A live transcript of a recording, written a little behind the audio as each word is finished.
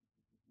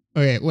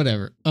Okay,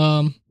 whatever.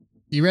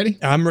 You ready?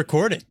 I'm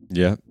recording.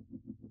 Yeah.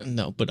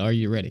 No, but are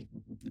you ready?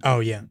 Oh,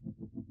 yeah.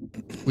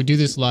 We do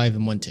this live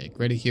in one take.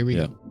 Ready? Here we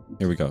go.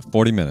 Here we go.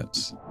 40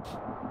 minutes.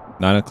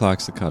 9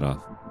 o'clock's the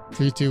cutoff.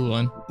 3, 2,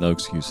 1. No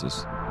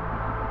excuses.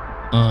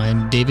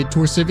 I'm David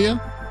Torsivia,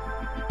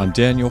 I'm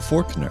Daniel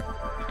Forkner.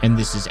 and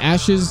this is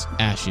Ashes,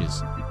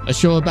 a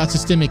show about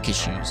systemic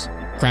issues,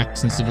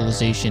 cracks in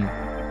civilization,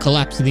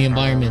 collapse of the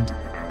environment,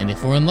 and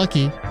if we're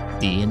unlucky,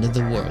 the end of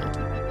the world.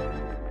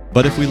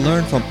 But if we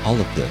learn from all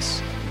of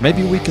this,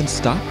 maybe we can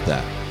stop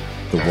that.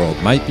 The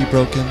world might be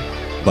broken,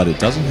 but it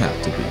doesn't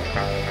have to be.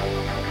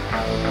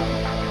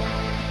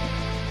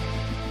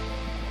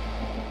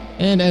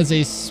 And as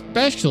a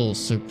special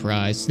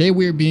surprise, today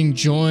we're being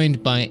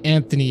joined by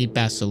Anthony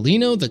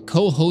Basilino, the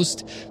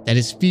co-host that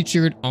is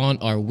featured on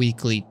our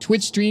weekly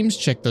Twitch streams.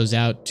 Check those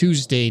out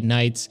Tuesday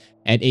nights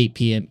at 8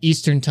 p.m.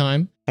 Eastern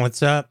Time.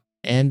 What's up?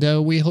 And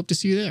we hope to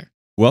see you there.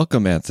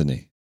 Welcome,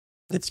 Anthony.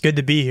 It's good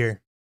to be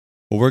here.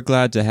 Well, we're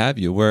glad to have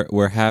you.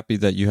 We're happy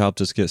that you helped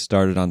us get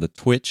started on the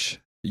Twitch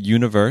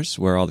universe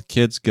where all the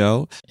kids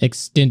go.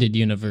 Extended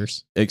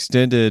universe.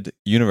 Extended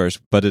universe,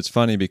 but it's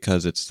funny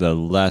because it's the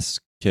less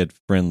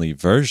kid-friendly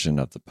version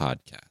of the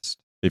podcast,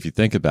 if you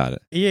think about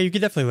it. Yeah, you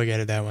could definitely look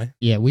at it that way.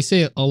 Yeah, we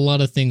say a lot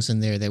of things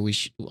in there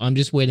that I'm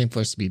just waiting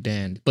for us to be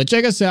banned. But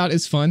check us out.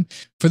 It's fun.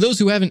 For those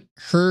who haven't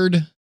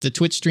heard the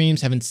Twitch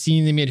streams, haven't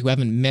seen them yet, who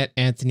haven't met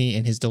Anthony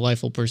and his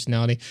delightful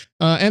personality,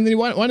 Anthony,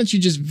 why don't you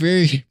just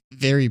very,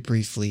 very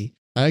briefly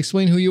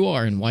explain who you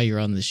are and why you're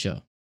on this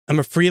show? I'm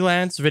a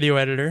freelance video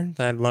editor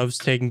that loves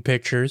taking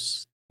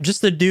pictures.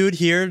 Just a dude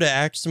here to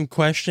ask some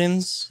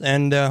questions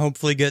and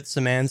hopefully get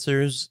some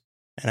answers.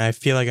 And I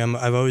feel like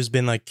I've always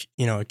been like,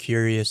 a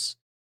curious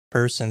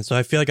person. So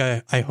I feel like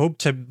I hope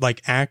to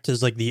like act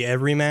as like the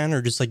everyman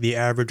or just like the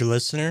average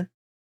listener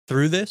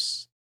through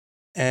this.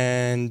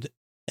 And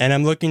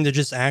I'm looking to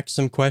just ask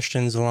some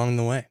questions along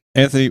the way.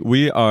 Anthony,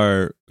 we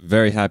are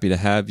very happy to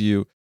have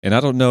you. And I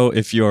don't know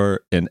if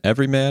you're an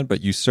everyman,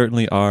 but you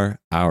certainly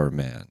are our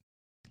man.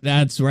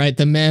 That's right,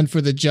 the man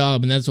for the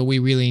job, and that's what we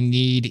really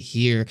need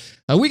here.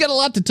 We got a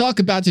lot to talk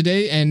about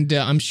today, and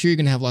I'm sure you're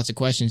going to have lots of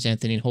questions,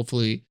 Anthony, and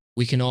hopefully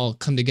we can all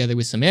come together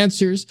with some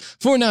answers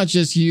for not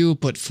just you,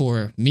 but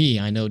for me.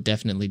 I know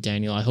definitely,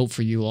 Daniel. I hope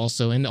for you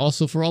also, and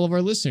also for all of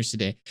our listeners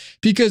today,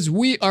 because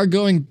we are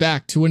going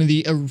back to one of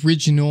the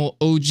original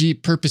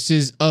OG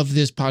purposes of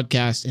this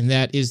podcast, and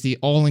that is the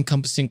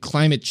all-encompassing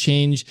climate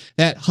change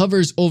that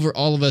hovers over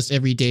all of us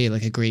every day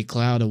like a gray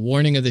cloud, a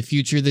warning of the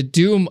future, the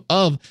doom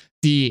of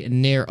the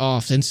near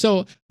off. And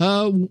so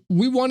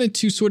we wanted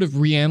to sort of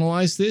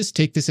reanalyze this,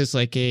 take this as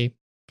like a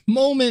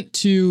moment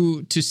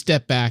to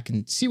step back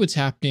and see what's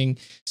happening,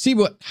 see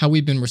how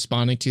we've been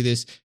responding to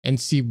this, and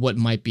see what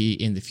might be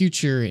in the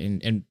future,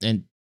 and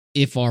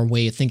if our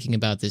way of thinking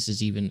about this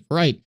is even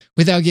right,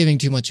 without giving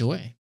too much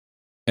away.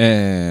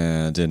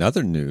 And in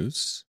other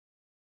news,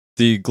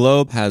 the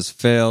globe has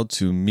failed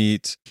to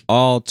meet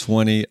all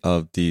 20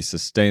 of the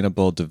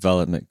Sustainable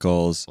Development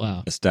Goals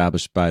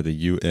established by the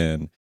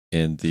UN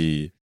in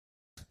the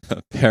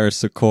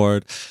Paris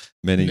Accord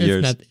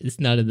It's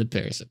not in the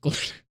Paris Accord.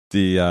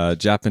 The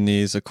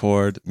Japanese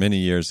Accord many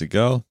years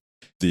ago,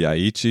 the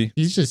Aichi.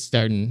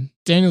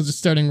 Daniel's just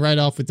starting right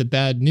off with the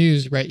bad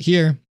news right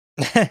here,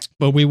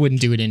 but we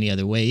wouldn't do it any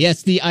other way.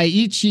 Yes, the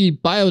Aichi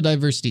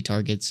biodiversity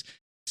targets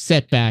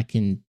set back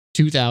in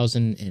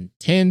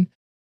 2010,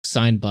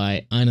 signed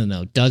by, I don't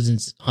know,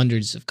 dozens,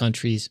 hundreds of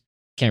countries.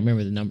 Can't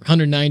remember the number.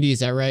 190,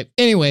 is that right?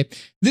 Anyway,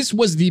 this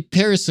was the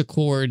Paris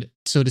Accord,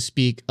 so to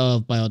speak,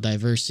 of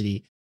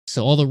biodiversity.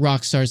 So all the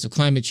rock stars of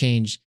climate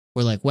change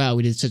were like, wow,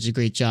 we did such a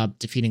great job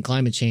defeating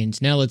climate change.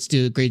 Now let's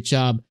do a great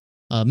job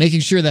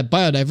making sure that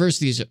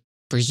biodiversity is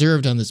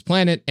preserved on this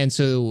planet. And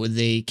so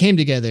they came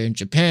together in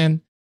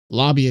Japan,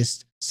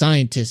 lobbyists,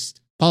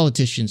 scientists,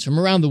 politicians from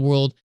around the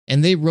world,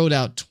 and they wrote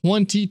out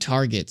 20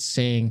 targets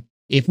saying,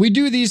 if we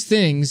do these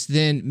things,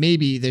 then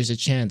maybe there's a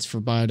chance for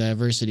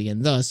biodiversity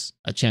and thus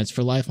a chance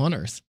for life on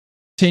Earth.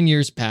 10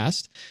 years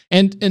passed.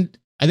 And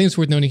I think it's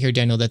worth noting here,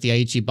 Daniel, that the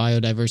Aichi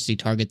biodiversity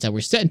targets that were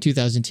set in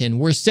 2010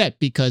 were set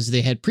because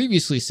they had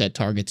previously set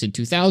targets in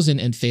 2000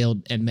 and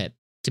failed and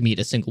to meet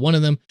a single one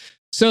of them.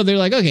 So they're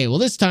like, okay, well,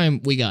 this time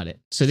we got it.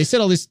 So they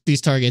set all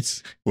these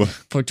targets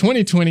for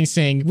 2020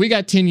 saying, we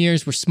got 10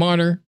 years, we're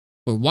smarter,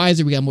 we're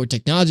wiser, we got more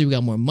technology, we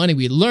got more money,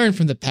 we learned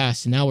from the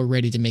past, and now we're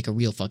ready to make a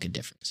real fucking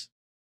difference.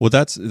 Well,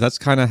 that's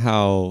kind of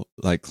how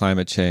like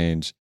climate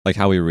change, like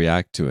how we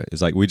react to it. Is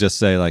like we just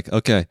say like,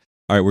 okay,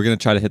 all right, we're going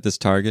to try to hit this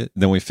target.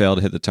 Then we fail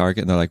to hit the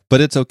target. And they're like,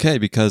 but it's okay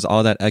because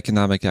all that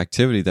economic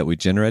activity that we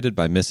generated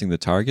by missing the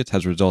targets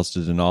has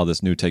resulted in all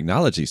this new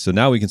technology. So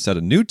now we can set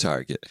a new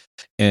target.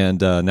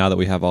 And now that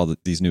we have all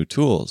these new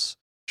tools,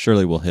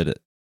 surely we'll hit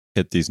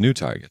these new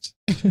targets.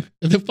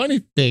 The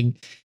funny thing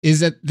is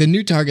that the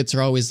new targets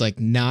are always like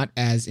not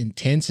as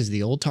intense as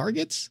the old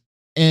targets.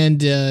 And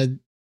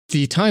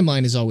the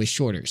timeline is always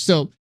shorter.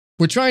 So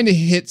we're trying to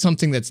hit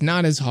something that's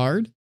not as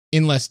hard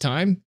in less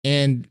time,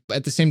 and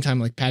at the same time,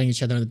 like patting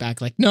each other on the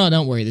back, like, no,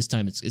 don't worry, this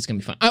time it's going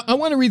to be fine. I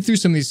want to read through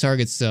some of these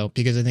targets, though,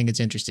 because I think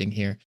it's interesting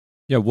here.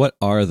 Yeah, what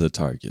are the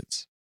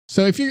targets?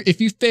 So if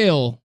you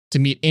fail to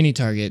meet any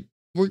target,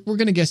 we're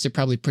going to guess they're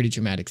probably pretty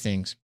dramatic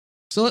things.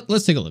 So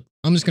let's take a look.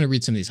 I'm just going to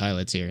read some of these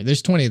highlights here.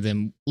 There's 20 of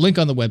them. Link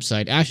on the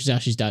website,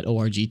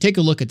 ashesashes.org. Take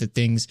a look at the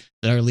things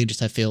that our leaders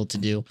have failed to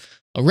do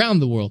around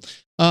the world.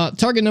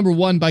 Target number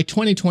 1, by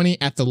 2020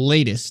 at the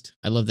latest.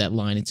 I love that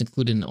line. It's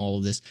included in all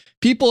of this.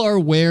 People are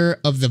aware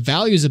of the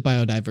values of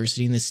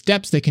biodiversity and the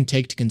steps they can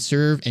take to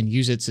conserve and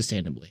use it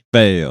sustainably.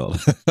 Fail.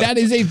 That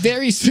is a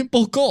very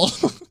simple goal.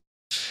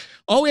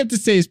 All we have to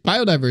say is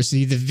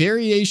biodiversity, the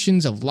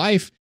variations of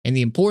life, and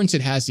the importance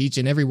it has to each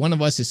and every one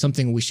of us is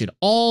something we should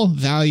all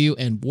value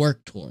and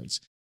work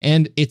towards.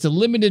 And it's a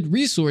limited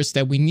resource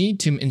that we need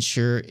to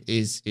ensure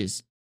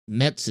is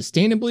met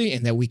sustainably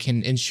and that we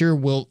can ensure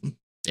will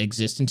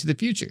exist into the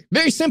future.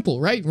 Very simple,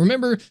 right?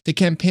 Remember the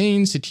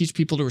campaigns to teach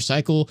people to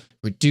recycle,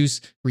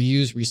 reduce,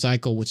 reuse,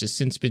 recycle, which has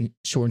since been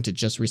shortened to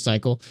just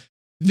recycle.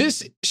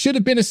 This should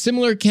have been a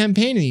similar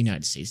campaign in the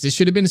United States. This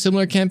should have been a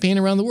similar campaign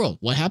around the world.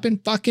 What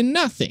happened? Fucking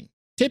nothing.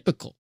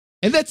 Typical.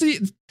 And that's they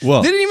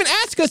didn't even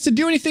ask us to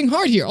do anything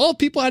hard here. All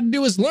people had to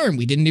do was learn.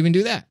 We didn't even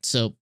do that.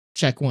 So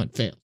check 1,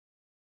 failed.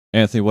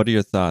 Anthony, what are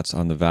your thoughts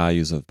on the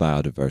values of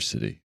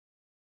biodiversity?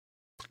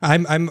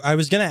 I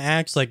was gonna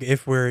ask like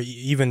if we're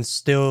even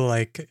still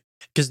like,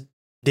 because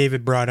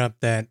David brought up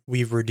that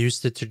we've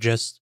reduced it to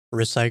just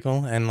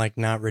recycle and like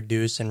not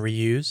reduce and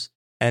reuse.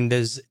 And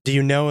do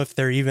you know if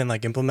they're even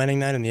like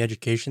implementing that in the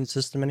education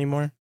system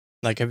anymore?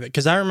 Like,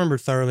 because I remember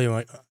thoroughly.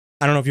 Like,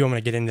 I don't know if you want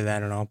me to get into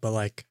that at all, but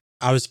like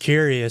I was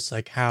curious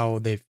like how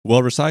they've.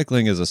 Well,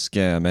 recycling is a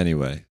scam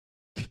anyway.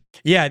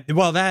 Yeah,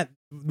 well, that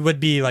would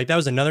be like that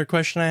was another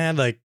question I had.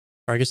 Like,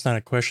 or I guess not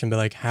a question, but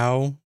like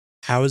how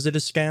is it a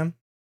scam?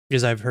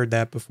 Because I've heard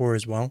that before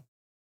as well.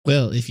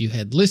 Well, if you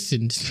had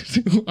listened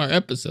to our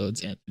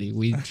episodes, Anthony,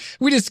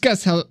 we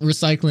discussed how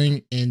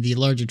recycling and the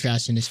larger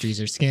trash industries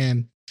are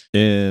scam.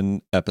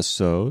 In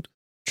episode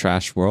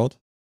Trash World.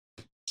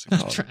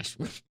 Trash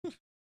World.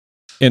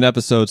 In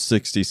episode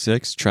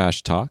 66,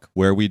 Trash Talk,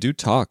 where we do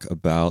talk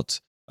about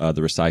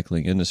the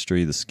recycling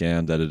industry, the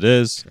scam that it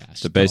is,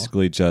 Trash to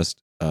basically just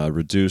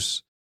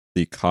reduce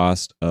the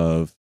cost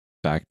of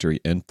factory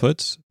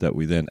inputs that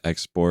we then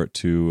export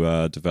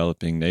to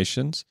developing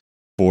nations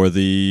for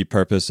the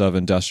purpose of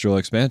industrial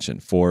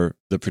expansion, for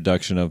the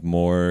production of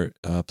more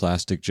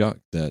plastic junk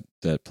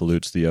that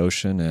pollutes the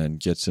ocean and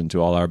gets into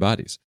all our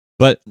bodies.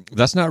 But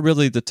that's not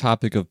really the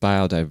topic of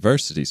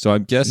biodiversity. So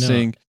I'm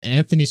guessing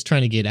Anthony's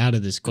trying to get out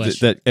of this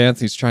question. That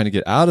Anthony's trying to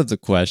get out of the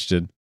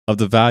question of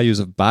the values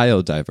of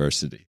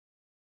biodiversity.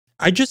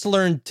 I just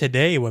learned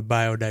today what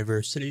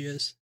biodiversity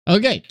is.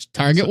 Okay,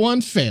 target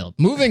 1 failed.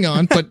 Moving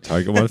on, but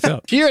Target 1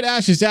 failed. Here at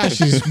Ashes,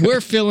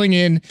 we're filling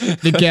in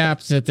the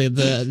gaps that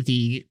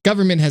the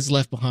government has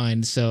left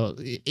behind. So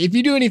if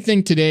you do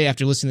anything today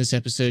after listening to this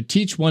episode,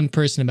 teach one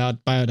person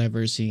about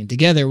biodiversity, and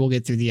together we'll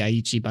get through the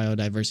Aichi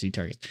biodiversity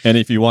target. And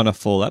if you want a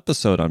full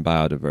episode on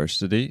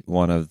biodiversity,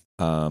 one of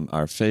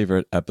our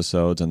favorite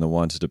episodes and the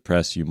one to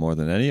depress you more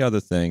than any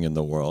other thing in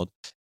the world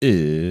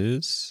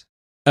is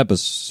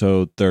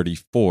episode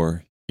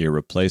 34,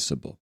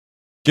 Irreplaceable.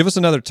 Give us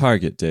another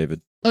target, David.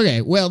 Okay,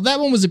 well, that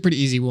one was a pretty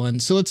easy one,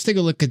 so let's take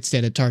a look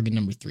instead at target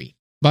number 3.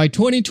 By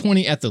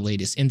 2020 at the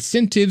latest,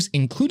 incentives,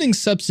 including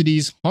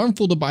subsidies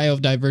harmful to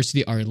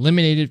biodiversity, are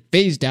eliminated,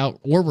 phased out,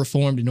 or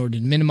reformed in order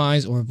to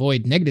minimize or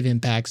avoid negative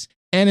impacts,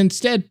 and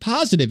instead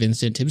positive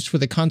incentives for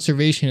the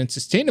conservation and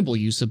sustainable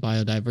use of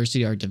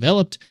biodiversity are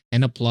developed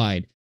and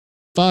applied.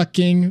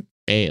 Fucking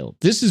failed.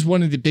 This is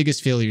one of the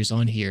biggest failures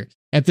on here.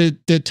 At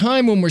the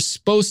time when we're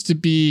supposed to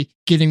be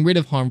getting rid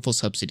of harmful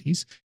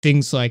subsidies,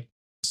 things like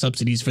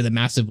subsidies for the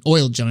massive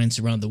oil giants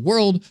around the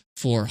world,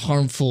 for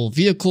harmful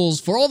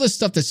vehicles, for all this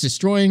stuff that's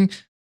destroying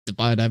the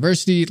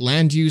biodiversity,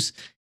 land use.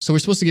 So we're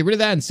supposed to get rid of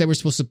that. Instead, we're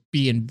supposed to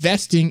be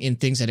investing in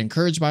things that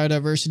encourage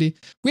biodiversity.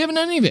 We haven't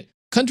done any of it.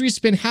 Countries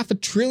spend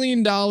 $500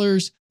 billion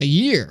a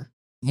year,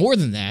 more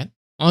than that,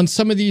 on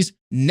some of these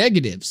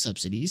negative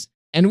subsidies,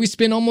 and we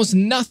spend almost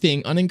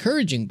nothing on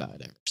encouraging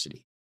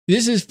biodiversity.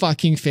 This is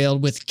fucking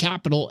failed with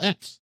capital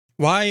F.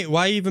 Why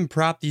even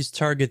prop these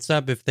targets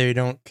up if they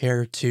don't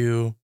care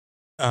to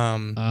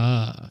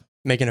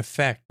make an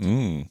effect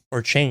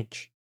or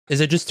change?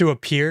 Is it just to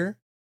appear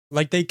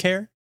like they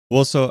care?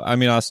 Well, so I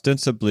mean,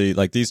 ostensibly,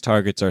 like these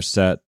targets are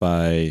set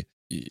by,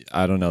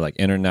 I don't know, like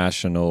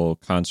international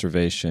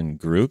conservation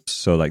groups.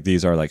 So like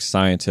these are like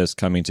scientists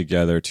coming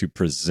together to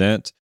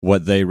present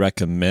what they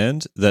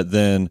recommend, that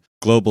then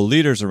global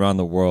leaders around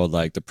the world,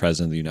 like the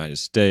president of the United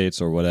States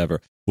or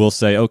whatever, will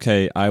say,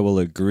 okay, I will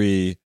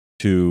agree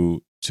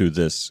to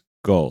this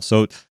goal.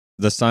 So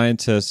the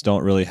scientists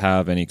don't really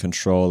have any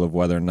control of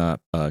whether or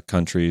not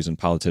countries and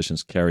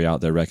politicians carry out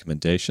their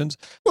recommendations.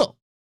 Well,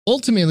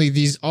 ultimately,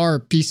 these are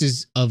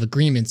pieces of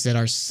agreements that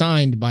are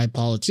signed by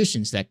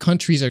politicians that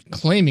countries are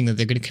claiming that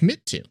they're going to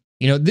commit to.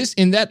 You know, this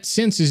in that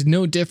sense is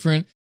no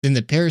different than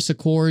the Paris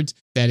Accords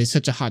that is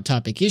such a hot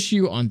topic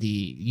issue on the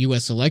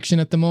U.S. election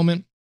at the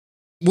moment.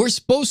 We're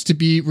supposed to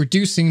be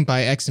reducing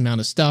by X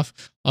amount of stuff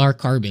our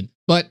carbon.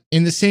 But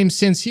in the same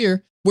sense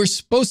here, we're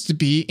supposed to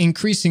be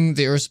increasing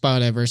the Earth's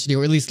biodiversity,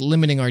 or at least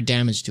limiting our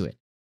damage to it.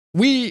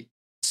 We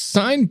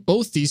signed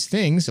both these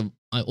things.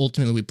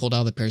 Ultimately, we pulled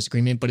out of the Paris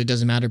Agreement, but it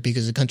doesn't matter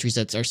because the countries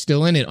that are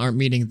still in it aren't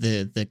meeting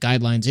the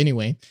guidelines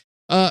anyway.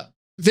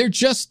 They're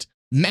just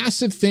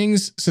massive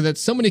things so that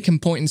somebody can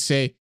point and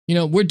say,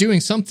 we're doing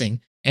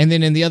something. And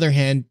then on the other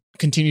hand,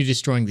 continue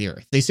destroying the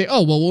earth. They say,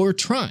 oh, well, we're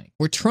trying,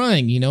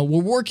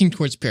 we're working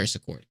towards Paris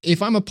Accord.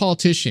 If I'm a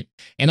politician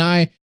and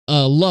I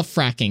love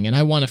fracking and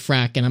I want to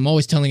frack, and I'm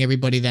always telling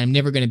everybody that I'm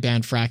never going to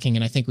ban fracking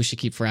and I think we should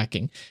keep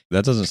fracking.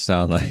 That doesn't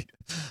sound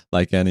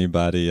like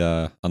anybody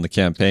on the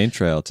campaign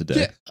trail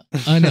today. Yeah,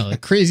 I know,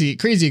 crazy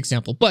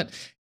example. But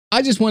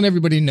I just want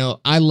everybody to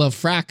know I love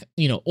frack,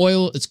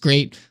 oil, it's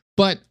great.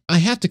 But I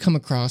have to come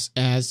across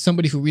as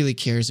somebody who really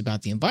cares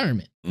about the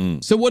environment.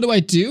 So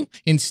what do?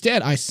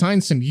 Instead, I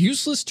sign some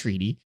useless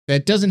treaty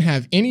that doesn't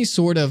have any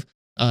sort of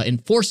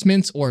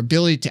enforcements or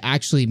ability to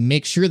actually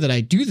make sure that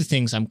I do the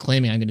things I'm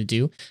claiming I'm going to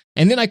do.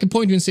 And then I can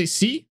point to and say,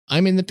 see,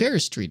 I'm in the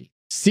Paris Treaty.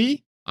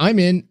 See, I'm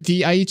in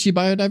the Aichi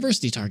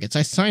biodiversity targets.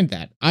 I signed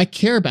that. I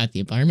care about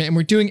the environment, and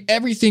we're doing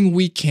everything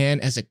we can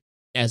as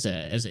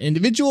an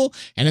individual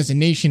and as a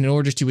nation in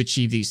order to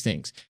achieve these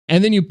things.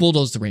 And then you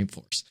bulldoze the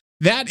rainforest.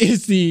 That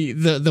is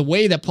the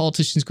way that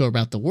politicians go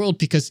about the world,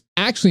 because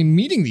actually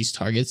meeting these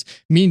targets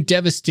mean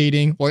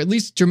devastating or at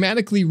least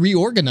dramatically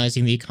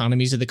reorganizing the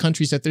economies of the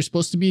countries that they're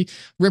supposed to be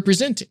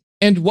representing.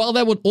 And while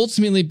that would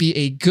ultimately be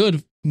a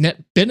good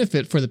net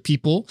benefit for the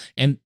people,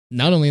 and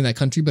not only in that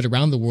country, but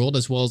around the world,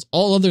 as well as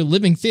all other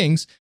living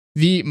things,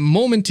 the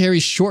momentary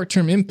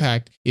short-term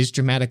impact is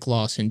dramatic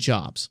loss in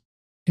jobs.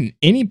 And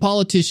any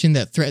politician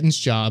that threatens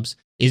jobs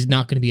is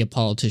not going to be a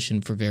politician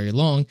for very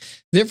long.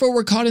 Therefore,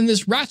 we're caught in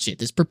this ratchet,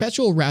 this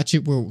perpetual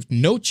ratchet where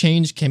no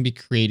change can be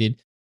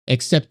created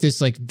except this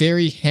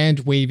very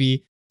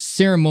hand-wavy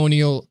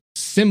ceremonial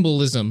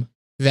symbolism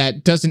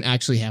that doesn't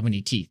actually have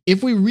any teeth.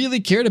 If we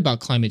really cared about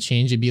climate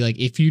change, it'd be like,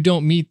 if you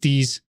don't meet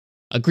these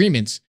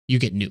agreements, you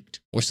get nuked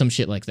or some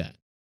shit like that.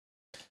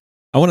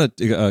 I want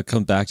to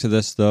come back to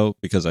this, though,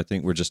 because I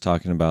think we're just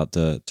talking about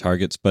the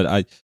targets.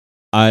 But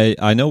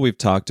I know we've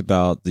talked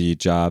about the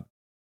job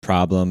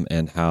problem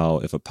and how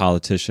if a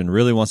politician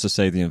really wants to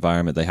save the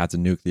environment, they have to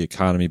nuke the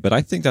economy. But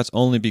I think that's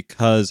only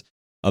because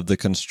of the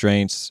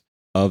constraints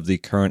of the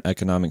current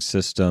economic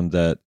system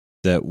that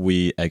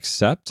we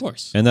accept. Of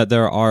course. And that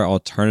there are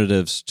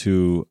alternatives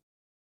to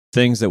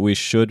things that we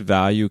should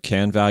value,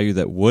 can value,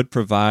 that would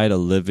provide a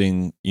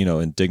living,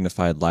 and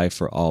dignified life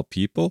for all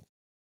people.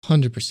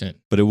 100%.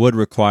 But it would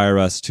require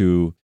us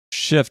to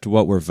shift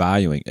what we're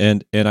valuing.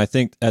 And I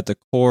think at the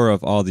core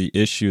of all the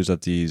issues of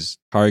these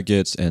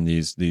targets and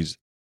these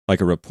like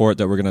a report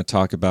that we're going to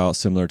talk about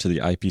similar to the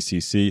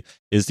IPCC,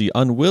 is the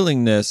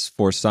unwillingness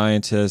for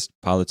scientists,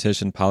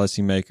 politicians,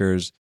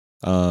 policymakers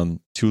to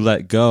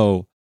let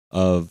go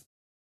of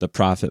the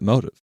profit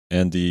motive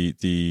and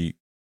the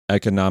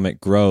economic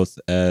growth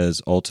as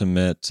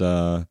ultimate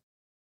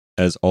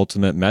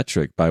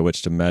metric by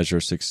which to measure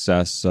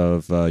success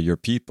of your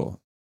people.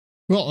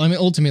 Well,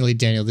 ultimately,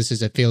 Daniel, this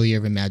is a failure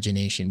of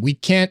imagination. We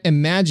can't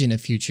imagine a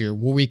future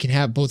where we can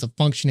have both a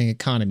functioning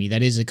economy,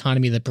 that is, an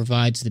economy that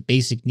provides the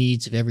basic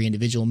needs of every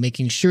individual,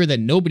 making sure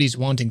that nobody's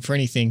wanting for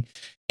anything,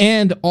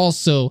 and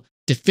also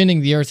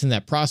defending the earth in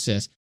that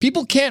process.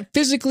 People can't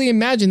physically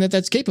imagine that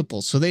that's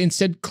capable, so they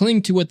instead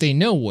cling to what they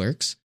know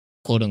works,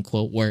 quote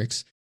unquote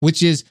works,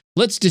 which is,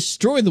 let's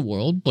destroy the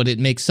world, but it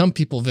makes some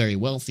people very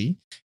wealthy,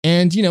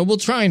 and, we'll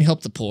try and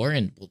help the poor,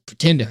 and we'll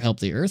pretend to help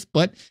the earth,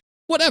 but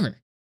whatever.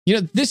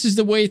 This is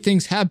the way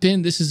things have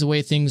been. This is the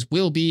way things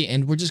will be.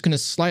 And we're just going to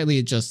slightly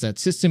adjust that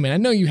system. And I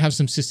know you have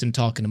some system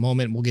talk in a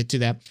moment. We'll get to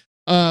that.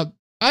 I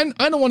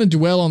don't want to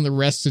dwell on the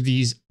rest of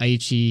these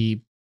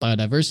Aichi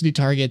biodiversity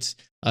targets.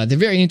 They're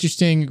very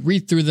interesting.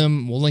 Read through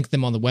them. We'll link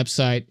them on the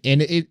website.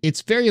 And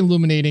it's very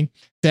illuminating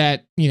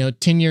that,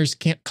 10 years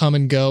can't come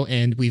and go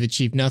and we've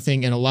achieved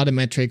nothing. And a lot of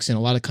metrics in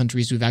a lot of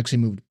countries, we've actually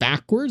moved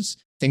backwards.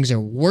 Things are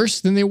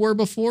worse than they were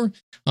before.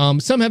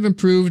 Some have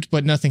improved,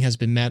 but nothing has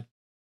been met.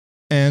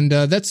 And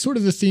that's sort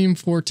of the theme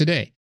for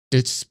today.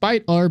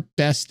 Despite our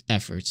best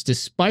efforts,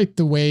 despite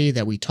the way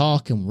that we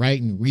talk and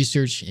write and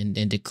research and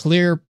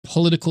declare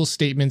political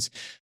statements,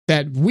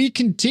 that we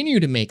continue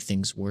to make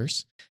things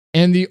worse.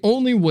 And the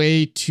only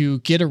way to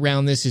get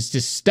around this is to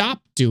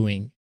stop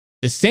doing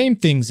the same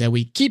things that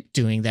we keep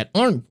doing that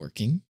aren't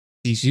working.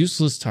 These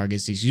useless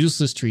targets, these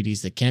useless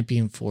treaties that can't be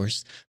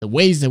enforced, the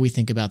ways that we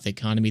think about the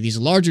economy, these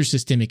larger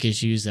systemic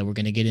issues that we're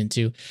going to get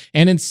into,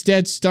 and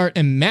instead start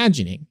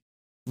imagining,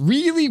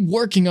 really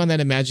working on that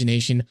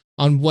imagination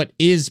on what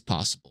is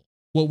possible,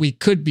 what we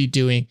could be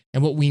doing,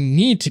 and what we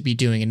need to be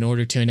doing in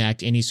order to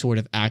enact any sort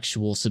of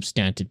actual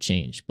substantive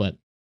change. But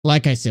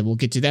like I said, we'll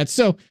get to that.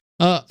 So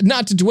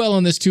not to dwell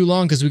on this too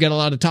long, because we got a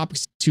lot of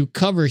topics to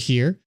cover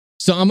here.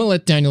 So I'm going to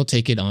let Daniel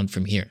take it on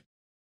from here.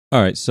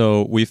 All right.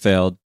 So we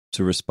failed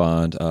to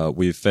respond.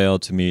 We've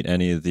failed to meet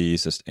any of the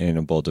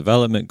sustainable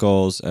development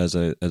goals as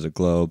a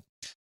globe.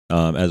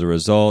 As a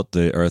result,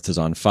 the earth is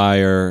on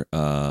fire.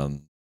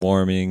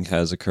 Warming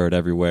has occurred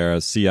everywhere.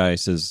 Sea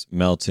ice is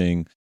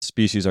melting.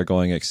 Species are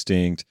going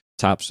extinct.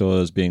 topsoil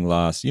is being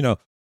lost,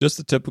 just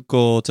the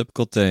typical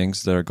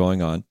things that are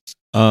going on.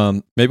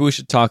 Maybe we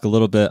should talk a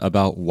little bit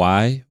about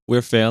why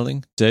we're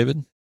failing,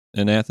 David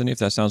and Anthony, if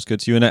that sounds good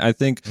to you. And I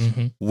think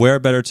where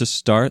better to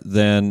start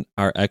than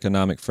our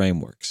economic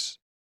frameworks?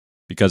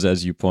 Because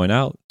as you point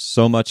out,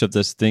 so much of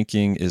this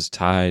thinking is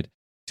tied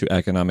to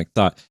economic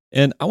thought.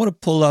 And I want to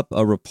pull up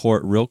a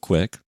report real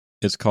quick.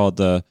 It's called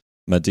the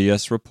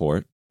Matthias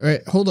Report. All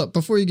right, hold up.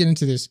 Before you get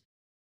into this,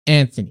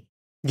 Anthony.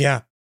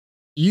 Yeah.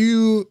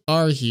 You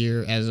are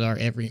here as our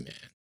everyman.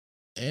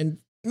 And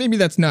maybe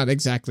that's not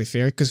exactly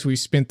fair because we've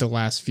spent the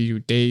last few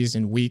days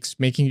and weeks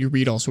making you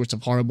read all sorts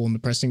of horrible and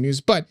depressing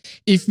news. But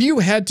if you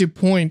had to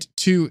point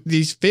to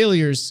these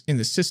failures in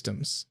the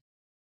systems,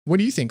 what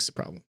do you think's the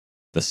problem?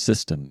 The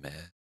system,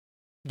 man.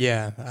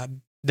 Yeah.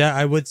 That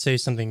I would say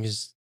something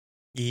as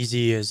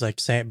easy as like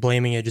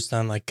blaming it just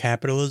on like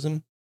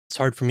capitalism. It's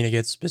hard for me to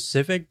get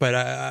specific,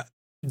 but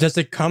does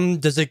it come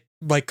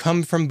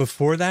from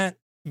before that?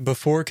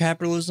 Before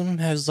capitalism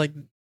has like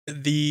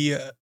the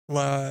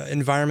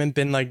environment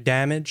been like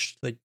damaged?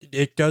 Like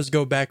it does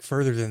go back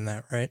further than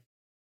that, right?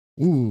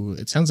 Ooh,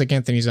 it sounds like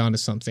Anthony's onto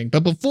something.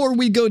 But before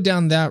we go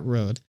down that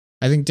road,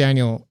 I think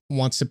Daniel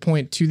wants to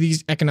point to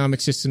these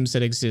economic systems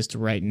that exist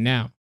right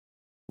now.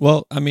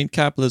 Well, I mean,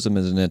 capitalism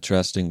is an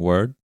interesting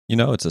word.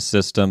 It's a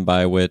system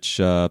by which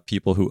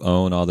people who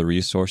own all the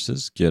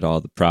resources get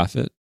all the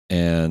profit,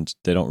 and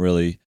doesn't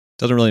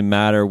really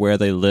matter where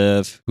they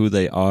live, who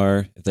they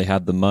are. If they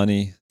have the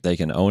money, they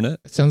can own it.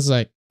 It sounds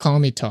like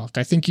commie talk.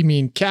 I think you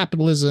mean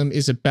capitalism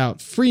is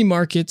about free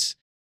markets,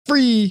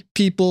 free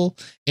people,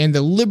 and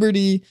the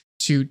liberty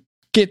to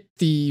get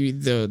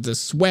the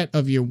sweat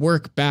of your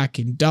work back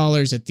in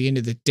dollars at the end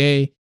of the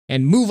day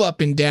and move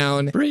up and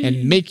down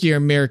and make your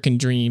American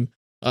dream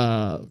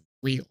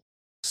real.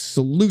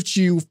 Salute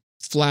you,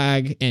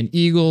 flag and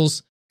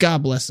eagles.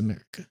 God bless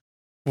America.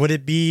 Would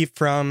it be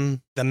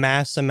from the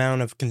mass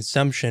amount of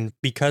consumption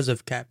because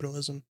of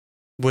capitalism,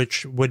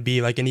 which would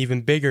be like an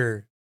even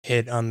bigger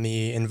hit on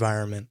the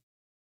environment?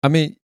 I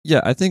mean,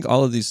 yeah, I think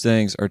all of these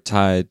things are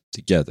tied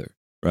together,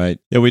 right?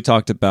 Yeah, we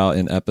talked about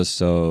in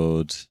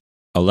episode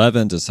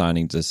 11,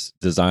 designing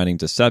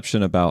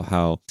deception, about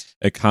how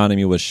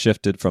economy was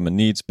shifted from a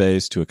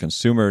needs-based to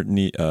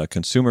a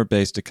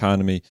consumer-based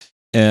economy.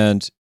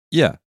 And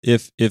yeah,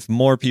 if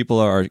more people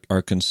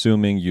are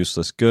consuming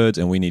useless goods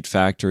and we need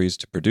factories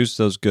to produce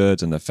those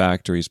goods and the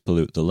factories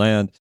pollute the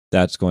land,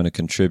 that's going to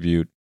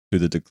contribute to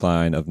the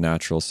decline of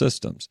natural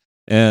systems.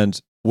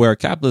 And where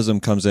capitalism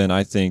comes in,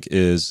 I think,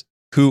 is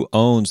who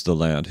owns the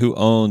land, who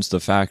owns the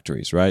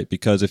factories, right?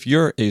 Because if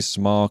you're a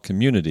small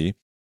community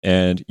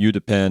and you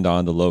depend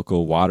on the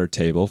local water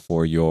table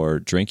for your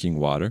drinking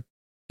water,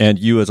 and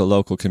you as a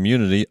local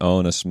community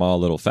own a small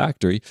little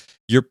factory,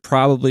 you're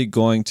probably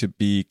going to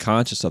be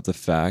conscious of the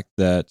fact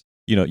that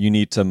you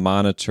need to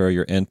monitor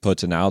your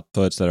inputs and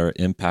outputs that are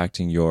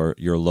impacting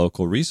your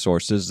local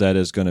resources. That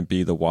is going to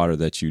be the water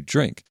that you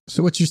drink.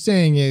 So what you're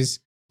saying is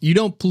you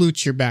don't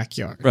pollute your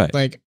backyard. Right.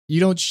 Like you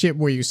don't shit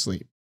where you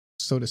sleep,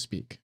 so to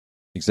speak.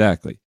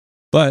 Exactly.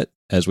 But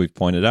as we've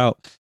pointed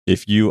out,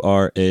 if you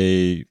are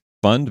a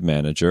fund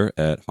manager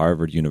at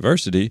Harvard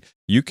University,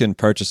 you can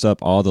purchase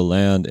up all the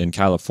land in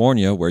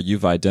California where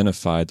you've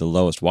identified the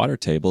lowest water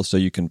table, so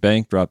you can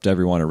bankrupt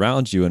everyone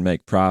around you and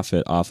make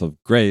profit off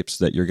of grapes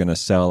that you're going to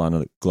sell on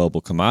a global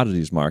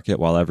commodities market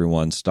while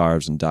everyone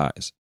starves and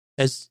dies.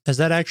 Has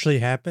that actually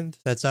happened?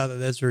 That's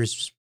very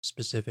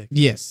specific.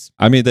 Yes.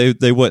 I mean,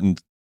 they wouldn't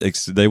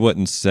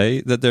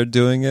say that they're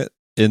doing it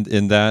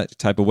in that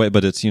type of way,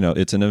 but it's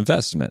an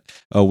investment.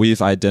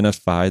 We've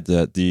identified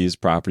that these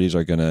properties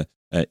are going to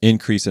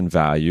increase in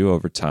value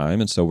over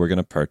time, and so we're going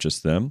to purchase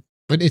them.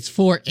 But it's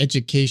for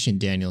education,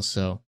 Daniel,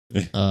 so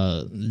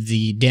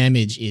the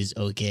damage is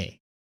okay.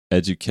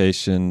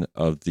 Education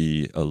of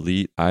the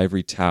elite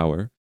ivory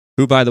tower,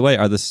 who, by the way,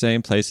 are the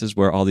same places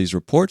where all these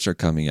reports are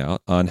coming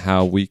out on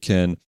how we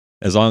can,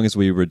 as long as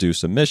we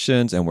reduce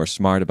emissions and we're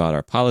smart about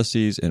our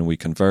policies and we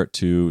convert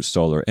to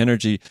solar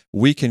energy,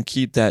 we can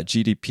keep that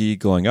GDP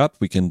going up.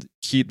 We can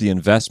keep the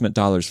investment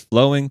dollars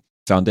flowing.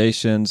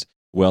 Foundations,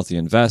 wealthy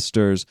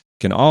investors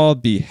can all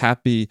be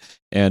happy,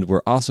 and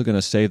we're also going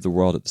to save the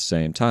world at the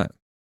same time.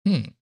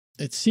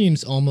 It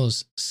seems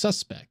almost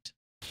suspect.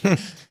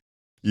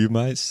 You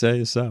might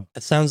say so.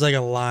 That sounds like a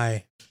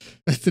lie.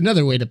 That's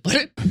another way to put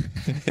it.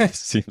 It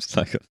seems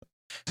like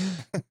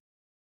a...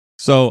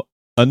 So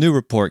a new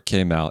report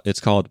came out. It's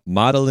called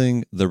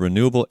Modeling the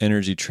Renewable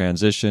Energy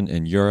Transition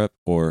in Europe,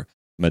 or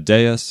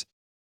MEDEUS.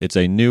 It's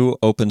a new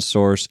open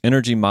source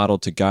energy model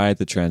to guide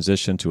the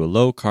transition to a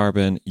low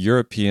carbon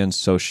European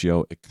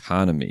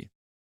socio-economy.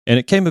 And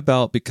it came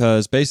about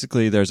because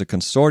basically there's a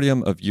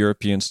consortium of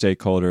European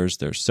stakeholders.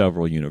 There's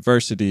several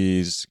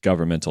universities,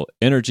 governmental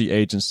energy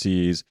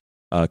agencies,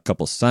 a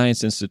couple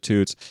science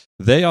institutes.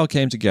 They all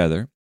came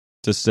together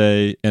to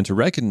say and to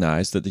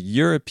recognize that the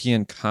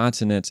European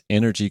continent's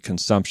energy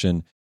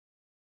consumption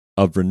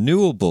of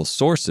renewable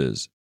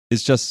sources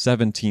is just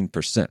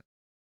 17%,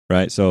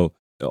 right? So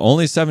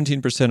only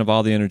 17% of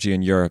all the energy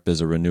in Europe is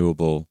a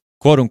renewable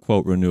quote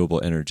unquote renewable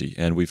energy.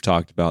 And we've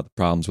talked about the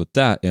problems with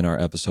that in our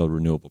episode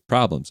Renewable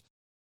Problems.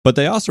 But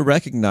they also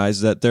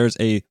recognize that there's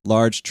a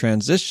large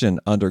transition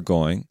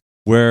undergoing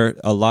where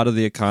a lot of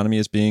the economy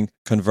is being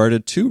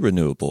converted to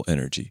renewable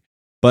energy.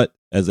 But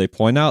as they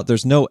point out,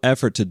 there's no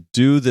effort to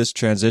do this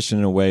transition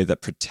in a way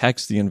that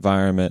protects the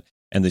environment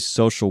and the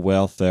social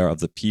welfare of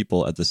the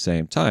people at the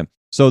same time.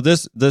 So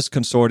this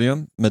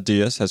consortium,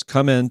 Medeas, has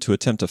come in to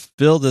attempt to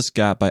fill this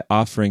gap by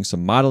offering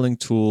some modeling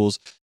tools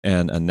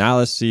and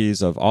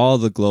analyses of all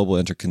the global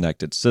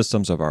interconnected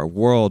systems of our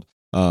world,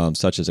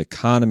 such as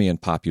economy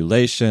and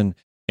population,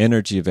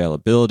 energy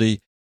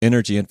availability,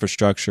 energy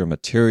infrastructure,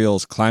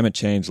 materials, climate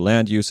change,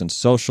 land use, and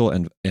social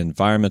and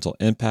environmental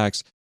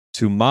impacts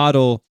to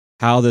model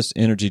how this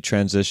energy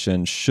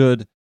transition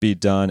should be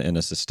done in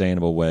a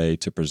sustainable way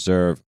to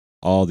preserve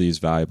all these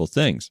valuable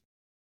things.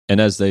 And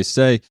as they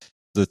say,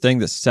 the thing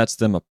that sets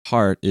them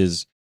apart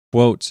is,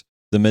 quote,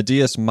 the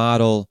Medeas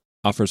model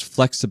offers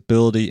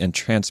flexibility and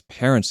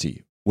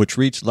transparency, which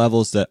reach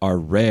levels that are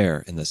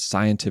rare in the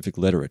scientific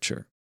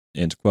literature,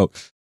 end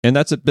quote. And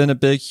that's been a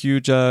big,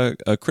 huge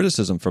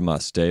criticism from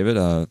us, David.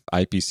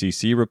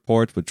 IPCC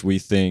report, which we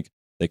think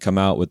they come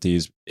out with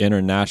these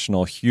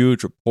international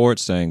huge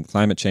reports saying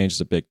climate change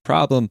is a big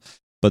problem,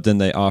 but then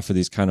they offer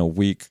these kind of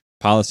weak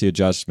policy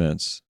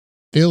adjustments.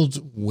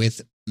 Filled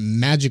with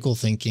magical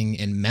thinking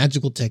and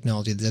magical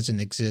technology that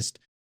doesn't exist,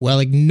 while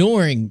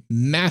ignoring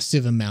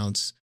massive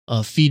amounts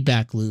of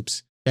feedback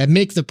loops that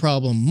make the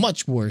problem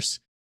much worse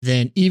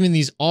than even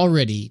these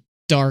already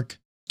dark,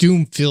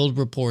 doom-filled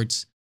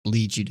reports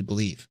lead you to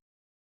believe.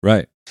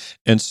 Right.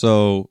 And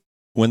so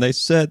when they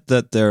said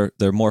that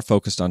they're more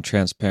focused on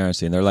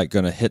transparency and they're like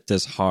going to hit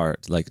this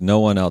hard like no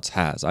one else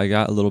has, I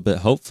got a little bit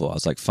hopeful. I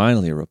was like,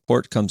 finally, a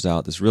report comes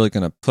out that's really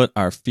going to put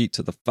our feet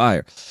to the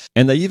fire.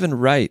 And they even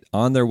write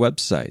on their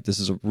website, this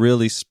is a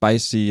really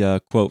spicy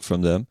quote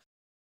from them,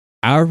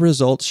 our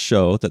results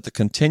show that the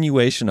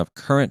continuation of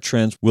current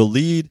trends will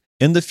lead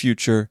in the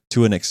future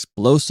to an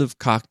explosive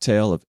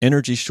cocktail of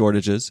energy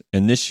shortages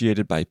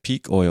initiated by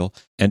peak oil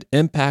and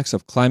impacts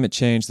of climate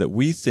change that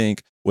we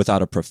think,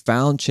 without a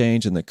profound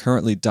change in the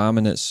currently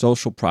dominant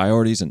social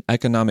priorities and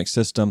economic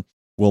system,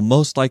 will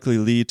most likely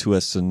lead to a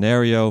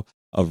scenario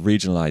of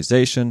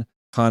regionalization,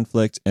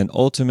 conflict, and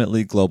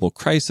ultimately global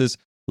crisis,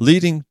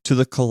 leading to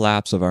the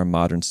collapse of our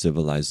modern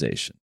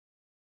civilization.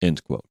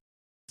 End quote.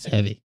 It's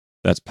heavy.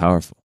 That's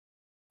powerful.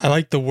 I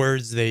like the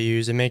words they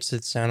use. It makes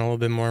it sound a little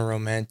bit more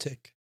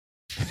romantic.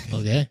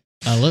 Okay.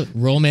 Look,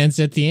 romance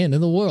at the end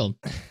of the world.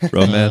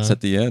 Romance at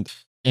the end.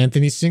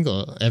 Anthony's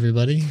single,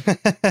 everybody.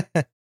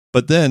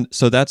 But then,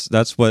 so that's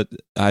what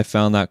I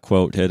found, that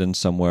quote hidden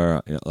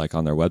somewhere, like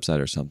on their website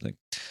or something.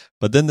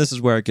 But then this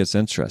is where it gets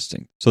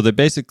interesting. So they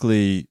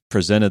basically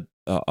presented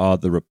all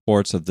the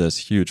reports of this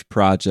huge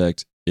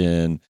project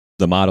in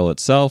the model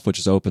itself, which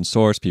is open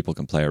source. People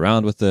can play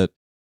around with it.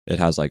 It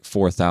has like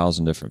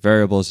 4,000 different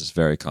variables. It's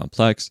very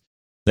complex.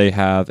 They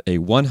have a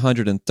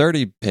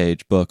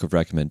 130-page book of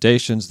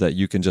recommendations that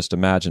you can just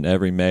imagine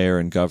every mayor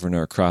and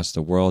governor across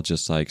the world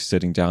just like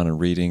sitting down and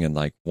reading in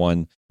like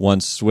one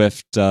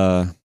swift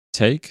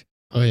take.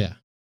 Oh, yeah.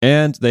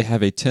 And they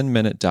have a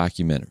 10-minute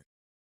documentary.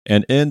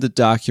 And in the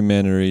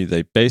documentary,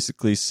 they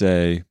basically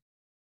say,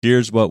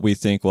 here's what we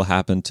think will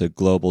happen to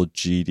global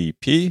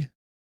GDP,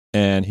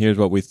 and here's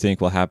what we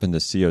think will happen to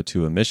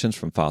CO2 emissions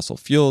from fossil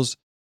fuels.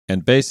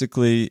 And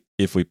basically,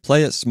 if we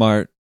play it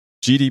smart,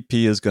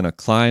 GDP is going to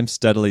climb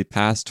steadily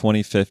past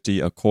 2050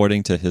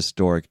 according to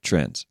historic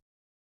trends.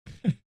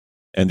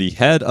 And the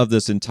head of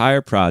this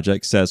entire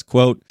project says,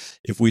 quote,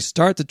 if we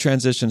start the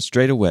transition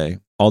straight away,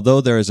 although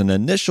there is an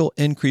initial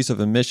increase of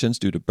emissions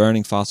due to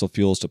burning fossil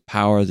fuels to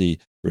power the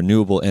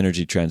renewable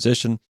energy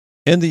transition,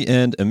 in the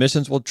end,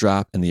 emissions will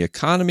drop and the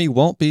economy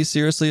won't be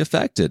seriously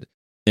affected,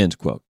 end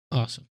quote.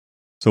 Awesome.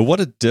 So what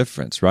a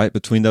difference, right,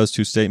 between those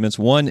two statements.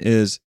 One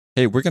is,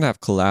 hey, we're going to have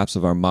collapse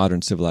of our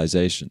modern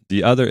civilization.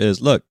 The other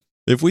is, look,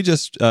 if we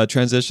just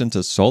transition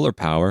to solar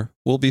power,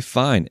 we'll be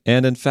fine.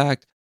 And in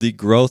fact, the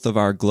growth of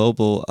our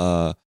global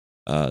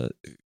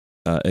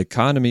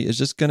economy is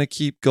just going to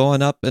keep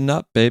going up and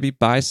up, baby.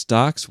 Buy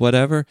stocks,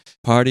 whatever,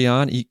 party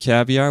on, eat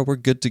caviar. We're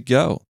good to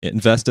go.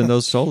 Invest in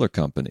those solar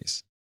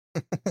companies.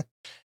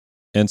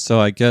 And so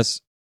I guess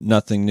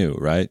nothing new,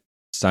 right?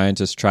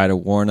 Scientists try to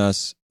warn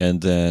us,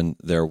 and then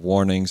their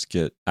warnings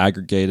get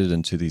aggregated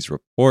into these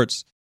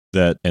reports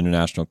that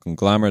international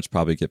conglomerates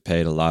probably get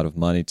paid a lot of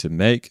money to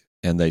make,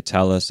 and they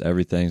tell us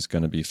everything's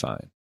going to be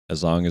fine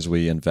as long as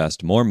we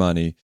invest more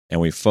money and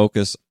we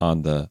focus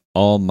on the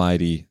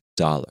almighty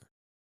dollar.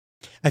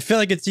 I feel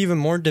like it's even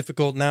more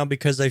difficult now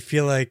because I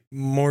feel like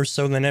more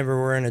so than ever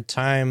we're in a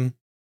time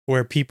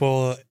where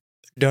people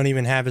don't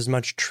even have as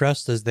much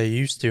trust as they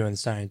used to in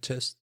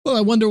scientists. Well,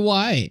 I wonder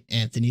why,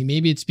 Anthony.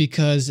 Maybe it's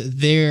because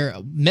their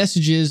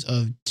messages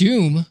of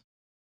doom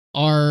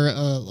are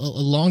a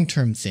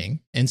long-term thing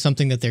and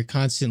something that they're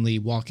constantly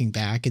walking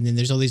back. And then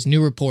there's all these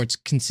new reports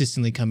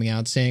consistently coming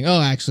out saying,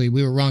 oh, actually,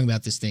 we were wrong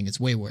about this thing. It's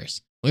way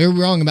worse. We were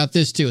wrong about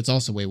this, too. It's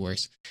also way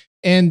worse.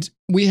 And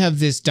we have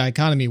this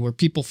dichotomy where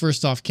people,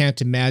 first off,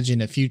 can't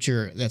imagine a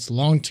future that's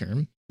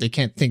long-term. They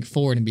can't think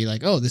forward and be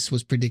like, oh, this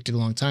was predicted a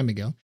long time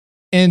ago.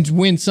 And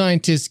when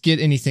scientists get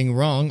anything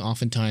wrong,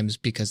 oftentimes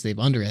because they've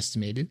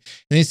underestimated,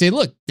 and they say,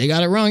 look, they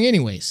got it wrong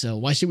anyway, so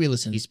why should we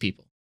listen to these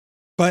people?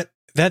 But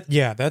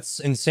that's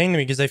insane to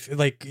me, because I feel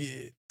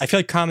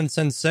like common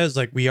sense says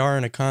like we are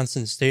in a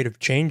constant state of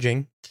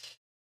changing.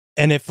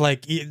 And if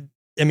like,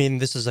 I mean,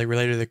 this is like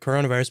related to the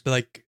coronavirus, but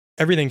like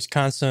everything's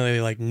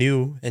constantly like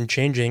new and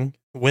changing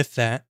with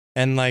that.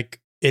 And like,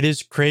 it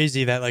is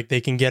crazy that like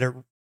they can get it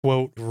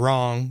quote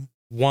wrong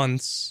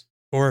once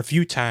or a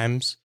few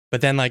times,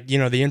 but then like, you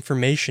know, the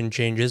information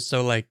changes.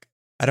 So like,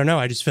 I don't know.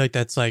 I just feel like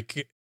that's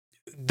like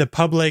the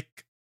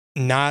public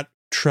not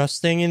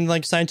trusting in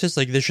like scientists.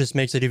 Like this just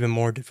makes it even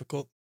more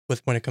difficult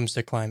with when it comes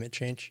to climate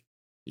change.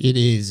 It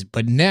is.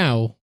 But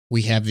now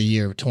we have the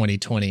year of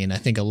 2020, and I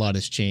think a lot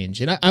has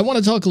changed. And I want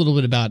to talk a little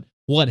bit about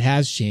what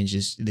has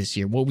changed this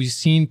year, what we've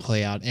seen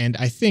play out. And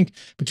I think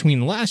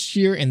between last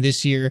year and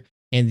this year,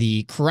 and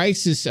the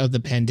crisis of the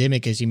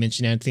pandemic, as you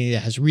mentioned, Anthony, that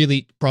has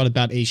really brought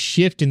about a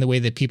shift in the way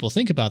that people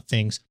think about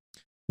things.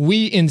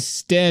 We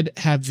instead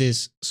have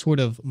this sort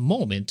of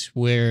moment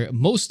where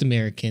most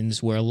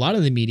Americans, where a lot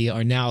of the media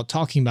are now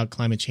talking about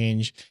climate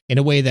change in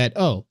a way that,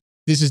 oh,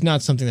 this is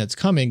not something that's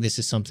coming. This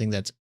is something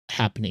that's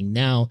happening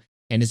now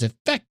and is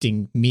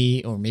affecting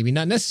me, or maybe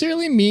not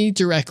necessarily me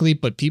directly,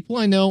 but people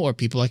I know or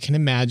people I can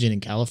imagine in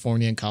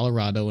California and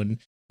Colorado and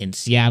in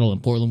Seattle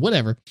and Portland,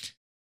 whatever.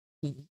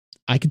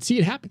 I can see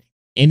it happening.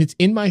 And it's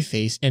in my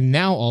face. And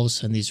now all of a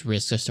sudden, these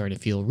risks are starting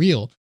to feel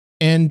real.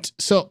 And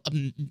so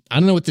I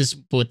don't know what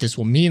this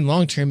will mean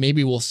long term.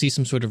 Maybe we'll see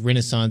some sort of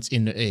renaissance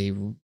in a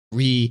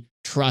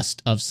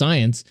re-trust of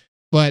science.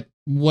 But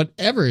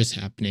whatever is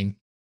happening,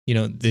 you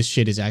know, this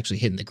shit is actually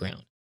hitting the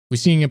ground. We're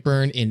seeing it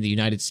burn in the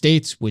United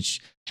States,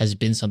 which has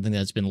been something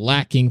that's been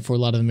lacking for a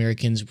lot of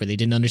Americans, where they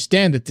didn't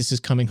understand that this is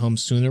coming home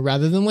sooner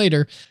rather than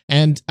later.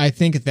 And I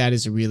think that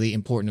is a really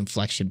important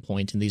inflection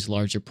point in these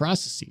larger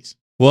processes.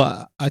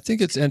 Well, I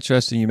think it's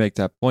interesting you make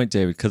that point,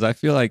 David, because I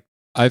feel like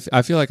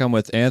I'm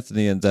with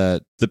Anthony in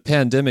that the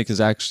pandemic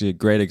is actually a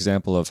great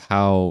example of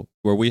how,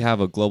 where we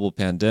have a global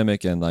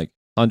pandemic and like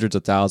hundreds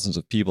of thousands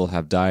of people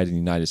have died in the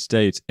United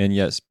States, and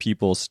yet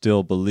people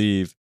still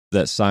believe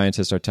that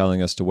scientists are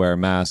telling us to wear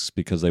masks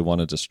because they want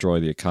to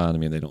destroy the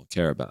economy and they don't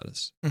care about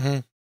us. Mm-hmm.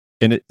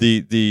 And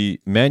the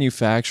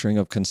manufacturing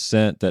of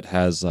consent that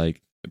has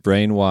like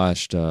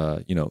brainwashed,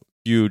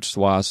 huge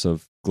swaths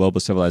of global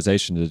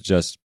civilization to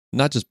just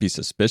not just be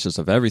suspicious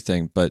of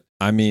everything, but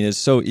I mean, it's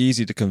so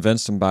easy to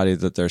convince somebody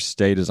that their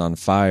state is on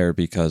fire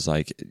because,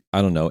 like,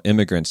 I don't know,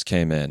 immigrants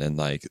came in and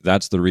like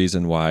that's the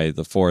reason why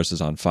the forest is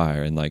on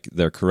fire, and like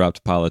their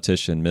corrupt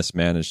politician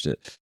mismanaged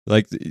it.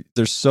 Like,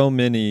 there's so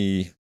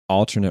many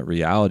alternate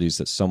realities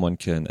that someone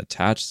can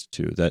attach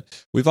to that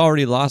we've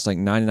already lost like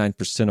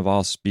 99% of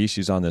all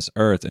species on this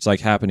earth. It's like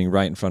happening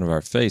right in front of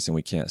our face and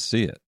we can't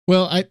see it.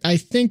 Well, I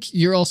think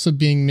you're also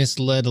being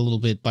misled a little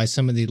bit by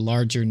some of the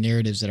larger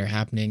narratives that are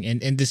happening,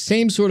 and the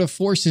same sort of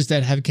forces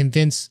that have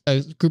convinced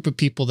a group of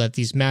people that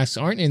these masks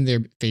aren't in their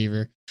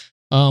favor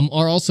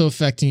are also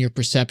affecting your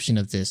perception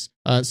of this.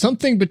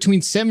 Something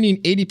between 70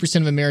 and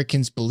 80% of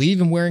Americans believe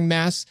in wearing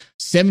masks.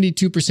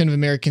 72% of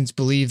Americans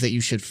believe that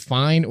you should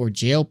fine or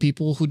jail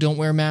people who don't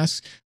wear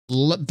masks.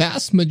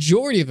 Vast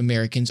majority of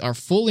Americans are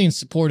fully in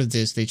support of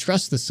this. They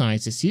trust the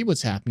science, they see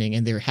what's happening,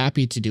 and they're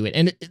happy to do it.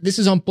 And this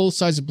is on both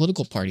sides of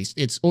political parties.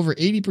 It's over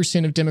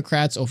 80% of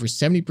Democrats, over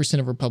 70%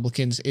 of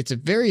Republicans. It's a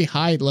very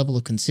high level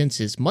of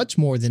consensus, much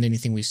more than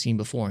anything we've seen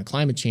before in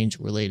climate change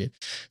related.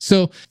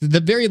 So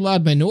the very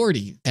loud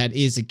minority that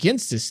is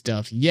against this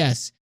stuff,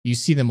 yes, you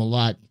see them a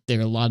lot.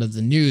 They're a lot of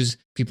the news.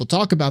 People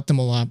talk about them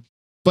a lot,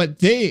 but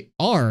they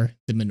are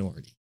the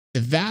minority.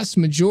 The vast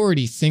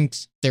majority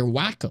thinks they're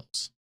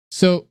wackos.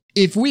 So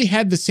if we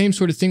had the same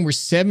sort of thing where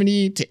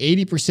 70 to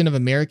 80% of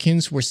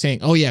Americans were saying,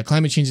 oh yeah,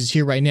 climate change is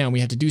here right now and we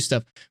have to do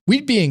stuff,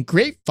 we'd be in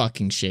great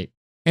fucking shape.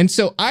 And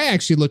so I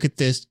actually look at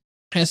this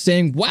as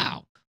saying,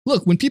 wow,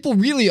 look, when people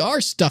really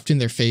are stuffed in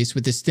their face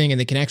with this thing and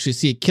they can actually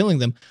see it killing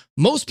them,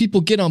 most people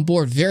get on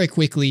board very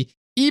quickly,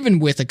 even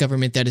with a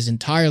government that is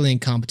entirely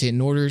incompetent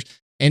in orders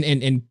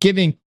and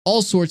giving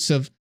all sorts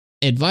of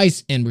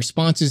advice and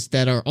responses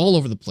that are all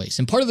over the place.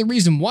 And part of the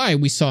reason why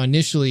we saw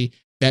initially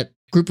that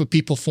group of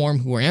people form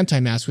who were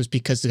anti-mask was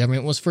because the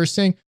government was first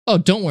saying, oh,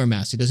 don't wear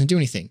masks. It doesn't do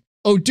anything.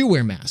 Oh, do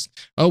wear masks.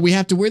 Oh, we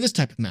have to wear this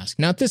type of mask,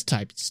 not this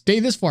type. Stay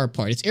this far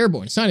apart. It's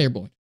airborne. It's not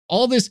airborne.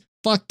 All this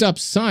fucked up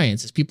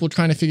science as people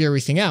trying to figure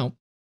everything out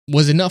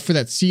was enough for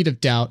that seed of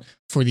doubt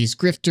for these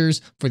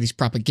grifters, for these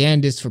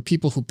propagandists, for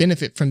people who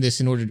benefit from this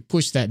in order to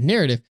push that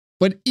narrative.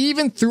 But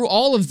even through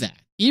all of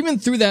that, even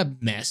through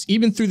that mess,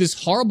 even through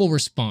this horrible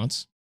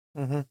response,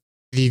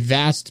 the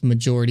vast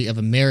majority of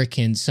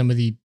Americans, some of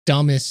the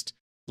dumbest,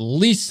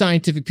 least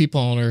scientific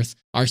people on earth,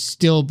 are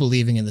still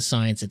believing in the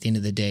science at the end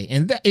of the day.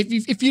 And that,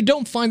 if you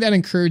don't find that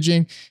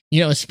encouraging,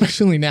 you know,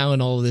 especially now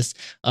in all of this,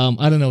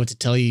 I don't know what to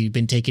tell you. You've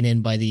been taken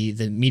in by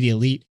the media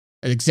elite.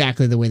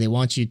 exactly the way they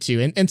want you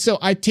to. And so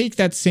I take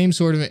that same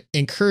sort of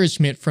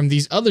encouragement from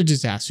these other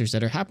disasters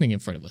that are happening in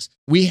front of us.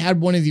 We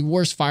had one of the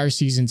worst fire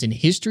seasons in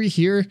history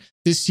here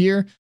this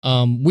year.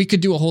 We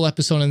could do a whole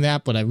episode on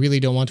that, but I really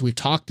don't want to. We've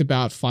talked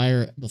about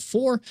fire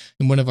before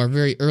in one of our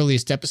very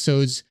earliest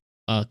episodes,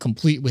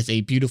 complete with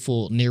a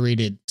beautiful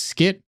narrated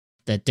skit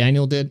that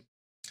Daniel did.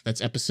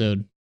 That's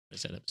episode. What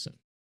is that episode?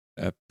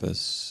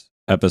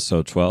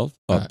 Episode 12,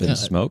 Up in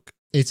Smoke.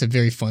 It's a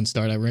very fun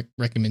start. I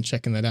recommend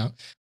checking that out.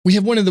 We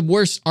have one of the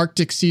worst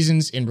Arctic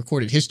seasons in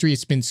recorded history.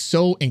 It's been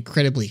so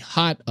incredibly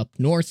hot up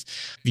north.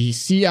 The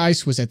sea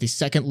ice was at the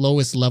second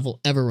lowest level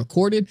ever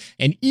recorded.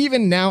 And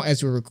even now,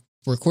 as we're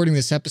recording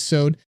this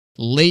episode,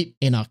 late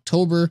in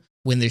October,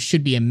 when there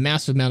should be a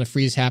massive amount of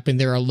freeze happen,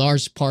 there are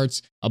large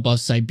parts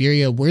above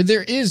Siberia where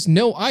there is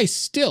no ice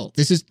still.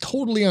 This is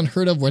totally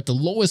unheard of. We're at the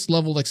lowest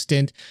level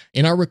extent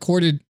in our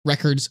recorded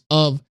records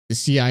of the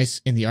sea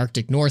ice in the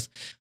Arctic North.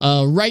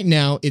 Right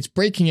now, it's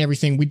breaking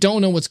everything. We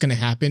don't know what's going to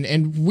happen.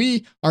 And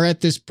we are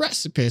at this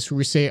precipice where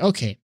we say,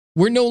 okay,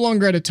 we're no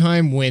longer at a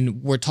time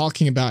when we're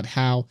talking about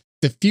how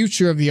the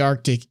future of the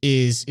Arctic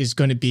is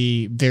going to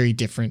be very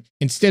different.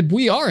 Instead,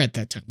 we are at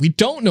that time. We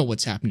don't know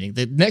what's happening.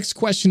 The next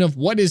question of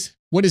what is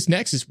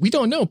next is we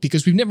don't know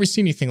because we've never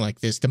seen anything like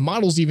this. The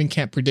models even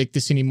can't predict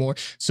this anymore.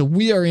 So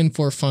we are in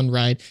for a fun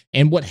ride.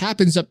 And what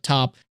happens up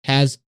top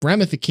has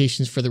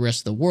ramifications for the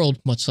rest of the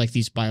world, much like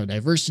these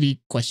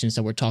biodiversity questions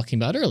that we're talking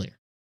about earlier.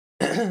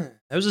 That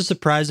was a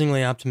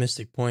surprisingly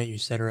optimistic point you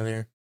said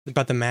earlier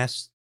about the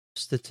mass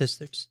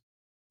statistics.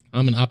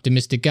 I'm an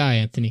optimistic guy,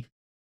 Anthony.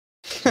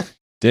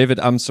 David,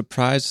 I'm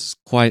surprised,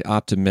 quite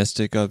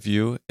optimistic of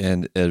you,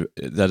 and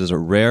that is a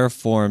rare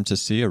form to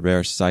see, a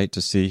rare sight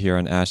to see here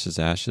on Ashes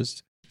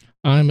Ashes.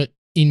 I'm an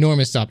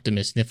enormous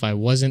optimist, and if I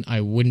wasn't,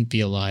 I wouldn't be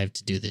alive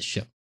to do this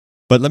show.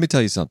 But let me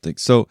tell you something.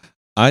 So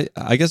I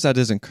guess that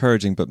is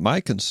encouraging, but my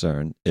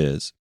concern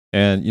is,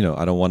 and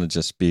I don't want to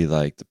just be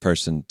like the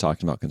person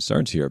talking about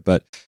concerns here,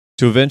 but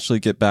to eventually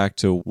get back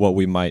to what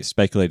we might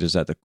speculate is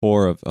at the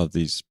core of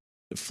these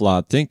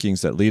flawed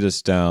thinkings that lead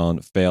us down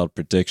failed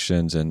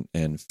predictions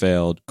and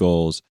failed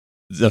goals.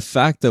 The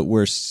fact that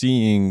we're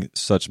seeing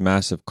such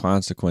massive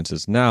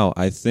consequences now,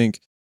 I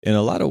think in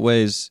a lot of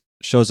ways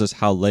shows us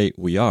how late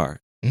we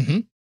are. Mm-hmm.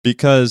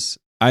 Because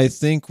I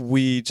think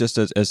we just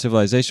as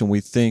civilization,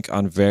 we think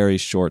on very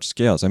short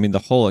scales. I mean, the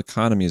whole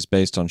economy is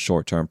based on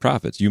short-term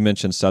profits. You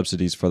mentioned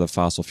subsidies for the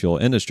fossil fuel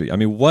industry. I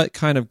mean, what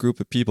kind of group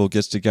of people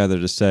gets together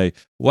to say,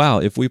 wow,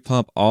 if we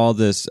pump all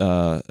this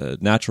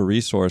natural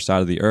resource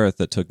out of the earth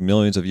that took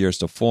millions of years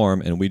to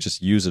form and we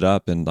just use it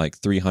up in like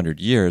 300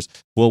 years,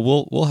 well,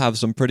 we'll have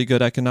some pretty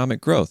good economic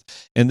growth.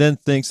 And then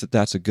thinks that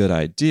that's a good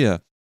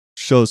idea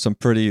shows some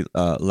pretty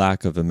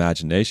lack of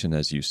imagination,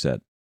 as you said.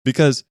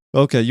 Because,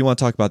 okay, you want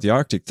to talk about the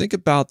Arctic, think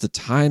about the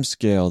time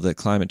scale that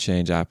climate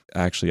change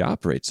actually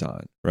operates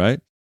on, right?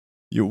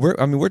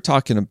 We're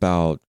talking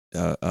about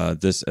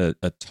this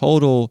a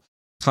total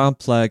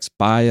complex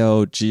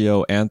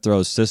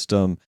geo-anthro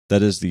system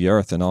that is the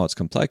Earth and all its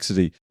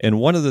complexity. And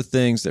one of the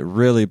things that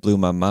really blew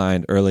my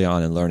mind early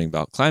on in learning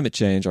about climate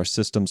change are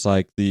systems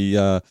like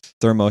the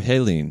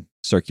thermohaline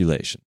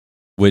circulation,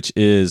 which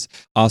is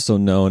also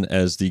known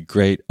as the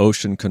Great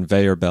Ocean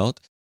Conveyor Belt,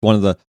 one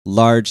of the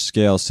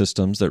large-scale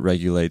systems that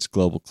regulates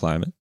global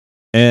climate.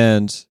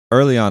 And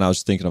early on, I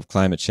was thinking of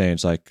climate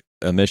change like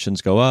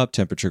emissions go up,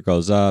 temperature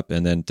goes up,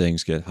 and then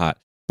things get hot.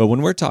 But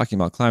when we're talking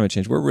about climate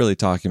change, we're really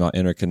talking about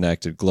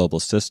interconnected global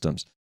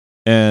systems.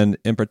 And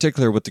in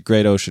particular, with the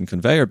Great Ocean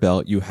Conveyor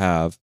Belt, you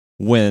have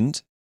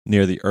wind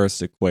near the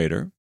Earth's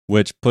equator,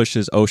 which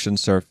pushes ocean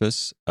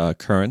surface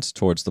currents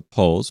towards the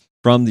poles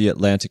from the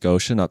Atlantic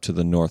Ocean up to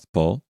the North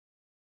Pole,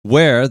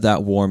 where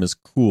that warm is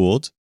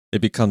cooled. It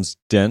becomes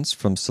dense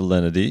from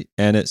salinity,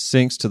 and it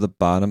sinks to the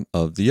bottom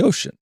of the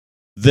ocean.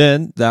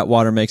 Then that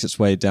water makes its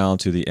way down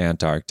to the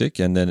Antarctic,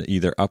 and then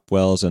either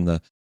upwells in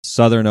the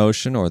Southern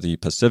Ocean or the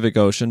Pacific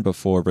Ocean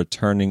before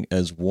returning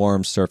as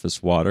warm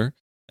surface water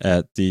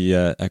at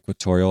the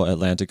equatorial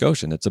Atlantic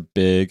Ocean. It's a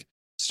big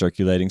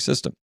circulating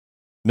system.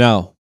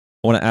 Now,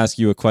 I want to ask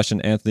you a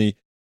question, Anthony.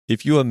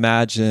 If you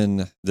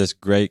imagine this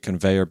great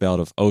conveyor belt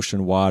of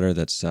ocean water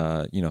that's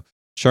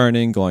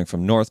churning, going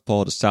from North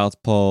Pole to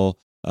South Pole,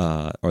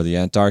 or the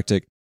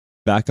Antarctic,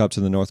 back up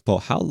to the North Pole,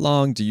 how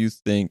long do you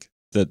think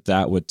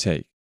that would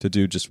take to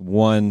do just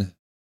one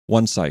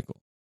cycle?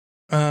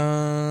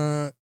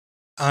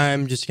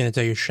 I'm just going to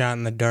take a shot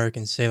in the dark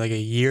and say like a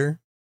year.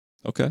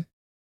 Okay.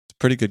 It's a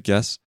pretty good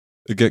guess.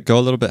 Go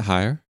a little bit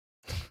higher.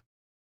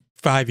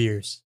 5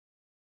 years.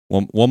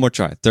 One more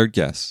try. Third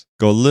guess.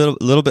 Go a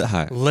little bit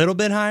higher. A little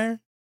bit higher?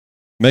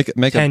 Make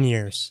 10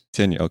 years.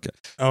 10 years, okay.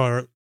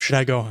 Or should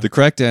I go? The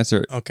correct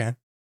answer. Okay.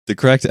 The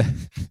correct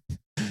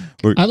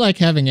I like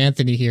having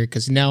Anthony here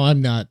because now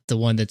I'm not the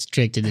one that's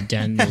tricked into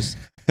Daniel's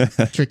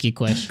tricky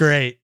question.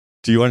 Great.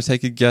 Do you want to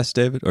take a guess,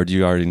 David, or do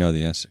you already know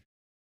the answer?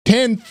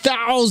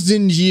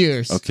 10,000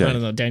 years. Okay. I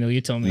don't know, Daniel,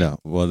 you tell me. No,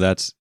 well,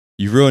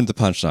 you ruined the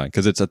punchline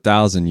because it's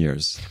 1,000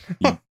 years.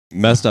 You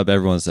messed up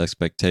everyone's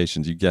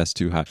expectations. You guessed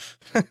too high.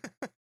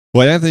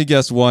 Well, Anthony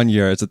guessed 1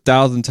 year. It's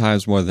 1,000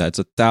 times more than that. It's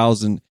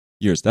 1,000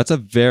 years. That's a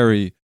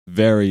very,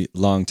 very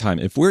long time.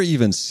 If we're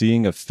even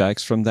seeing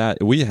effects from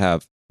that, we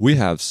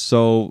are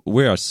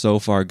so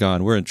far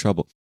gone. We're in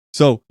trouble.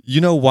 So,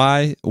 you know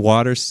why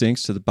water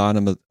sinks to the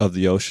bottom of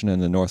the ocean in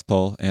the North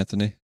Pole,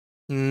 Anthony?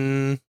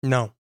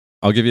 No.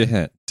 I'll give you a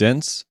hint.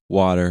 Dense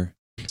water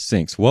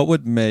sinks. What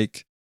would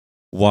make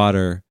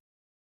water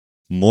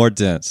more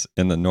dense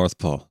in the North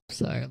Pole?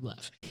 Sorry, I'm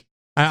laughing.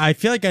 I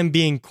feel like I'm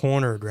being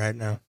cornered right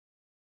now.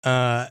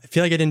 I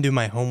feel like I didn't do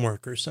my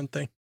homework or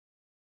something.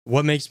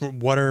 What makes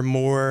water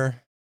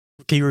more...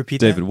 Can you repeat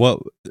David,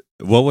 that?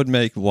 what would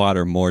make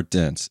water more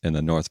dense in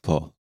the North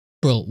Pole?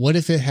 Bro, what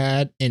if it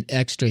had an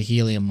extra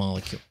helium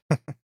molecule?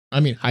 I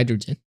mean,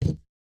 hydrogen.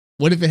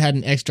 What if it had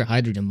an extra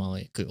hydrogen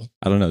molecule?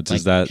 I don't know.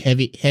 Does that...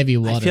 Heavy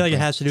water? I feel like it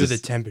has to do with the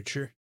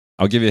temperature.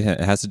 I'll give you a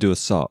hint. It has to do with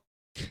salt.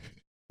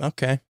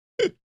 Okay.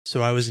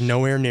 So I was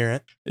nowhere near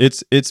it.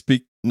 It's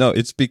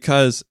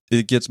because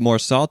it gets more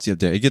salty up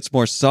there. It gets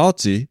more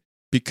salty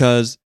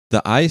because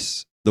the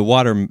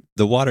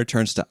water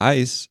turns to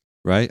ice,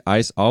 right?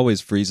 Ice always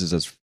freezes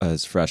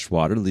as fresh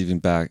water, leaving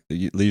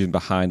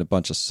behind a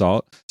bunch of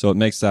salt. So it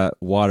makes that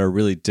water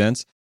really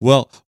dense.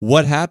 Well,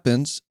 what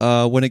happens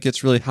when it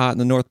gets really hot in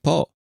the North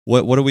Pole?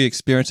 What are we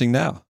experiencing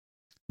now?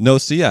 No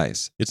sea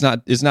ice. It's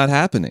not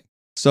happening.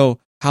 So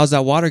how's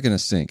that water going to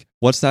sink?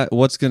 What's that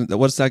going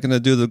to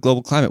do to the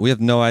global climate? We have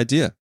no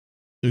idea.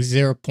 Is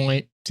there a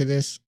point to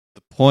this?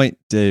 The point,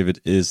 David,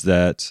 is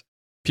that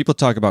people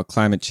talk about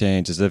climate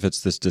change as if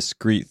it's this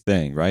discrete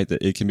thing, right?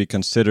 That it can be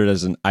considered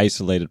as an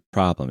isolated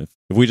problem.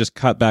 If we just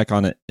cut back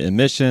on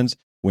emissions,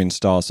 we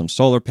install some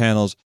solar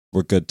panels,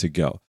 we're good to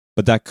go.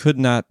 But that could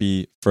not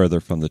be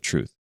further from the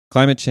truth.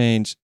 Climate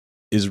change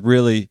is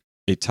really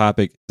a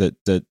topic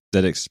that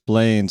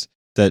explains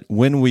that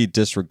when we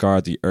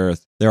disregard the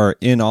earth, there are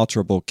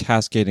inalterable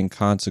cascading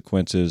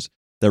consequences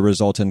that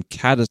result in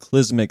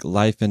cataclysmic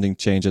life-ending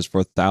changes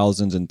for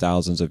thousands and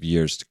thousands of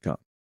years to come.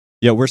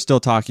 Yet we're still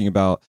talking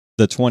about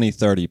the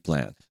 2030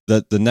 plan,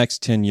 the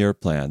next 10-year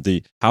plan,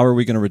 how are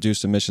we going to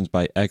reduce emissions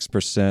by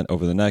X%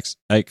 over the next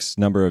X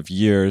number of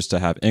years to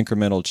have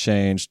incremental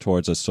change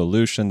towards a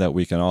solution that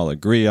we can all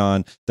agree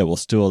on that will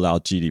still allow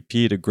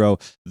GDP to grow.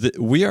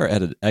 We are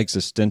at an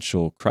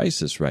existential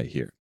crisis right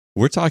here.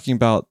 We're talking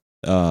about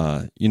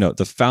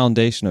the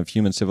foundation of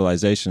human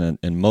civilization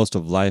and most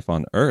of life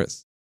on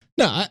Earth.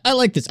 No, I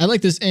like this. I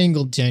like this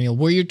angle, Daniel,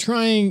 where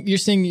you're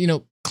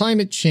saying,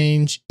 climate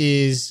change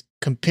is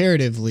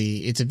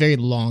comparatively, it's a very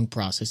long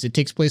process. It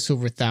takes place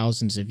over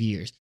thousands of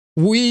years.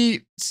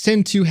 We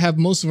tend to have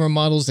most of our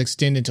models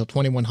extend until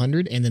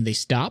 2100 and then they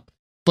stop,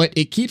 but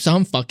it keeps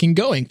on fucking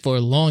going for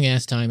a long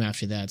ass time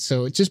after that.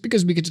 So just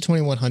because we get to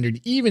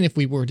 2100, even if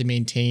we were to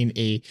maintain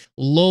a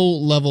low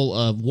level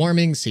of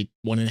warming, say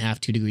 1.5,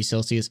 2 degrees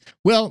Celsius,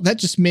 well, that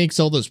just makes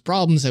all those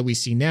problems that we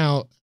see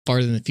now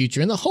farther in the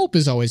future. And the hope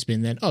has always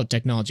been that,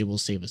 technology will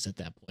save us at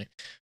that point.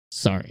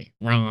 Sorry,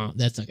 wrong.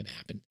 That's not going to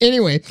happen.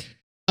 Anyway,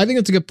 I think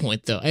that's a good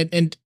point, though.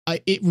 And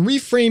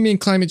reframing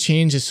climate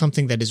change as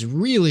something that is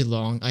really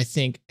long, I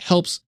think,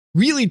 helps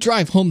really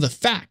drive home the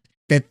fact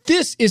that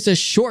this is a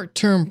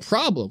short-term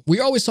problem.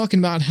 We're always talking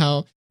about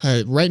how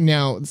right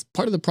now,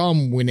 part of the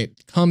problem when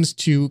it comes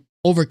to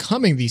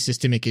overcoming these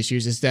systemic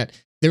issues is that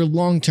they're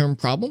long-term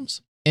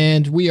problems,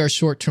 and we are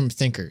short-term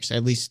thinkers,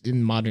 at least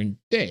in modern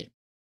day.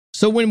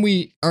 So when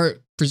we are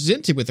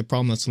presented with a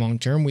problem that's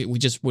long-term, we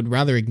just would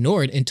rather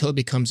ignore it until it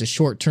becomes a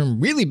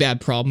short-term, really bad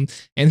problem,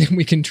 and then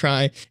we can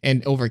try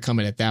and overcome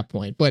it at that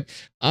point. But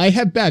I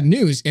have bad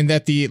news in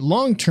that the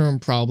long-term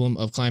problem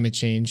of climate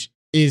change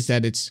is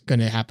that it's going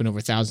to happen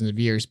over thousands of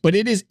years, but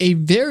it is a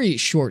very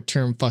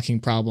short-term fucking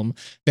problem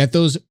that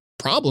those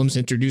problems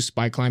introduced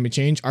by climate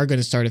change are going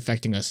to start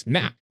affecting us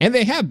now. And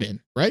they have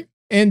been, right?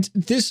 And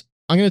this...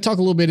 I'm going to talk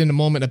a little bit in a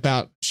moment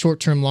about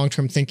short-term,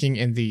 long-term thinking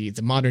in the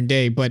modern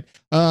day, but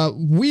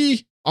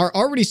we are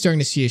already starting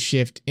to see a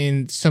shift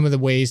in some of the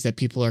ways that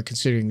people are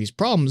considering these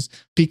problems,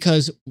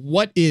 because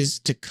what is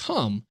to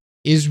come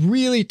is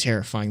really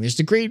terrifying.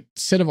 There's a great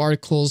set of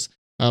articles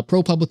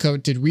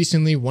ProPublica did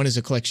recently. One is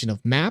a collection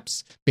of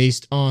maps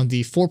based on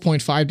the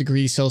 4.5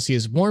 degrees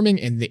Celsius warming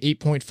and the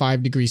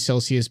 8.5 degrees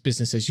Celsius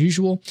business as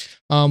usual,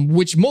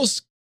 which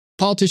most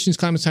politicians,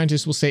 climate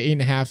scientists will say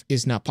 8.5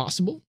 is not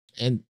possible.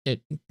 And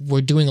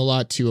we're doing a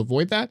lot to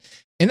avoid that.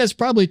 And that's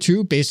probably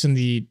true based on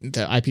the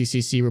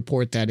IPCC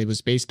report that it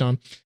was based on.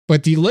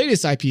 But the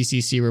latest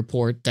IPCC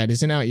report that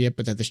isn't out yet,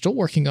 but that they're still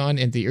working on,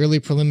 and the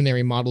early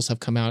preliminary models have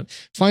come out,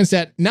 finds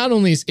that not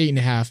only is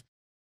 8.5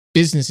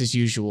 business as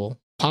usual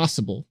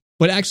possible,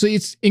 but actually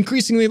it's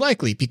increasingly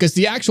likely, because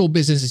the actual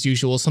business as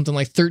usual is something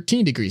like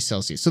 13 degrees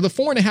Celsius. So the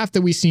 4.5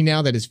 that we see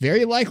now that is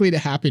very likely to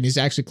happen is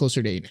actually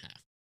closer to 8.5.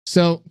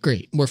 So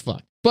great, we're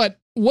fucked. But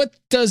what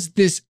does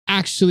this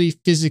actually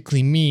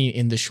physically mean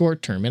in the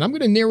short term? And I'm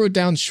going to narrow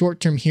down short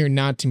term here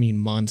not to mean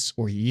months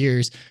or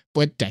years,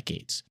 but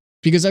decades,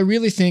 because I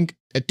really think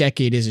a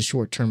decade is a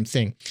short term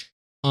thing.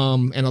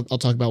 And I'll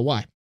talk about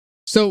why.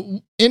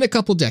 So in a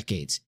couple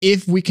decades,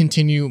 if we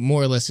continue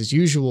more or less as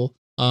usual,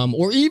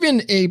 or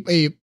even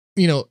a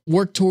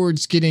work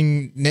towards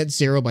getting net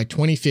zero by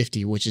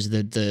 2050, which is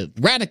the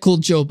radical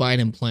Joe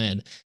Biden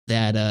plan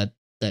that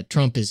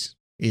Trump is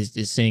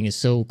saying is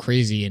so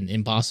crazy and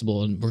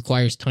impossible and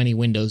requires tiny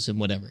windows and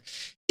whatever.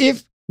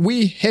 If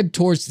we head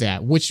towards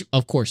that, which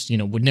of course,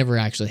 would never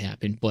actually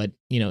happen, but,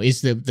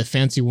 is the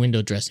fancy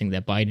window dressing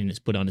that Biden has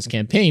put on his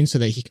campaign so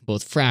that he can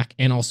both frack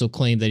and also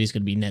claim that he's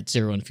going to be net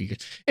zero in a few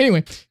years.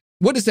 Anyway,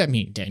 what does that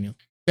mean, Daniel?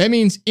 That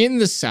means in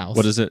the South.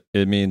 What is it?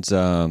 It means,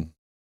 what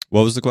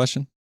was the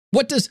question?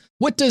 What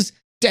does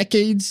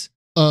decades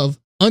of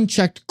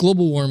unchecked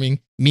global warming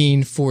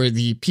mean for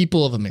the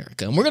people of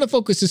America? And we're going to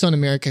focus this on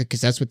America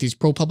because that's what these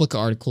ProPublica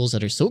articles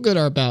that are so good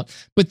are about.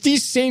 But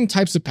these same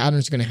types of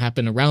patterns are going to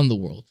happen around the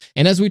world.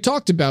 And as we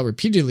talked about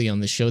repeatedly on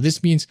the show,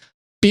 this means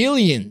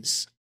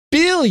billions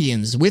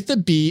with a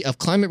B of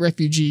climate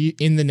refugee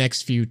in the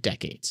next few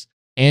decades.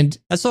 And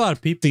that's a lot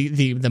of people.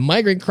 The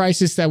migrant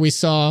crisis that we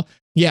saw,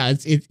 yeah,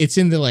 it's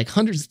in the like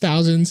hundreds of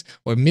thousands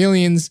or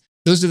millions.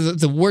 Those are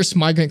the worst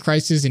migrant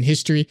crises in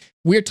history.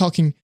 We're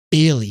talking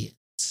billions.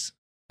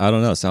 I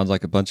don't know. Sounds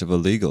like a bunch of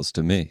illegals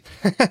to me.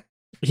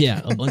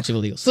 Yeah, a bunch of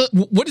illegals. So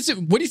what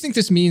do you think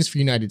this means for the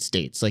United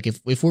States? Like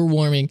if we're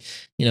warming,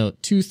 2,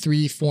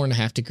 3,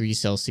 4.5 degrees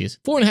Celsius,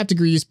 4.5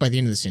 degrees by the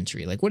end of the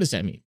century, like what does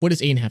that mean? What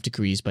does 8.5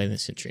 degrees by the end of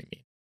the century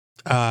mean?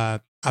 I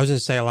was going to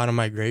say a lot of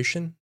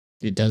migration.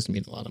 It does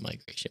mean a lot of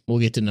migration. We'll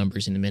get to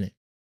numbers in a minute.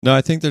 No,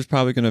 I think there's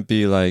probably going to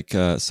be like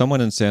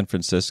someone in San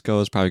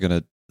Francisco is probably going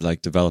to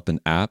like develop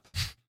an app.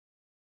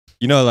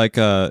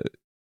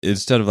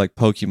 Instead of like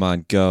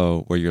Pokemon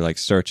Go, where you're like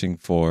searching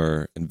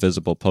for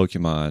invisible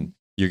Pokemon,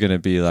 you're going to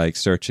be like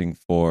searching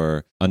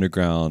for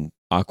underground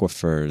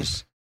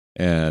aquifers.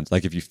 And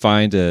like if you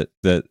find it,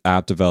 the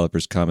app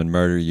developers come and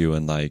murder you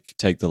and like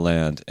take the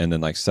land and then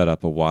like set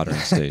up a watering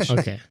station.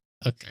 Okay.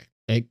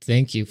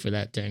 Thank you for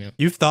that, Daniel.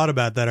 You've thought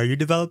about that. Are you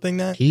developing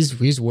that?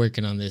 He's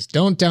working on this.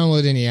 Don't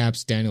download any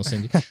apps Daniel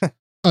sent you.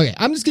 Okay,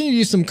 I'm just going to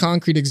use some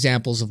concrete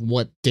examples of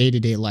what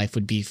day-to-day life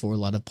would be for a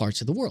lot of parts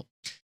of the world.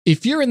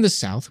 If you're in the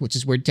South, which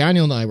is where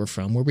Daniel and I were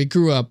from, where we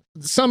grew up,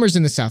 the summers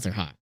in the South are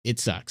hot. It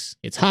sucks.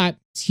 It's hot.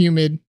 It's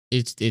humid.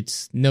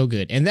 It's no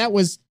good. And that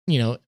was,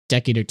 a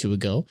decade or two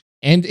ago.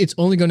 And it's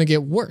only going to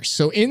get worse.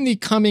 So in the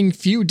coming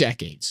few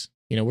decades,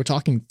 we're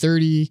talking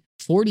 30,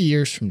 40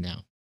 years from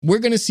now, we're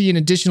going to see an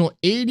additional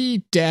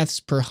 80 deaths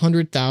per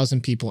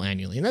 100,000 people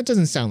annually. And that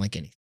doesn't sound like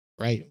anything,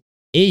 right?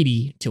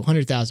 80 to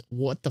 100,000.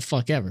 What the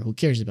fuck ever? Who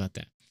cares about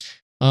that?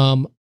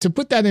 To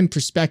put that in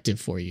perspective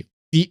for you,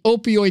 the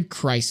opioid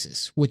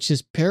crisis, which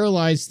has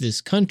paralyzed this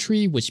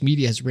country, which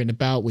media has written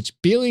about, which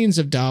billions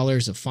of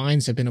dollars of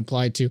fines have been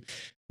applied to,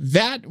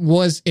 that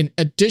was an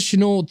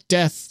additional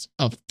death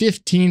of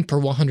 15 per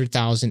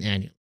 100,000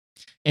 annually.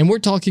 And we're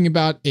talking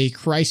about a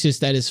crisis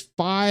that is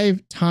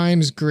 5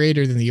 times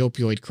greater than the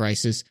opioid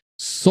crisis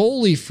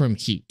solely from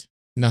heat,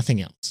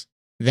 nothing else.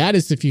 That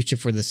is the future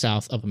for the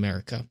South of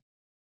America.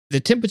 The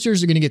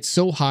temperatures are going to get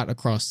so hot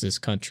across this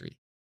country.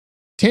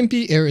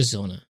 Tempe,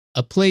 Arizona,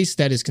 a place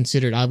that is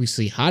considered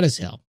obviously hot as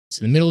hell. It's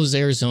in the middle of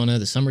Arizona.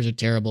 The summers are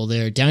terrible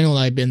there. Daniel and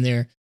I have been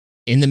there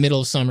in the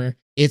middle of summer.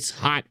 It's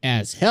hot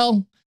as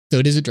hell, though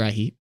it is a dry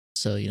heat.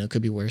 So, it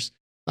could be worse.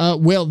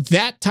 Well,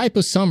 that type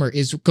of summer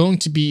is going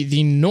to be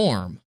the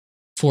norm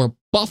for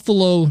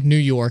Buffalo, New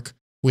York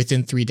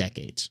within 3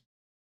 decades.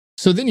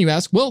 So then you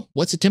ask, well,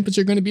 what's the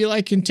temperature going to be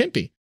like in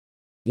Tempe?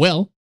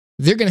 Well,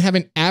 they're going to have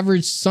an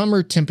average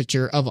summer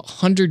temperature of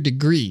 100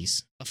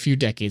 degrees a few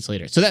decades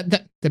later. So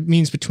that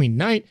means between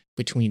night,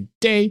 between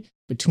day,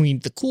 between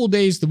the cool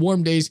days, the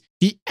warm days,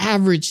 the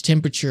average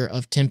temperature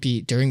of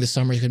Tempe during the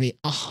summer is going to be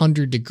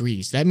 100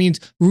 degrees. That means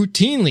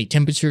routinely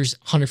temperatures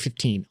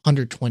 115,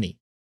 120.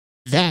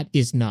 That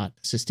is not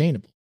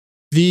sustainable.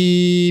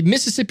 The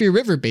Mississippi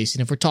River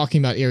Basin, if we're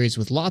talking about areas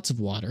with lots of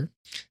water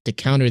to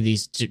counter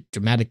these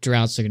dramatic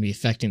droughts that are going to be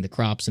affecting the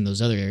crops in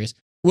those other areas.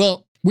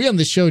 Well, we on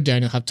the show,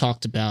 Daniel, have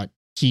talked about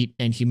heat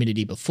and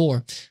humidity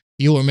before.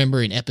 You'll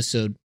remember in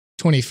episode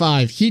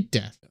 25, Heat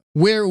Death,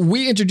 where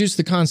we introduced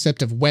the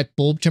concept of wet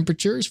bulb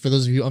temperatures. For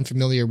those of you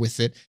unfamiliar with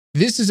it,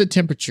 this is a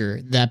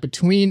temperature that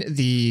between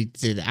the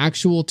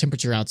actual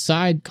temperature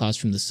outside caused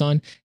from the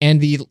sun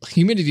and the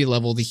humidity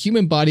level, the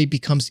human body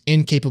becomes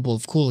incapable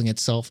of cooling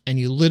itself, and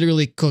you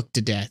literally cook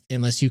to death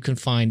unless you can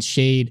find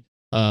shade,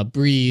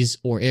 breeze,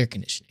 or air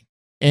conditioning.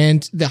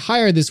 And the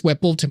higher this wet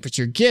bulb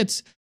temperature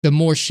gets, the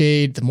more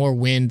shade, the more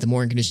wind, the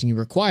more air conditioning you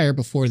require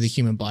before the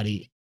human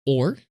body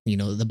or,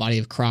 the body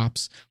of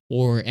crops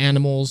or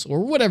animals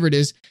or whatever it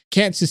is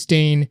can't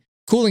sustain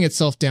cooling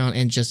itself down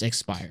and just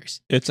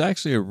expires. It's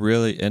actually a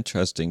really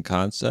interesting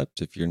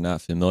concept if you're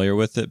not familiar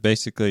with it.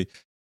 Basically,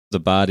 the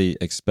body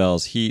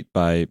expels heat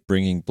by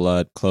bringing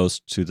blood close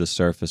to the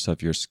surface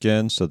of your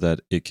skin so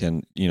that it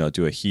can,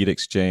 do a heat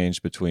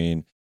exchange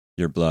between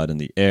your blood and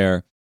the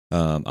air.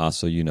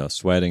 Also,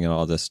 sweating and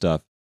all this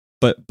stuff.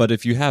 But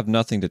if you have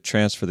nothing to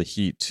transfer the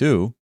heat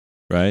to,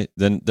 right,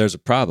 then there's a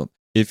problem.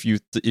 If you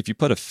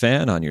put a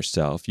fan on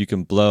yourself, you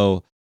can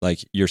blow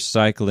like you're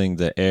cycling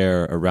the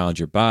air around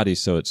your body,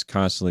 so it's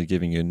constantly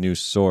giving you a new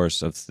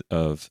source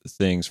of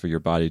things for your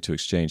body to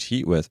exchange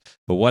heat with.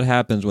 But what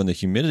happens when the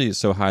humidity is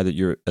so high that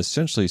you're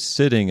essentially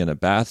sitting in a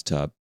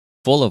bathtub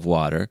full of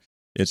water?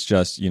 It's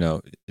just,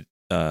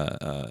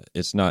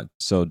 it's not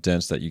so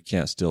dense that you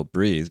can't still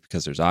breathe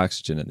because there's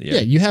oxygen in the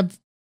air. Yeah,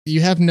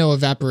 you have no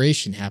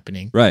evaporation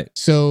happening. Right.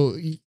 So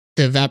the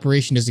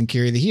evaporation doesn't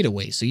carry the heat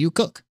away, so you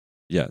cook.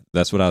 Yeah,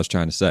 that's what I was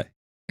trying to say.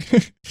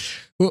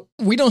 Well,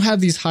 we don't have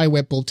these high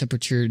wet bulb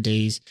temperature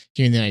days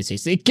here in the United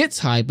States. It gets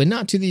high, but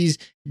not to these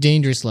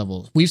dangerous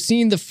levels. We've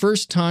seen the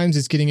first times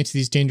it's getting into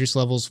these dangerous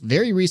levels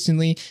very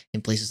recently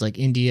in places like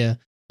India,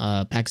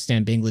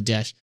 Pakistan,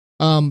 Bangladesh,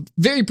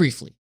 very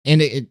briefly.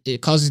 And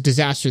it causes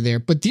disaster there.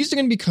 But these are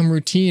going to become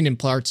routine in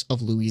parts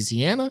of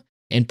Louisiana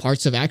and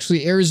parts of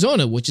actually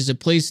Arizona, which is a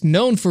place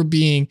known for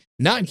being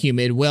not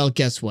humid. Well,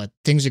 guess what?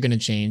 Things are going to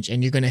change,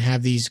 and you're going to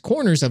have these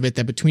corners of it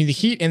that between the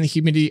heat and the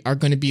humidity are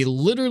going to be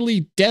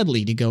literally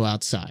deadly to go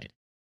outside.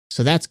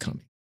 So that's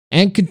coming.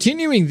 And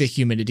continuing the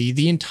humidity,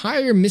 the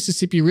entire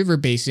Mississippi River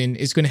Basin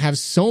is going to have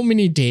so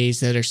many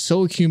days that are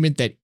so humid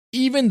that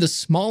even the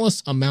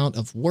smallest amount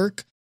of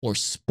work or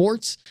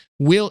sports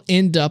will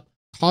end up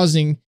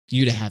causing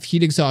you to have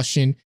heat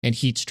exhaustion and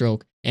heat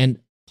stroke and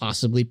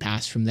possibly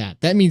pass from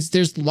that. That means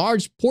there's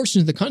large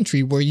portions of the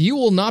country where you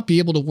will not be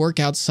able to work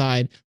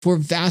outside for a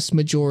vast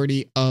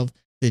majority of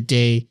the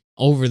day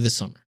over the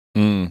summer.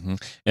 Mm-hmm.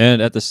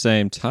 And at the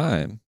same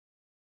time,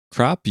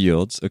 crop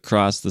yields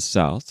across the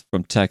South,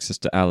 from Texas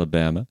to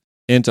Alabama,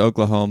 into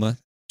Oklahoma,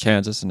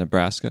 Kansas, and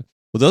Nebraska,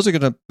 well, those are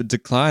going to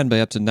decline by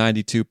up to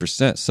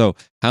 92%. So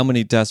how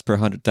many deaths per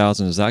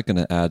 100,000 is that going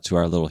to add to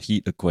our little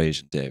heat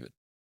equation, David?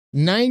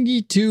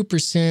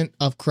 92%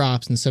 of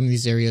crops in some of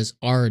these areas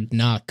are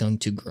not going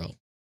to grow.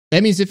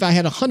 That means if I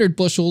had 100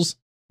 bushels,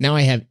 now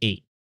I have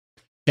 8.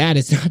 That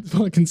is not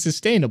fucking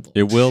sustainable.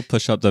 It will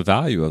push up the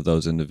value of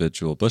those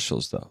individual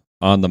bushels, though,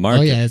 on the market.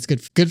 Oh, yeah, it's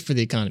good for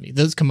the economy.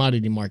 Those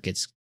commodity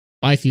markets,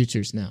 buy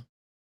futures now.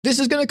 This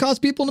is going to cause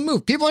people to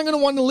move. People aren't going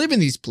to want to live in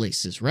these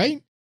places,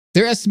 right?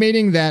 They're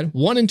estimating that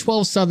 1 in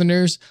 12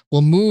 Southerners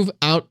will move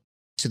out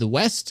to the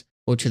west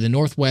or to the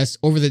northwest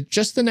over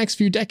just the next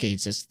few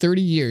decades. That's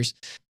 30 years.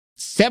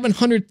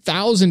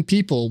 700,000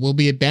 people will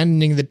be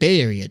abandoning the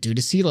Bay Area due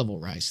to sea level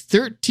rise.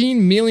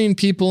 13 million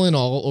people in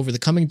all over the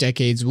coming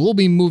decades will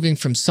be moving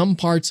from some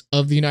parts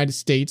of the United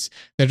States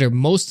that are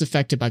most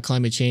affected by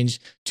climate change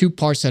to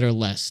parts that are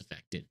less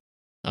affected,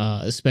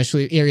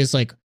 especially areas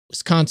like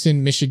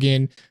Wisconsin,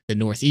 Michigan, the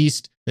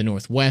Northeast, the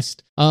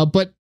Northwest.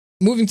 But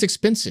moving's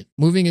expensive.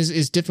 Moving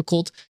is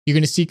difficult. You're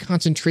going to see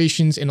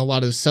concentrations in a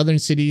lot of southern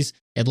cities,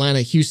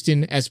 Atlanta,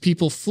 Houston, as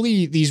people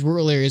flee these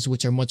rural areas,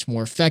 which are much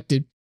more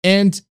affected.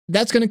 And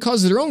that's going to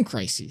cause their own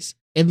crises.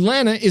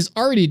 Atlanta is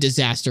already a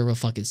disaster of a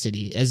fucking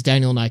city, as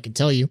Daniel and I can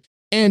tell you.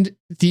 And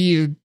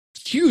the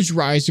huge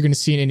rise you're going to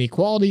see in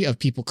inequality of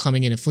people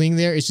coming in and fleeing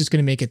there is just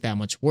going to make it that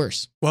much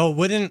worse. Well,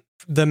 wouldn't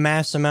the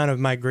mass amount of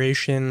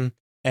migration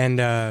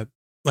and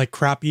like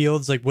crop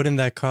yields, like wouldn't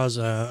that cause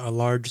a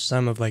large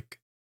sum of like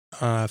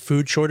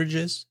food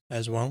shortages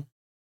as well?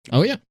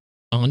 Oh, yeah,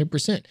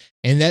 100%.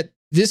 And that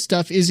this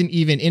stuff isn't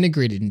even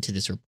integrated into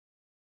this report.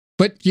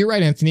 But you're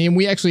right, Anthony, and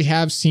we actually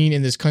have seen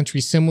in this country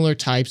similar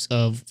types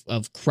of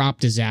crop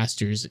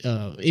disasters.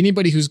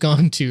 Anybody who's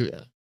gone to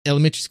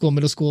elementary school,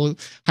 middle school,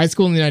 high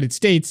school in the United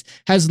States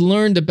has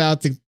learned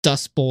about the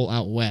Dust Bowl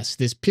out west,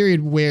 this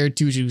period where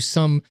due to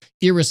some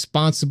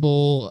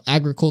irresponsible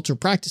agricultural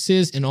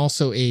practices and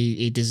also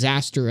a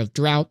disaster of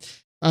drought,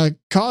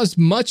 caused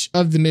much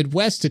of the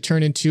Midwest to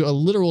turn into a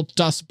literal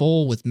dust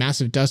bowl with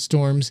massive dust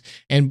storms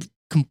and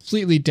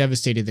completely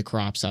devastated the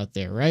crops out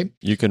there, right?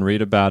 You can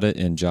read about it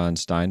in John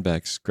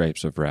Steinbeck's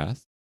Grapes of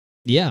Wrath.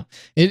 Yeah,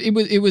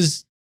 it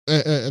was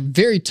a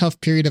very tough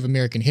period of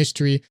American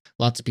history.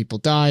 Lots of people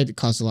died. It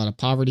caused a lot of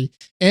poverty.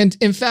 And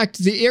in fact,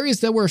 the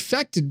areas that were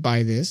affected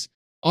by this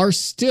are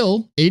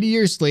still, 80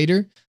 years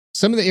later,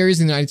 some of the areas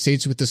in the United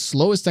States with the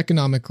slowest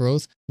economic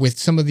growth, with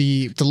some of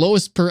the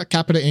lowest per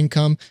capita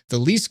income, the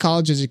least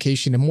college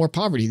education, and more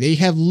poverty. They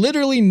have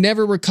literally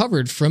never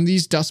recovered from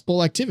these Dust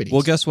Bowl activities.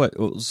 Well, guess what?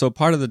 So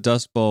part of the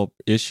Dust Bowl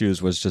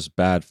issues was just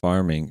bad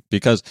farming,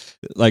 because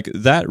like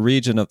that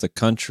region of the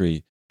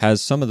country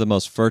has some of the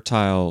most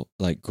fertile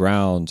like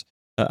ground.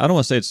 I don't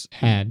want to say it's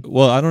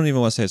well, I don't even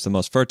want to say it's the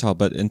most fertile,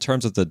 but in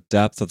terms of the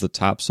depth of the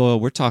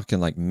topsoil, we're talking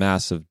like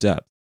massive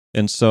depth.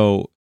 And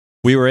so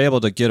we were able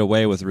to get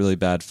away with really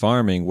bad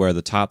farming where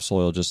the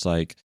topsoil just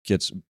like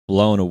gets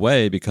blown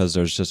away because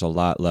there's just a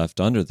lot left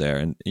under there.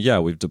 And yeah,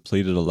 we've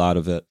depleted a lot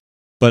of it.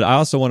 But I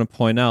also want to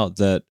point out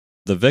that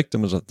the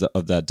victims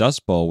of that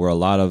Dust Bowl were a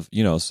lot of,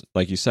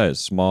 like you said,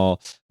 small,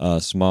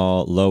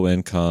 low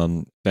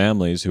income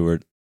families who were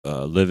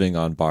living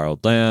on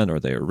borrowed land, or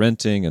they were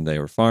renting and they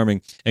were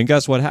farming. And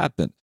guess what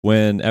happened?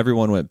 When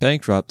everyone went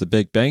bankrupt, the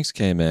big banks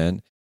came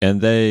in and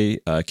they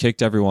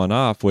kicked everyone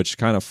off, which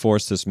kind of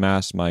forced this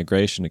mass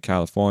migration to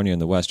California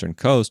and the Western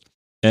coast.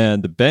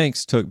 And the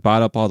banks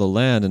bought up all the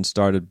land and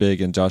started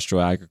big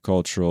industrial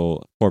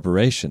agricultural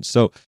corporations.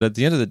 So at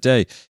the end of the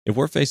day, if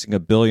we're facing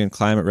 1 billion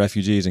climate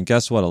refugees, and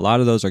guess what? A lot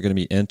of those are going to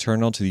be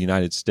internal to the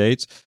United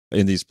States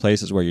in these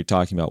places where you're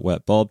talking about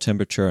wet bulb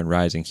temperature and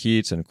rising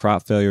heats and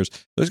crop failures.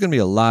 There's going to be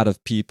a lot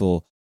of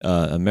people,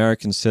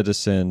 American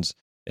citizens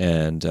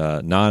and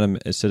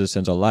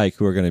non-citizens alike,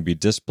 who are going to be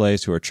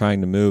displaced, who are trying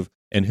to move,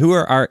 and who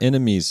are our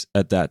enemies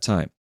at that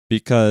time.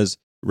 Because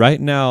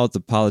right now, the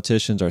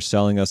politicians are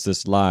selling us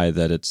this lie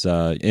that it's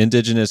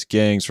indigenous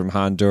gangs from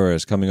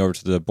Honduras coming over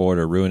to the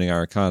border, ruining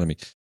our economy.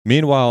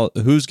 Meanwhile,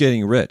 who's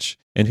getting rich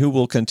and who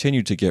will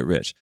continue to get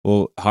rich?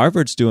 Well,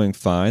 Harvard's doing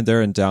fine.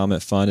 Their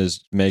endowment fund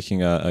is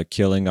making a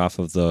killing off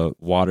of the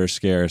water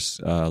scarce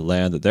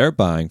land that they're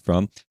buying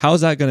from. How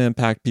is that going to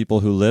impact people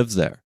who live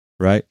there,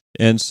 right?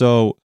 And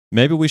so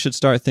maybe we should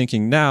start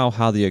thinking now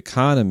how the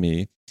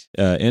economy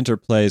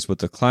interplays with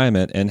the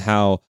climate, and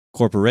how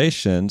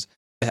corporations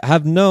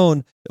have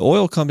known,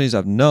 oil companies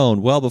have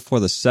known well before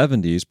the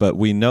 70s, but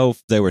we know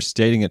they were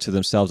stating it to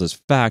themselves as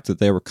fact that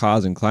they were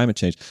causing climate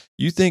change.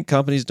 You think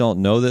companies don't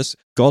know this?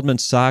 Goldman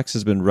Sachs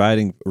has been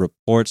writing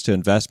reports to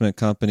investment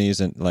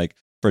companies and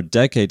for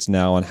decades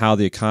now on how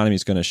the economy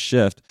is going to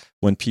shift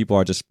when people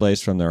are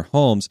displaced from their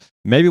homes.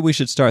 Maybe we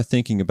should start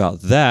thinking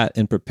about that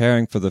and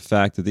preparing for the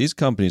fact that these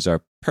companies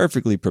are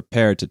perfectly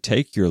prepared to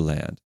take your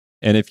land.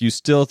 And if you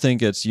still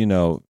think it's,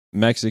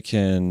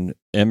 Mexican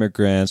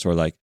immigrants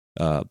or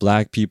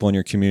Black people in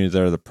your community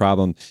that are the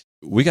problem,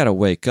 we got to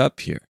wake up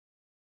here.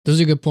 Those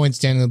are good points,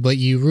 Daniel, but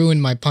you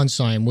ruined my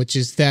punchline, which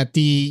is that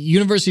the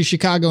University of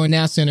Chicago and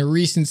NASA in a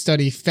recent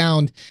study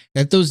found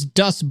that those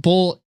Dust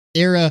Bowl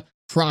era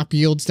crop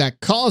yields that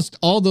caused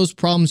all those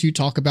problems you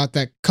talk about,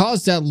 that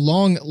caused that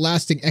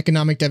long-lasting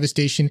economic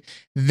devastation,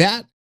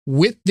 that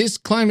with this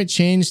climate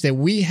change that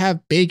we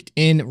have baked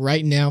in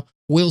right now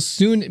will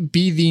soon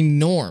be the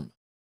norm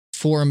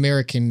for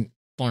American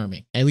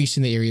farming, at least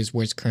in the areas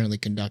where it's currently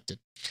conducted.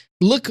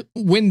 Look,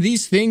 when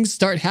these things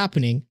start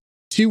happening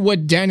to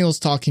what Daniel's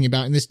talking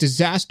about in this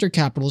disaster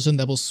capitalism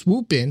that will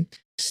swoop in,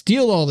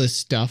 steal all this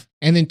stuff,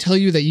 and then tell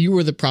you that you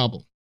were the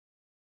problem.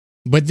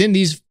 But then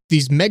these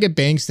mega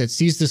banks that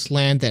seize this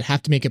land, that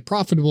have to make it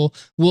profitable,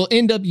 will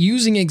end up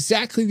using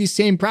exactly the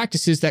same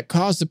practices that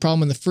caused the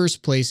problem in the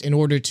first place in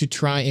order to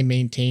try and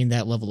maintain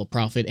that level of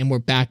profit. And we're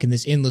back in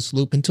this endless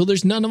loop until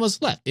there's none of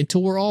us left,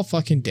 until we're all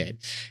fucking dead.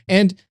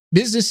 And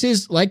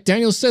businesses, like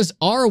Daniel says,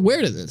 are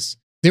aware of this.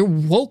 They're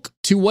woke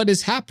to what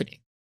is happening.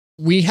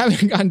 We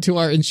haven't gotten to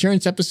our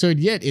insurance episode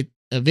yet.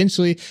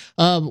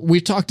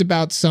 We've talked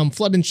about some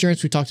flood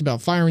insurance. We talked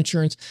about fire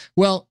insurance.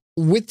 Well,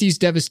 with these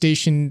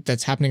devastation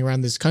that's happening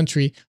around this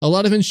country, a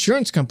lot of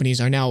insurance companies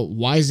are now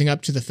wising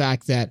up to the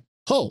fact that,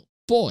 oh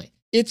boy,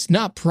 it's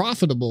not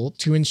profitable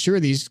to insure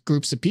these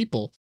groups of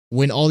people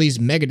when all these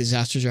mega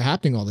disasters are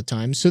happening all the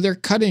time. So they're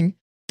cutting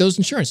those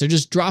insurance. They're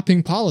just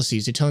dropping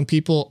policies. They're telling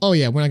people, oh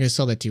yeah, we're not going to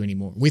sell that to you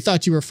anymore. We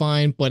thought you were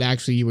fine, but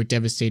actually you were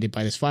devastated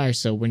by this fire.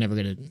 So we're never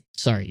going to,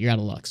 sorry, you're out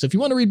of luck. So if you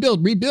want to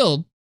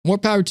rebuild, more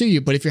power to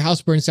you. But if your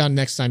house burns down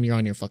next time, you're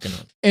on your fucking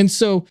own. And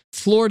so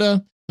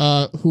Florida,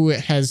 who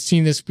has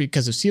seen this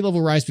because of sea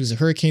level rise, because of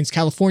hurricanes,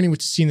 California,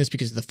 which has seen this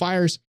because of the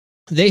fires,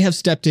 they have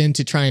stepped in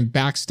to try and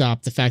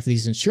backstop the fact that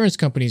these insurance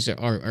companies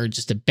are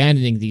just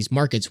abandoning these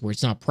markets where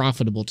it's not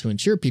profitable to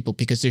insure people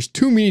because there's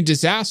too many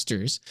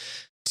disasters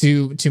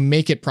to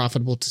make it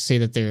profitable to say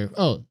that they're,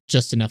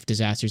 just enough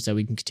disasters that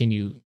we can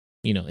continue,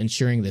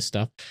 insuring this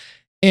stuff.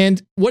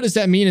 And what does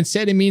that mean?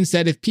 Instead, it means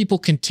that if people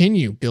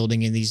continue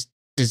building in these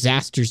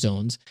disaster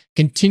zones,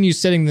 continue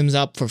setting them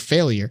up for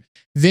failure,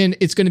 then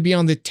it's going to be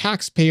on the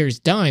taxpayer's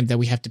dime that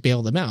we have to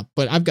bail them out.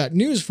 But I've got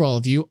news for all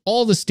of you.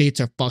 All the states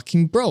are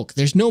fucking broke.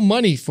 There's no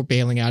money for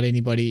bailing out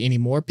anybody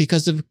anymore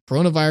because of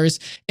coronavirus,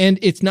 and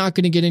it's not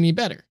going to get any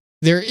better.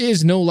 There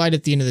is no light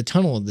at the end of the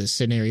tunnel in this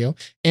scenario,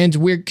 and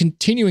we're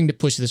continuing to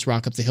push this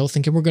rock up the hill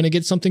thinking we're going to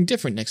get something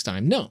different next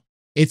time. No,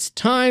 it's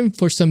time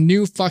for some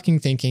new fucking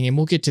thinking, and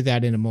we'll get to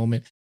that in a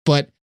moment.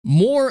 But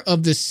more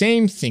of the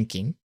same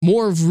thinking,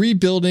 more of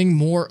rebuilding,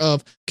 more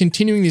of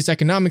continuing these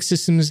economic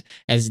systems,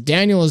 as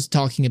Daniel is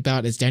talking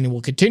about, as Daniel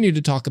will continue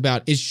to talk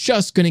about, is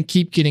just going to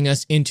keep getting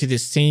us into the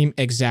same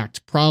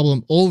exact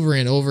problem over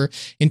and over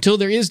until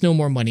there is no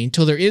more money,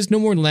 until there is no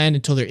more land,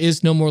 until there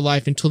is no more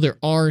life, until there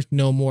are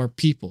no more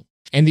people.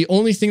 And the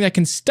only thing that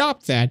can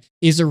stop that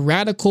is a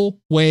radical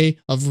way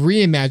of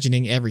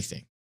reimagining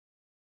everything.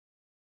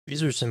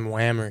 These are some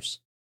whammers.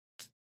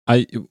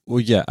 I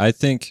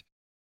think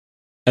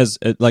as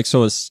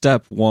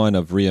step one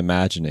of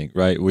reimagining,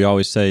 right? We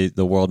always say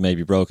the world may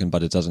be broken,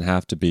 but it doesn't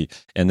have to be.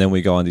 And then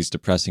we go on these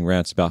depressing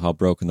rants about how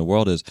broken the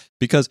world is.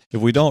 Because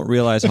if we don't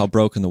realize how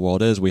broken the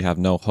world is, we have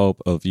no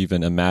hope of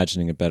even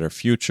imagining a better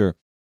future.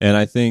 And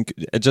I think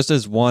just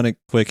as one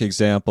quick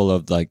example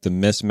of the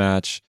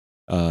mismatch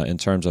in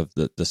terms of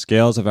the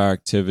scales of our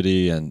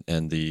activity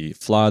and the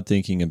flawed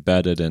thinking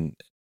embedded in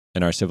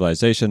our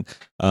civilization,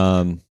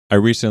 I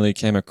recently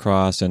came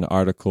across an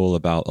article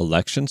about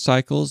election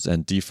cycles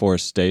and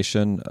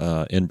deforestation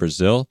in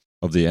Brazil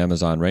of the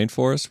Amazon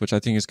rainforest, which I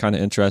think is kind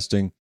of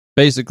interesting.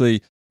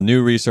 Basically,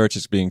 New research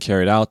is being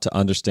carried out to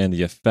understand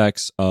the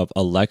effects of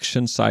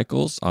election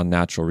cycles on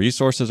natural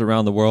resources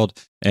around the world.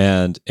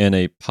 And in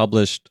a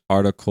published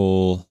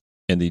article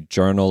in the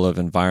Journal of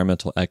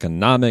Environmental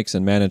Economics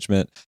and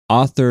Management,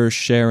 author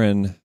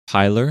Sharon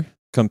Pyler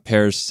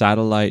compares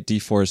satellite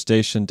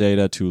deforestation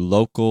data to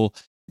local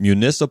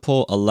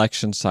municipal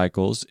election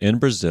cycles in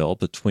Brazil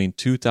between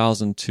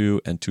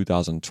 2002 and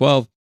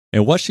 2012.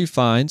 And what she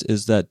finds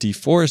is that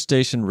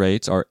deforestation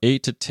rates are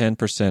 8 to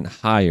 10%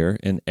 higher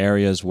in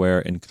areas where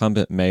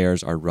incumbent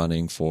mayors are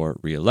running for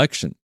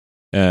re-election.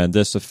 And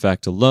this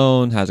effect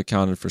alone has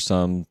accounted for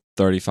some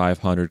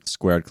 3,500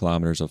 square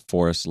kilometers of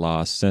forest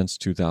loss since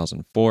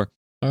 2004.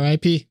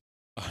 R.I.P.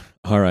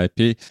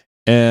 R.I.P.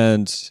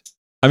 And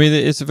I mean,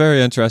 it's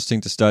very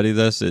interesting to study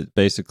this.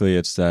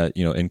 It's that,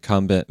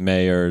 incumbent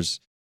mayors,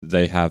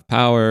 they have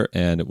power,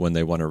 and when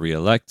they want to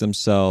re-elect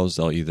themselves,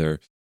 they'll either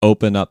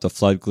open up the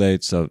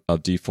floodgates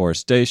of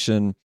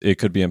deforestation. It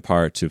could be in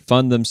part to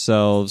fund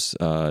themselves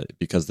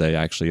because they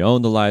actually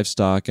own the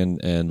livestock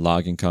and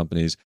logging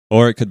companies,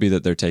 or it could be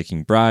that they're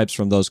taking bribes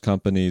from those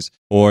companies,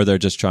 or they're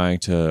just trying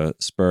to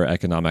spur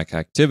economic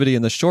activity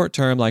in the short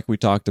term, like we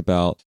talked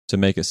about, to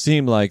make it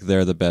seem like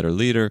they're the better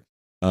leader,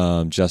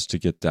 just to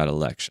get that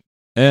election.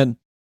 And,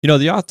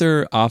 the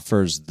author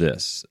offers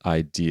this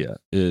idea.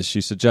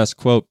 She suggests,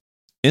 quote,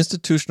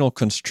 institutional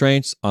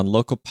constraints on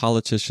local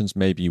politicians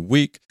may be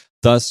weak.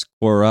 Thus,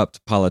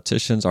 corrupt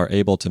politicians are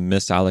able to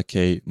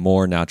misallocate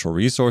more natural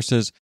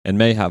resources and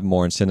may have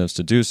more incentives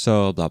to do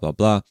so, blah, blah,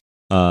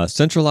 blah.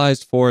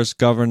 Centralized forest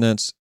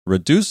governance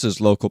reduces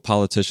local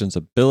politicians'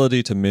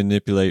 ability to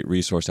manipulate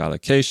resource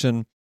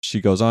allocation. She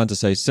goes on to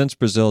say, since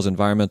Brazil's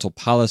environmental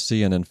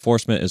policy and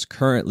enforcement is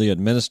currently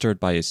administered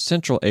by a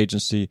central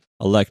agency,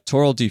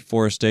 electoral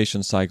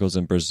deforestation cycles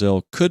in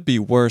Brazil could be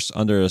worse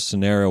under a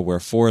scenario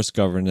where forest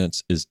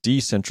governance is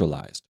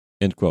decentralized,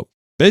 end quote.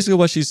 Basically,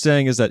 what she's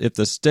saying is that if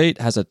the state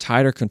has a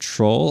tighter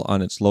control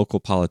on its local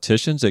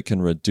politicians, it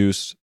can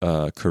reduce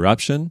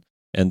corruption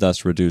and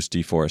thus reduce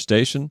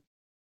deforestation.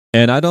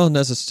 And I don't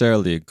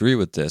necessarily agree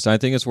with this. I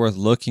think it's worth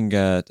looking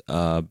at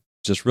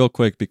just real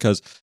quick, because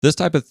this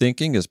type of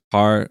thinking is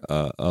part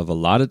of a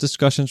lot of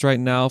discussions right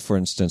now. For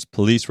instance,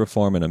 police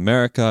reform in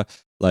America,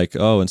 like,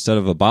 instead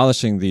of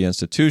abolishing the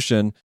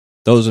institution,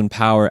 those in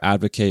power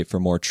advocate for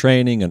more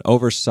training and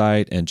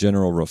oversight and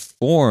general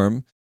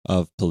reform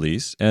of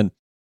police. And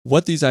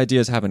what these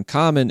ideas have in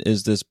common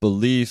is this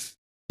belief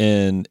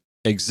in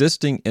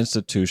existing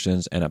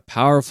institutions and a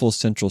powerful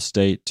central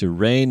state to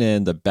rein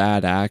in the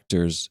bad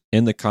actors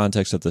in the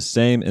context of the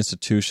same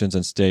institutions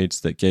and states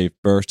that gave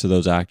birth to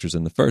those actors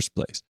in the first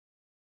place.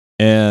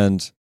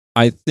 And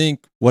I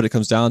think what it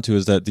comes down to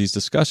is that these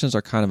discussions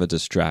are kind of a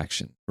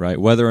distraction, right?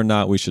 Whether or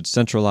not we should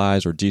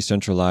centralize or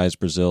decentralize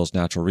Brazil's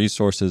natural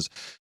resources,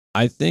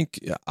 I think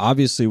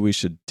obviously we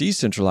should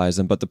decentralize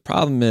them, but the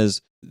problem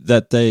is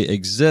that they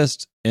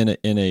exist in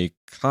a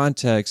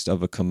context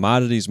of a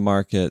commodities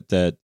market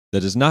that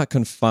is not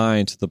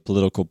confined to the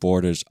political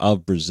borders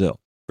of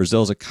Brazil.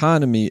 Brazil's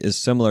economy is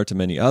similar to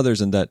many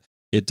others in that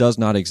it does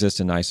not exist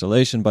in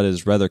isolation, but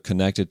is rather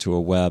connected to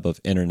a web of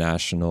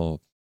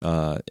international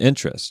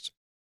interests.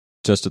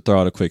 Just to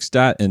throw out a quick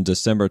stat, in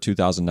December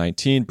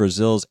 2019,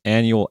 Brazil's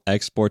annual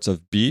exports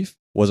of beef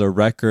was a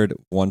record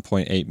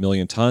 1.8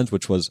 million tons,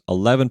 which was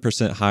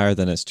 11% higher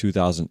than its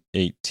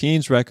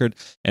 2018's record.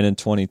 And in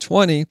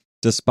 2020,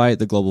 despite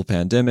the global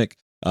pandemic,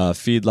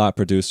 feedlot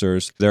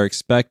producers, they're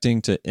expecting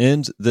to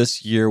end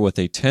this year with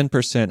a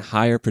 10%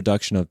 higher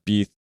production of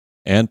beef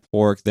and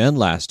pork than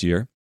last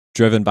year,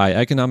 driven by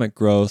economic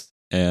growth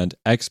and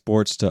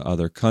exports to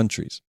other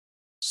countries.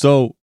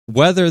 So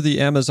whether the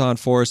Amazon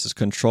forest is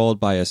controlled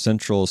by a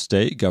central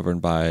state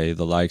governed by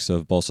the likes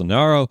of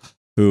Bolsonaro,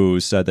 who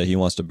said that he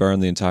wants to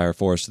burn the entire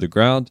forest to the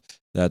ground,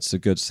 that's a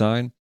good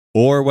sign.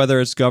 Or whether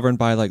it's governed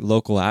by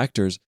local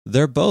actors,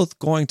 they're both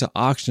going to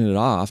auction it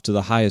off to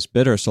the highest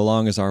bidder so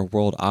long as our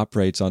world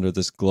operates under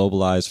this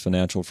globalized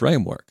financial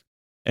framework.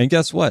 And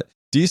guess what?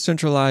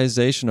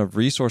 Decentralization of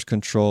resource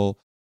control,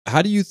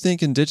 how do you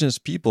think indigenous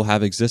people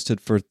have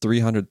existed for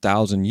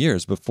 300,000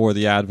 years before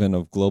the advent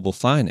of global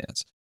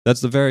finance?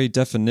 That's the very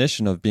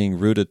definition of being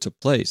rooted to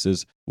place,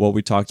 is what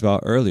we talked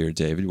about earlier,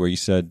 David, where you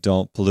said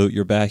don't pollute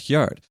your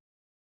backyard.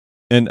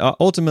 And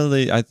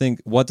ultimately, I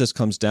think what this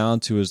comes down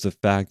to is the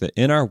fact that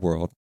in our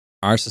world,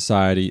 our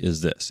society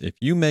is this. If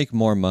you make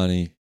more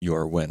money,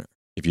 you're a winner.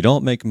 If you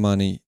don't make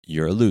money,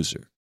 you're a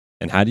loser.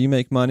 And how do you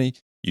make money?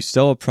 You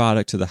sell a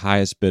product to the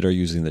highest bidder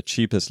using the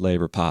cheapest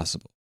labor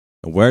possible.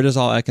 And where does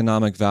all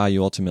economic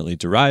value ultimately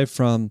derive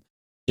from?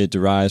 It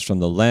derives from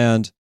the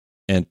land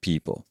and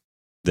people.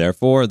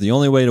 Therefore, the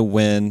only way to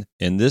win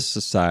in this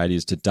society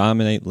is to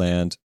dominate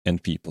land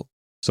and people.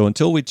 So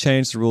until we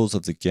change the rules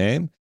of the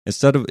game,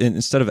 Instead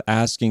of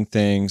asking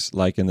things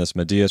like in this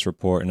Medias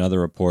report and other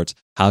reports,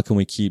 how can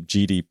we keep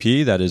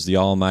GDP, that is the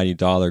almighty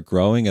dollar,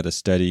 growing at a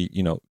steady,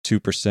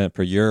 2%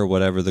 per year or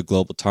whatever the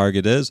global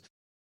target is?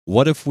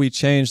 What if we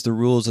change the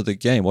rules of the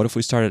game? What if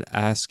we started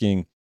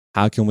asking,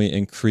 how can we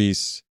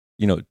increase,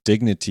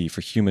 dignity for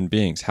human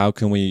beings? How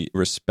can we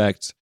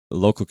respect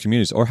local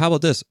communities. Or how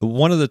about this?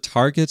 One of the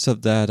targets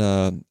of that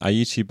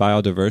Aichi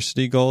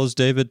biodiversity goals,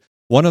 David,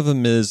 one of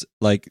them is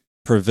like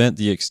prevent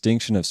the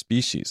extinction of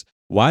species.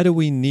 Why do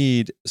we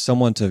need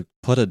someone to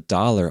put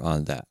 $1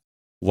 on that?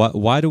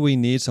 Why do we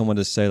need someone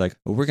to say, like,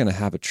 we're going to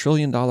have $1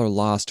 trillion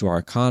loss to our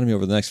economy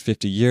over the next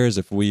 50 years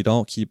if we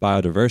don't keep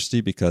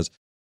biodiversity? Because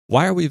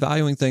why are we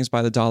valuing things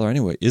by the dollar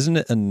anyway? Isn't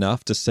it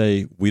enough to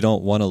say we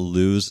don't want to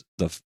lose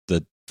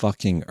the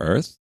fucking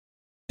earth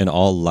and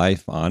all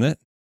life on it?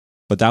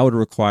 But that would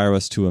require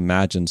us to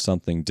imagine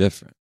something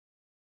different.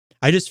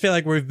 I just feel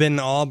like we've been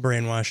all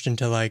brainwashed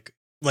into like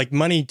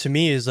money to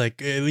me is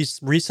like, at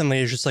least recently,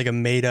 is just like a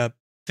made up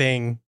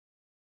thing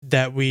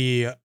that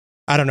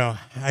I don't know.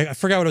 I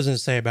forgot what I was going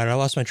to say about it. I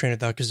lost my train of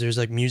thought because there's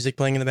like music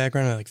playing in the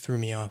background and it like threw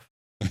me off.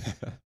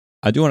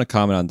 I do want to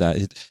comment on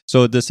that.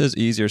 So this is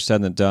easier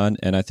said than done.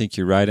 And I think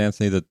you're right,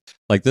 Anthony, that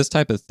like this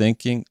type of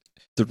thinking,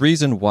 the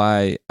reason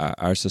why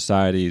our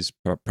societies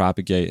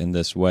propagate in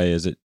this way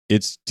is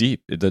it's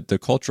deep. The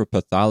cultural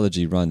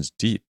pathology runs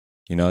deep.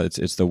 You know,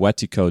 it's the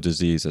Wetiko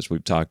disease, as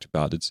we've talked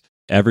about. It's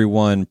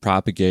everyone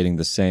propagating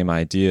the same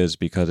ideas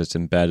because it's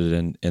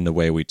embedded in the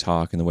way we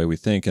talk and the way we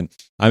think. And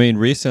I mean,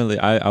 recently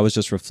I was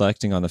just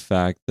reflecting on the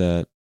fact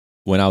that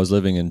when I was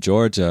living in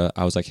Georgia,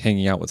 I was like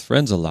hanging out with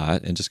friends a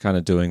lot and just kind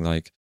of doing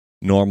like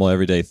normal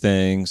everyday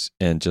things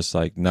and just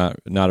like not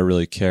a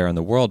really care in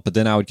the world. But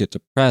then I would get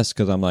depressed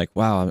because I'm like,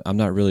 wow, I'm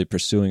not really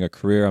pursuing a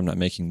career. I'm not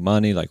making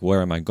money. Like,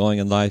 where am I going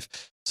in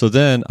life? So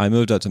then I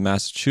moved up to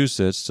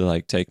Massachusetts to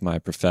like take my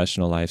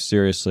professional life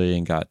seriously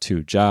and got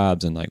 2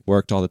 jobs and like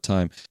worked all the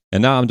time.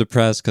 And now I'm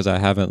depressed because I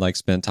haven't like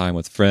spent time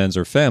with friends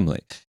or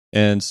family.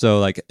 And so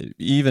like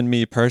even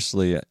me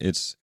personally,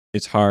 it's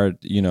hard,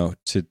 you know,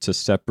 to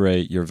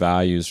separate your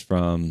values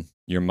from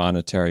your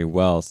monetary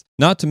wealth.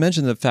 Not to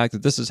mention the fact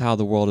that this is how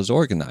the world is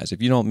organized.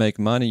 If you don't make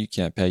money, you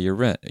can't pay your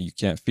rent, you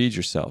can't feed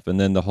yourself. And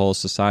then the whole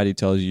society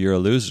tells you you're a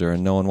loser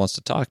and no one wants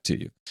to talk to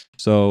you.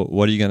 So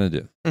what are you going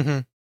to do? Mm-hmm.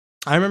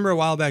 I remember a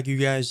while back you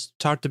guys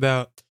talked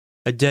about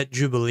a debt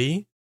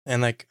jubilee,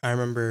 and like I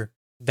remember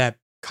that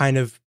kind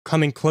of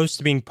coming close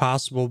to being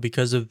possible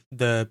because of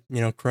the, you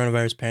know,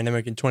 coronavirus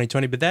pandemic in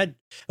 2020. But that,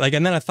 like,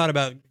 and then I thought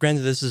about,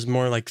 granted this is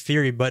more like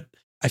theory, but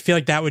I feel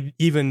like that would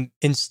even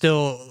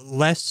instill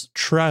less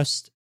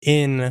trust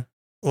in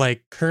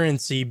like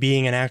currency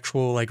being an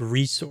actual like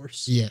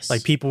resource. Yes.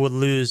 Like people would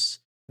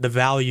lose the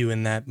value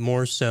in that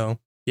more so,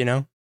 you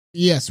know?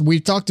 Yes,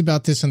 we've talked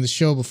about this on the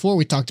show before.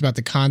 We talked about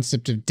the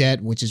concept of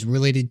debt, which is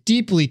related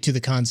deeply to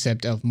the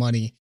concept of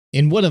money.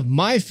 In one of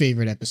my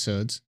favorite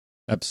episodes.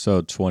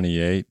 Episode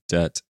 28,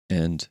 Debt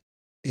End.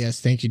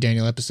 Yes, thank you,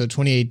 Daniel. Episode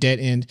 28, Debt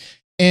End.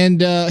 And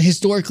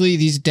historically,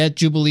 these debt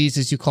jubilees,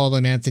 as you call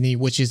them, Anthony,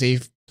 which is a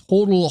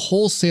total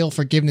wholesale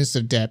forgiveness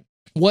of debt,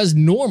 was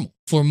normal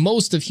for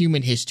most of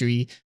human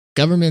history.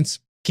 Governments,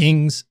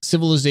 kings,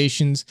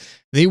 civilizations,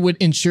 they would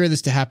ensure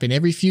this to happen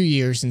every few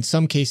years. In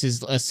some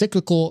cases, a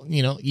cyclical,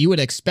 you know, you would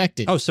expect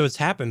it. Oh, so it's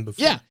happened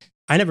before. Yeah.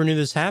 I never knew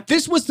this happened.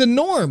 This was the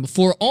norm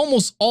for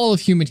almost all of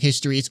human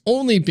history. It's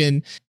only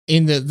been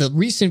in the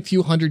recent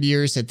few hundred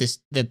years that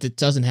it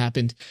doesn't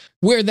happen,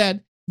 where that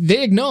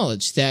they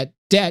acknowledge that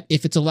debt,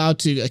 if it's allowed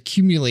to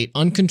accumulate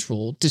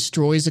uncontrolled,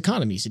 destroys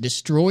economies. It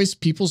destroys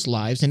people's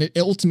lives, and it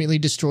ultimately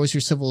destroys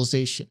your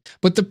civilization.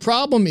 But the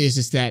problem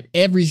is that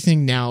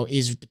everything now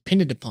is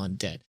dependent upon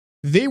debt.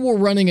 They were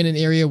running in an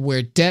area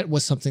where debt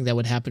was something that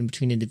would happen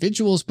between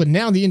individuals, but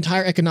now the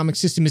entire economic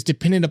system is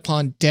dependent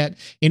upon debt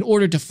in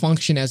order to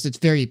function as its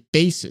very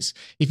basis.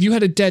 If you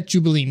had a debt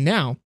jubilee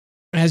now,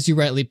 as you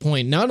rightly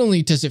point, not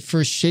only does it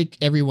first shake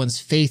everyone's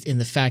faith in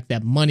the fact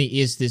that money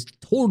is this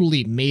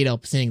totally made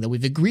up thing that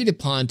we've agreed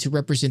upon to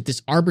represent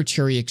this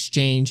arbitrary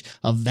exchange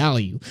of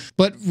value,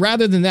 but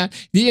rather than that,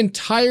 the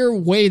entire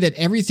way that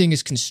everything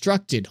is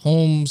constructed,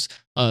 homes,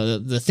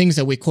 the things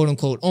that we quote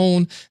unquote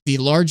own, the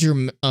larger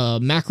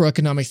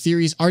macroeconomic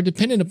theories are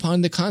dependent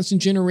upon the constant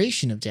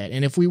generation of debt.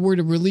 And if we were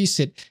to release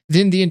it,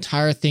 then the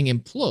entire thing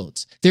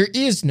implodes. There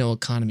is no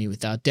economy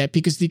without debt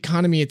because the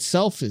economy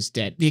itself is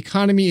debt. The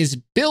economy is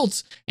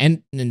built,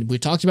 and we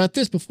talked about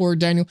this before,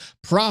 Daniel,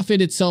 profit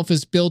itself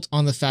is built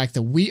on the fact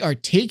that we are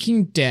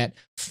taking debt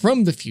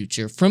from the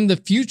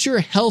future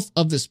health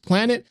of this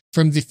planet,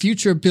 from the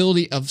future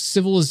ability of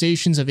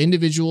civilizations, of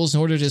individuals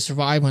in order to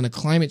survive on a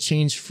climate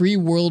change free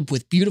world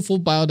with beautiful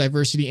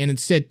biodiversity, and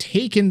instead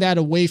taken that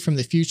away from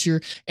the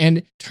future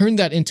and turned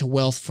that into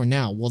wealth for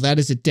now. Well, that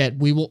is a debt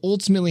we will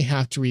ultimately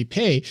have to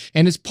repay.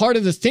 And it's part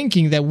of the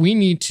thinking that we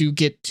need to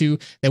get to,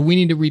 that we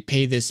need to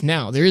repay this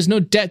now. There is no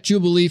debt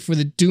jubilee for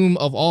the doom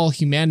of all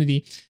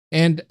humanity.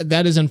 And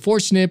that is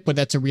unfortunate, but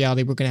that's a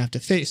reality we're going to have to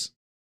face.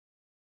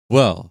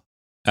 Well,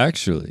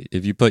 actually,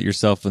 if you put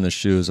yourself in the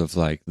shoes of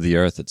like the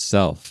earth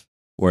itself,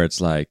 where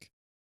it's like,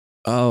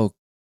 oh,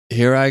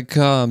 here I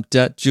come,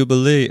 debt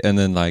jubilee, and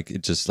then like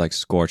it just like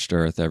scorched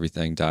earth,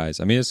 everything dies.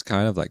 I mean, it's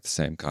kind of like the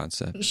same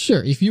concept.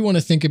 Sure, if you want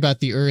to think about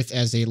the earth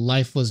as a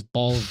lifeless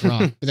ball of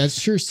rock, that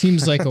sure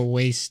seems like a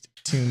waste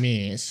to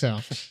me. So,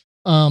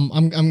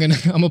 I'm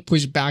gonna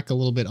push back a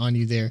little bit on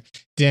you there,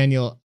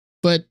 Daniel.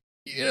 But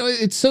you know,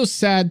 it's so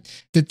sad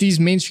that these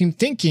mainstream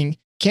thinking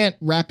can't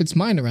wrap its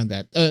mind around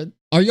that.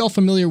 Are y'all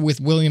familiar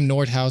with William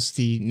Nordhaus,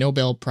 the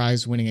Nobel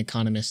Prize winning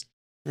economist?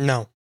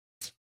 No,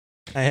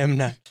 I am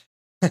not.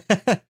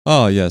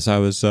 Oh yes, I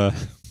was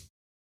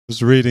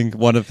reading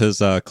one of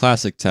his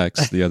classic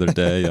texts the other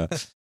day,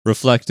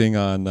 reflecting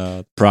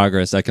on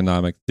progress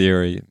economic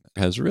theory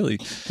has really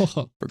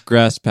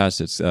progressed past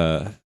its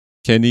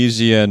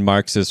Keynesian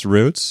Marxist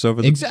roots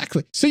over the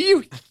Exactly. So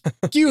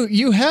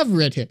you have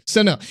read him.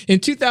 So no,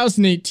 in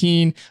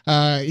 2018,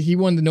 he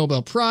won the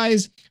Nobel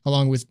Prize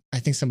along with I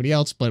think somebody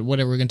else, but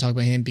whatever. We're going to talk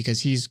about him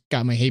because he's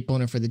got my hate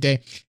boner for the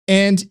day.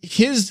 And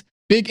his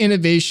big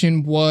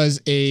innovation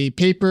was a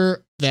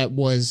paper that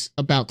was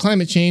about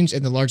climate change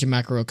and the larger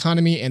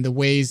macroeconomy and the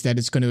ways that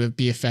it's going to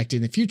be affected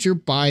in the future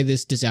by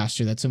this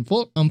disaster that's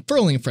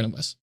unfurling in front of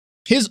us.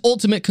 His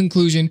ultimate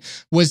conclusion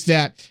was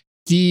that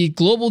the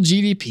global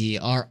GDP,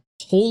 our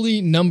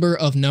holy number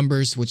of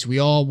numbers, which we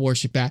all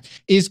worship at,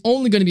 is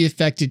only going to be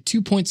affected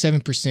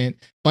 2.7%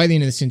 by the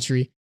end of the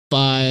century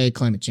by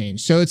climate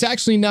change. So it's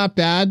actually not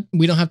bad.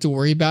 We don't have to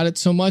worry about it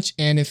so much.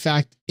 And in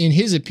fact, in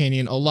his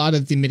opinion, a lot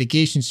of the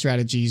mitigation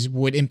strategies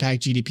would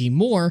impact GDP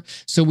more,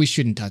 so we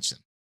shouldn't touch them.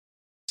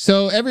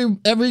 So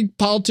every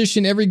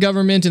politician, every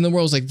government in the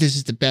world is like, this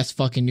is the best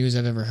fucking news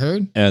I've ever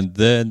heard. And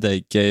then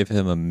they gave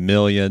him $1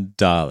 million.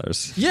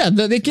 Yeah,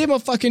 they gave him a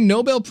fucking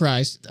Nobel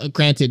Prize.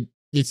 Granted,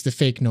 it's the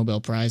fake Nobel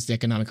Prize, the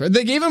economic.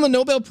 They gave him a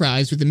Nobel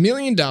Prize with $1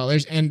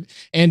 million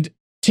and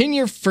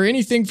tenure for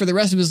anything for the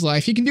rest of his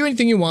life. He can do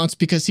anything he wants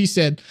because he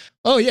said,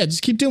 oh yeah,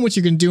 just keep doing what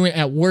you're going to do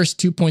at worst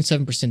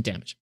 2.7%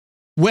 damage.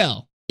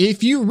 Well,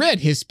 if you read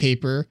his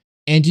paper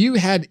and you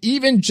had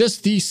even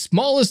just the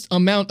smallest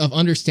amount of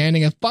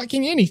understanding of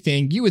fucking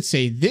anything, you would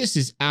say this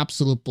is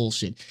absolute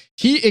bullshit.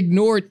 He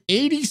ignored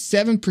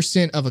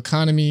 87% of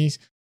economies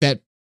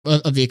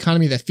of the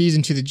economy that feeds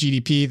into the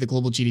GDP, the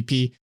global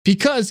GDP,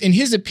 because in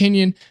his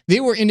opinion,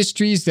 they were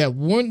industries that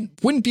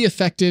wouldn't be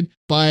affected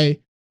by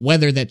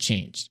weather that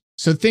changed.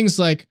 So things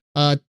like,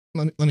 let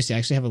me see, I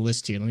actually have a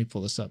list here. Let me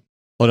pull this up.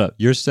 Hold up.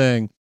 You're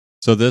saying,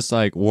 so this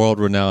like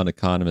world-renowned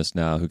economist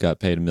now who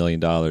got paid $1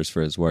 million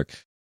for his work,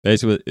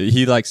 basically,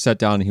 he like sat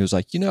down and he was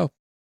like,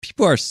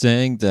 people are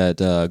saying that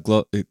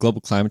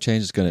global climate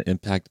change is going to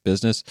impact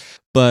business,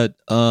 but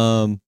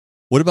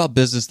what about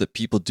business that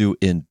people do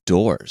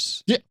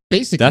indoors? Yeah,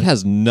 basically. That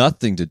has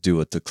nothing to do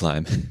with the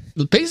climate.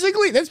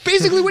 Basically, that's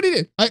basically what he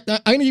did. I'm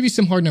going to give you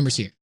some hard numbers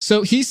here.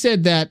 So he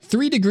said that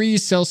 3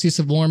 degrees Celsius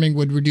of warming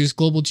would reduce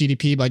global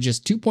GDP by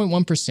just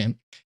 2.1%,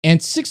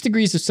 and 6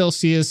 degrees of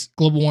Celsius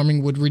global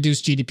warming would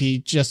reduce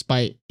GDP just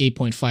by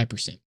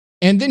 8.5%.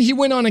 And then he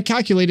went on and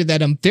calculated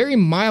that a very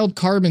mild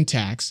carbon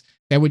tax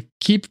that would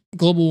keep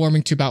global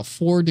warming to about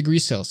 4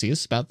 degrees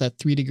Celsius, about that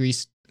 3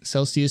 degrees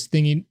Celsius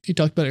thing you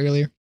talked about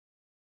earlier,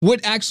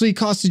 would actually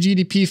cost the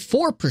GDP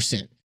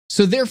 4%.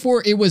 So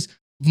therefore, it was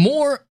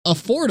more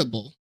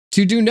affordable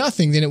to do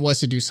nothing than it was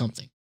to do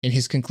something, in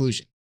his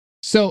conclusion.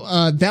 So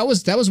that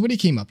was what he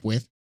came up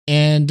with.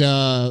 And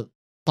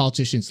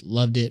politicians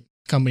loved it.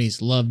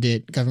 Companies loved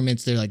it.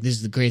 Governments, they're like, this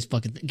is the greatest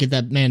fucking thing. Give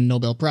that man a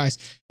Nobel Prize.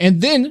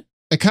 And then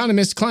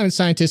economists, climate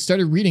scientists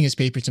started reading his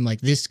papers and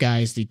like, this guy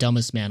is the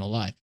dumbest man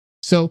alive.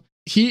 So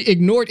he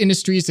ignored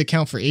industries that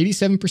account for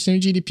 87% of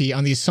GDP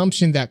on the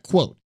assumption that,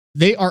 quote,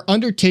 they are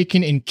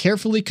undertaken in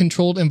carefully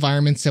controlled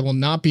environments that will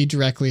not be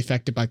directly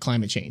affected by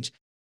climate change,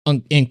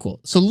 end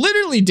quote. So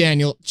literally,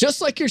 Daniel,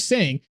 just like you're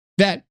saying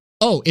that,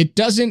 oh, it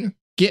doesn't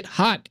get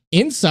hot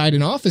inside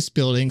an office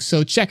building,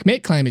 so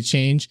checkmate climate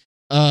change,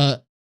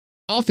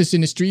 office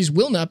industries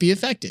will not be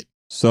affected.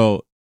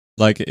 So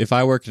like if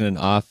I work in an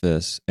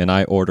office and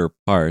I order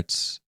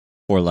parts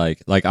for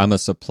like I'm a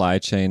supply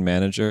chain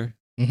manager,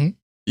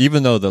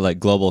 even though the like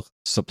global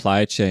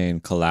supply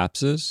chain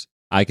collapses,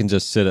 I can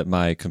just sit at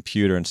my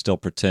computer and still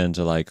pretend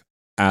to like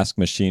ask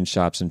machine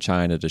shops in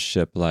China to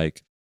ship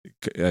like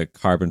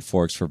carbon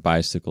forks for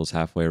bicycles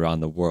halfway around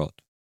the world.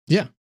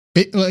 Yeah.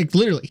 Like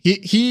literally,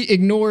 he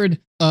ignored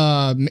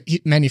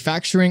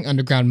manufacturing,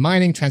 underground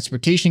mining,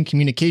 transportation,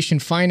 communication,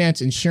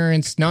 finance,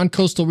 insurance,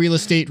 non-coastal real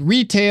estate,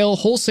 retail,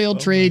 wholesale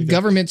trade,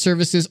 government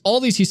services. All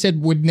these, he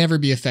said, would never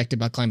be affected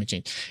by climate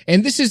change.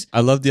 And this is... I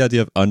love the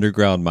idea of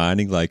underground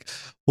mining. Like,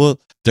 well,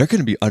 they're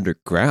going to be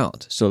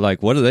underground. So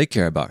like, what do they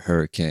care about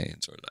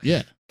hurricanes? Or like,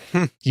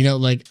 yeah.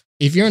 Like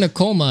if you're in a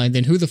coal mine,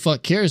 then who the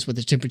fuck cares what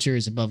the temperature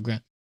is above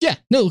ground? Yeah,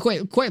 no,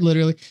 quite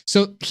literally.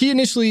 So he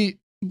initially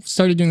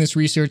started doing this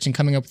research and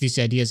coming up with these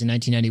ideas in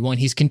 1991.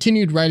 He's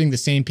continued writing the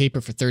same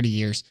paper for 30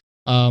 years.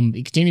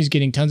 He continues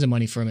getting tons of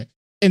money from it.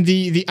 And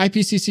the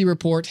IPCC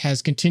report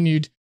has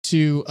continued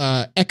to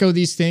echo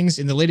these things.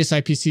 In the latest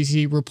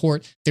IPCC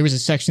report, there was a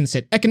section that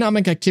said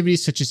economic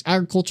activities such as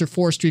agriculture,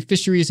 forestry,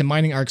 fisheries, and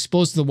mining are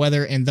exposed to the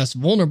weather and thus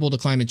vulnerable to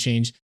climate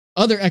change.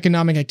 Other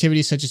economic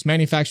activities such as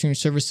manufacturing and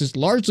services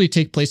largely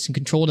take place in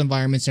controlled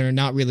environments and are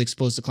not really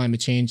exposed to climate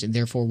change and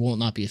therefore will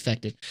not be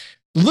affected.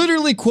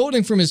 Literally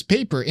quoting from his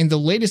paper in the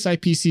latest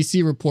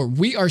IPCC report,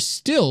 we are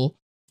still,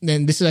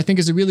 and this is, I think,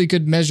 is a really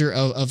good measure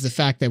of the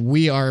fact that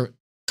we are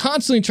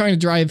constantly trying to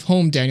drive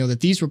home, Daniel,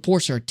 that these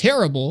reports are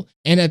terrible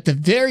and at the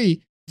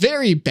very,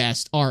 very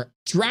best are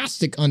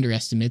drastic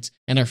underestimates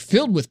and are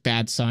filled with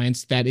bad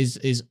science that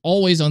is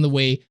always on the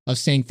way of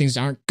saying things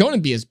aren't going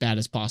to be as bad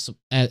as possible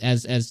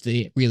as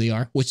they really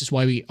are, which is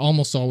why we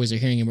almost always are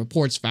hearing in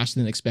reports faster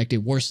than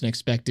expected, worse than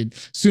expected,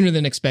 sooner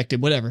than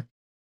expected, whatever.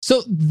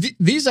 So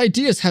these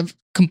ideas have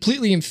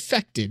completely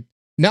infected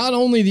not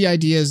only the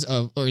ideas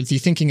of, or the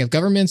thinking of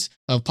governments,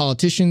 of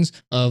politicians,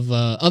 of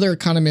other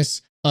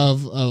economists,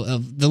 of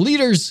the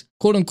leaders,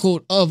 quote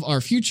unquote, of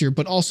our future,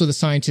 but also the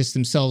scientists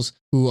themselves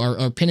who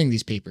are penning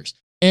these papers.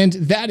 And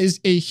that is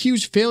a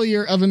huge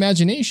failure of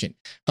imagination.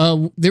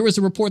 There was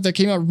a report that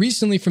came out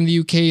recently from the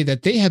UK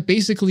that they have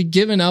basically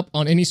given up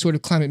on any sort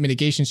of climate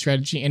mitigation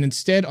strategy and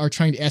instead are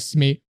trying to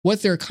estimate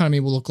what their economy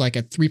will look like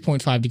at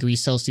 3.5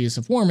 degrees Celsius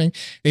of warming.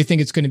 They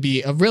think it's going to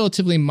be a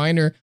relatively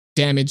minor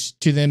damage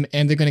to them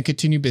and they're going to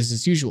continue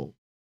business as usual.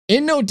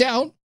 In no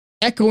doubt,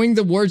 echoing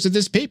the words of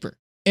this paper.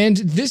 And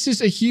this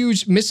is a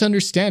huge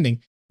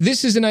misunderstanding.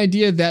 This is an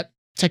idea that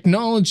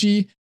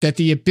technology, that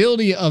the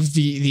ability of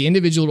the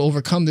individual to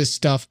overcome this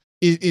stuff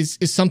is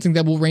something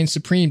that will reign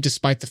supreme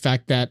despite the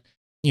fact that,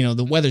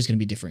 the weather's going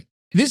to be different.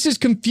 This is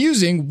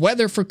confusing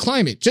weather for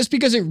climate. Just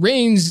because it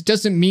rains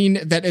doesn't mean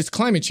that it's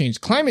climate change.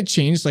 Climate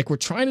change, like we're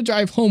trying to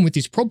drive home with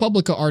these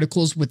ProPublica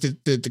articles, with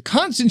the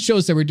constant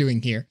shows that we're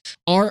doing here,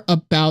 are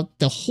about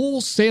the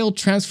wholesale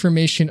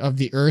transformation of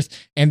the earth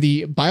and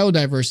the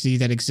biodiversity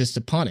that exists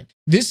upon it.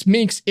 This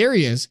makes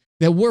areas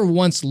that were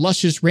once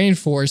luscious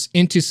rainforests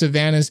into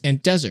savannas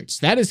and deserts.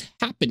 That is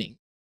happening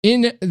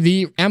in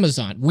the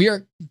Amazon. We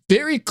are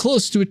very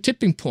close to a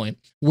tipping point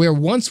where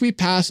once we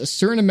pass a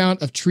certain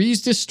amount of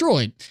trees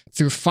destroyed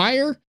through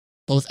fire,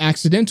 both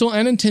accidental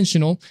and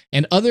intentional,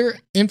 and other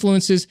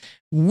influences,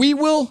 we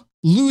will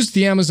lose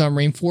the Amazon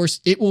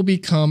rainforest. It will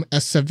become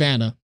a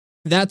savanna.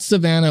 That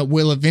savanna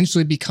will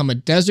eventually become a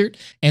desert,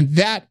 and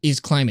that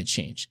is climate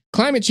change.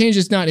 Climate change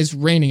is not it's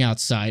raining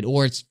outside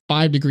or it's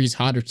 5 degrees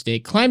hotter today.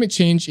 Climate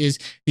change is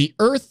the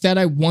earth that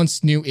I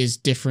once knew is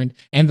different,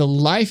 and the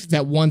life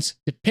that once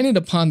depended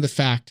upon the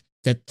fact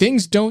that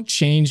things don't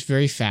change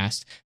very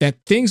fast, that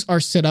things are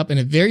set up in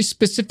a very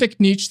specific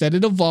niche that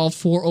it evolved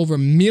for over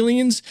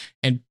millions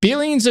and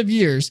billions of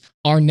years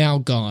are now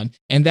gone,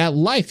 and that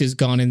life is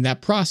gone in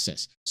that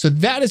process. So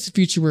that is the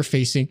future we're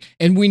facing,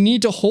 and we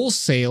need to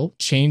wholesale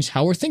change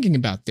how we're thinking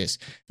about this.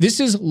 This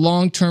is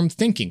long-term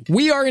thinking.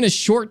 We are in a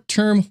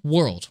short-term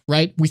world,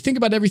 right? We think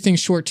about everything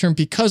short-term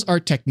because our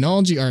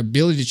technology, our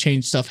ability to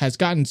change stuff has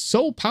gotten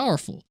so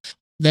powerful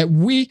that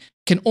we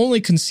can only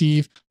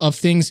conceive of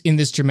things in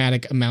this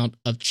dramatic amount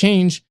of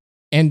change,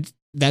 and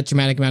that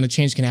dramatic amount of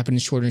change can happen in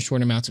shorter and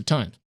shorter amounts of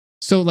time.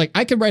 So like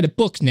I could write a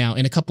book now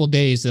in a couple of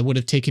days that would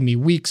have taken me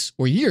weeks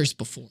or years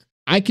before.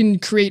 I can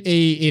create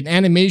an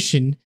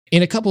animation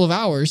in a couple of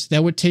hours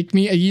that would take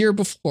me a year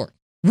before.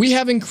 We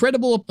have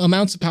incredible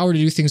amounts of power to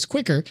do things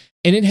quicker,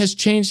 and it has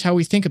changed how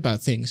we think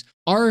about things.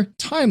 Our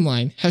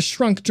timeline has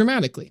shrunk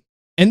dramatically.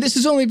 And this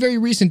is only very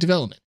recent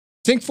development.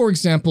 Think, for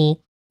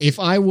example, if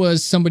I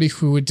was somebody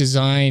who would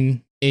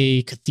design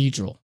a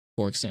cathedral,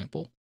 for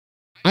example,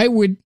 I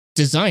would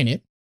design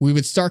it, we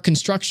would start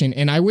construction,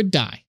 and I would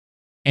die.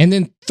 And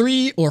then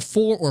 3 or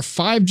 4 or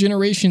 5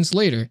 generations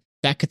later,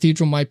 that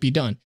cathedral might be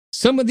done.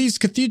 Some of these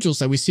cathedrals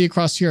that we see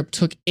across Europe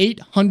took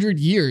 800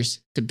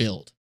 years to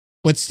build.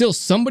 But still,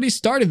 somebody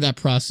started that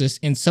process,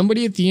 and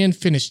somebody at the end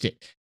finished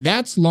it.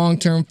 That's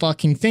long-term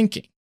fucking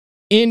thinking.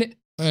 And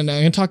I'm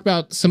going to talk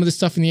about some of the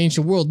stuff in the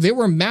ancient world. There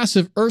were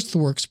massive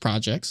earthworks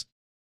projects,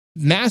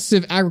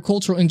 massive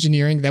agricultural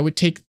engineering that would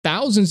take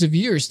thousands of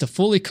years to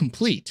fully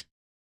complete.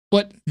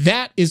 But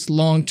that is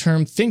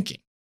long-term thinking.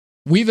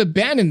 We've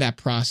abandoned that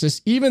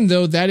process, even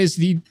though that is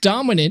the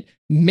dominant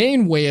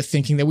main way of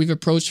thinking that we've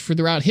approached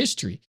throughout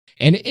history.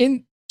 And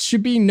it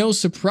should be no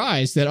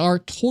surprise that our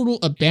total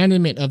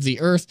abandonment of the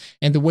earth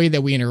and the way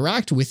that we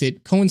interact with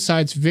it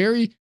coincides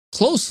very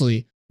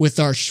closely with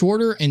our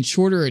shorter and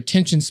shorter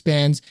attention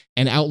spans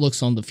and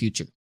outlooks on the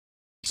future.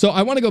 So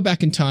I want to go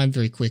back in time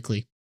very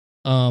quickly.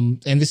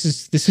 And this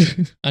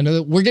is I know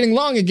that we're getting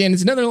long again.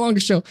 It's another longer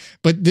show,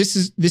 but this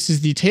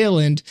is the tail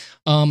end.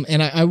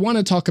 And I want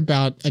to talk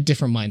about a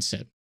different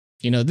mindset.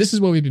 This is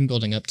what we've been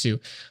building up to.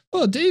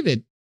 Well,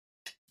 David,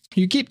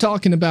 you keep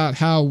talking about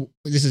how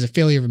this is a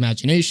failure of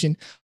imagination,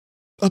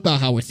 about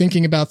how we're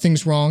thinking about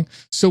things wrong.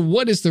 So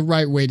what is the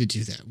right way to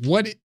do that?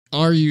 What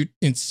are you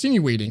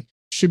insinuating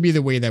should be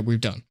the way that we've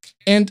done?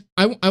 And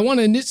I want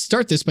to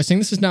start this by saying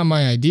this is not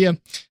my idea.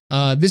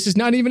 This is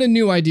not even a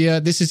new idea.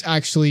 This is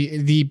actually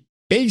the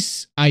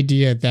base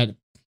idea that,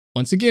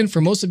 once again,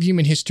 for most of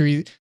human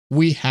history,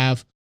 we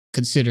have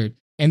considered.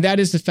 And that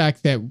is the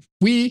fact that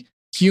we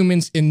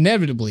humans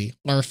inevitably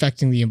are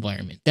affecting the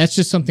environment. That's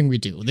just something we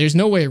do. There's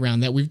no way around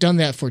that. We've done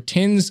that for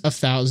tens of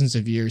thousands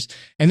of years.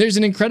 And there's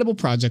an incredible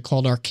project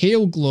called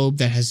Archaeo Globe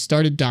that has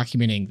started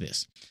documenting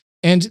this.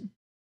 And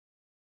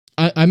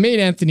I made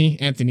Anthony,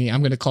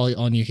 I'm going to call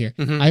on you here.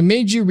 Mm-hmm. I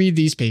made you read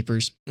these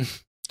papers.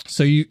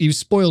 So you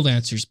spoiled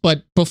answers.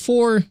 But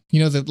before,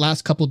 the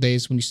last couple of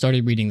days when you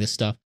started reading this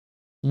stuff,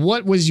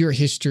 what was your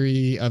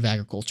history of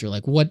agriculture?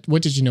 Like what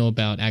did you know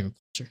about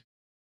agriculture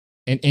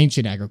and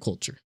ancient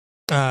agriculture?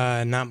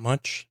 Not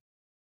much.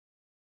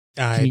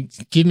 Can you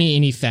give me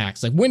any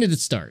facts? Like, when did it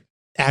start?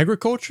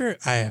 Agriculture?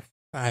 I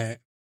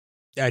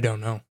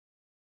don't know.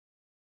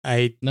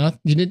 No,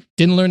 you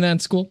didn't learn that in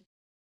school?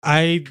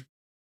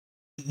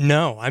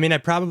 No. I mean, I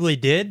probably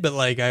did, but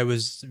like I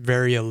was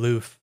very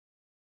aloof,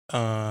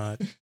 and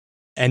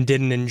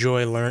didn't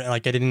enjoy learning.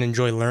 Like I didn't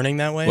enjoy learning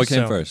that way. What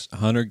came first?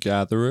 Hunter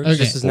gatherers? Okay.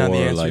 This is not the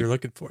or, answer like, you're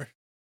looking for.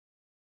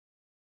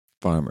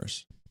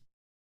 farmers.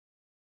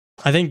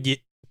 I think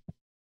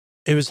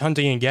it was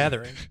hunting and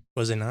gathering,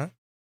 was it not?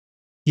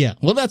 Yeah,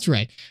 well, that's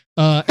right.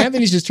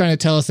 Anthony's just trying to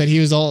tell us that he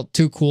was all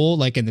too cool,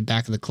 like in the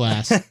back of the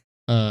class.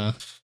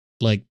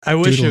 Like I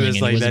wish it doodling was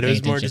and like wasn't that. It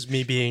was paying more attention. just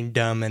me being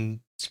dumb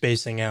and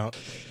spacing out.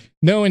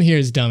 No one here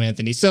is dumb,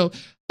 Anthony. So,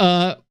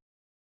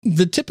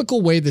 the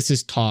typical way this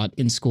is taught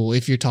in school,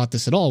 if you're taught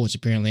this at all, which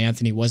apparently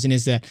Anthony wasn't,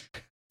 is that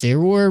there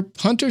were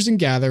hunters and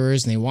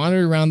gatherers and they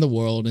wandered around the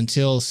world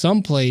until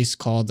some place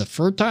called the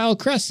Fertile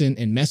Crescent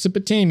in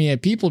Mesopotamia,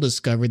 people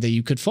discovered that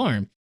you could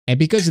farm. And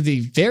because of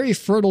the very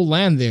fertile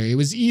land there, it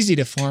was easy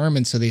to farm.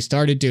 And so they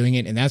started doing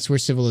it. And that's where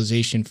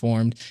civilization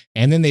formed.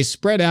 And then they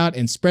spread out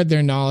and spread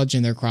their knowledge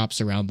and their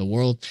crops around the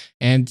world.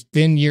 And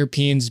then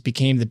Europeans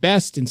became the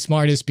best and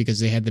smartest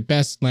because they had the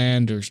best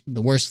land or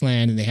the worst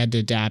land and they had to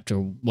adapt or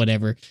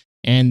whatever.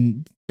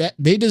 And that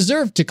they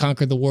deserved to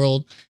conquer the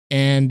world.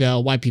 And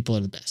white people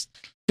are the best.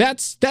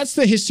 That's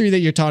the history that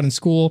you're taught in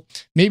school.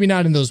 Maybe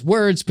not in those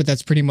words, but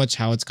that's pretty much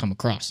how it's come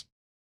across.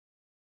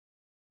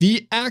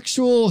 The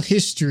actual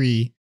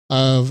history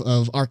of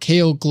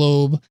Archaeo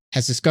Globe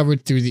has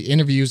discovered through the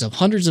interviews of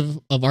hundreds of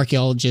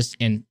archaeologists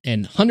and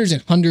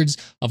hundreds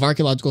of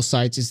archaeological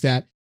sites is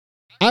that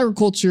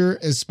agriculture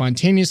has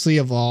spontaneously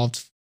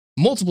evolved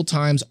multiple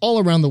times all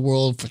around the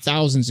world for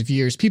thousands of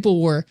years. People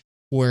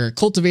were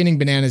cultivating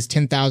bananas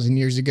 10,000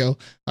 years ago.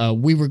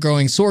 We were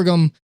growing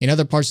sorghum in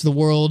other parts of the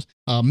world,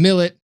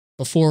 millet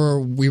before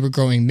we were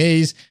growing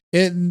maize.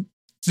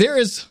 There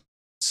is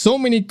so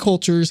many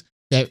cultures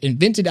that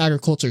invented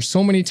agriculture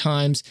so many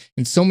times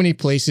in so many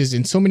places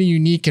in so many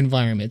unique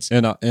environments.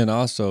 And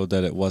also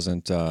that it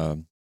wasn't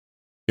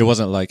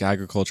like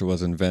agriculture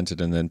was invented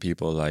and then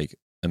people like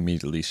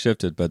immediately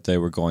shifted, but they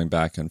were going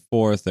back and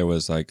forth. There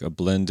was like a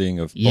blending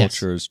of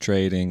cultures,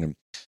 trading, and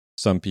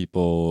some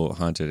people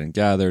hunted and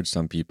gathered.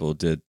 Some people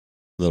did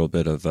a little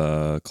bit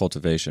of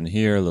cultivation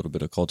here, a little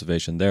bit of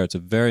cultivation there. It's a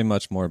very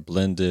much more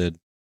blended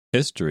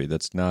history.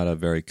 That's not a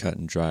very cut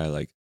and dry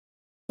like,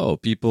 oh,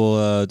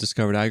 people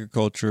discovered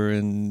agriculture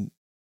and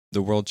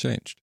the world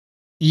changed.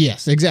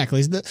 Yes,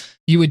 exactly.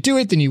 You would do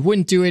it, then you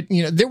wouldn't do it.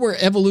 You know, there were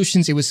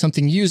evolutions. It was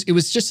something used. It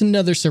was just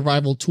another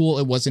survival tool.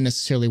 It wasn't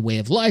necessarily a way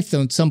of life,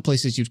 though in some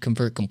places you'd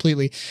convert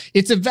completely.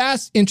 It's a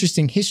vast,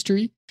 interesting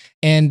history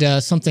and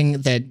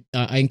something that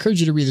I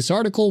encourage you to read this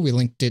article. We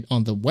linked it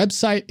on the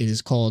website. It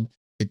is called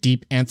The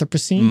Deep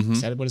Anthropocene. Mm-hmm.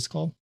 Is that what it's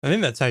called? I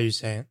think that's how you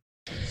say it.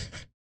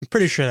 I'm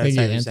pretty sure that's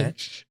how you say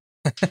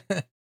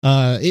it.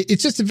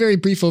 It's just a very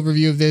brief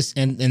overview of this,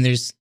 and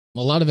there's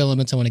a lot of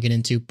elements I want to get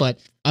into, but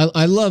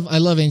I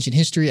love ancient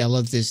history. I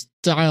love this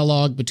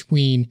dialogue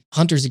between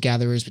hunters and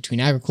gatherers, between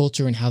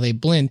agriculture and how they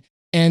blend,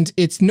 and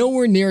it's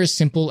nowhere near as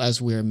simple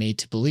as we're made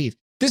to believe.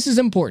 This is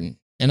important,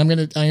 and I'm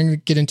gonna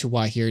get into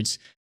why here. It's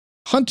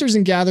hunters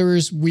and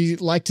gatherers we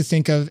like to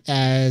think of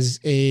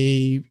as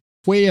a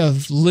way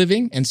of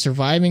living and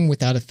surviving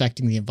without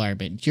affecting the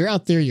environment. You're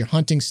out there, you're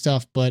hunting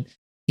stuff, but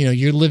you know,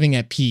 you're living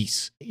at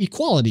peace,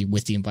 equality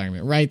with the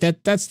environment, right?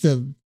 That's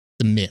the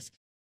myth.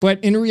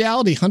 But in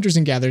reality, hunters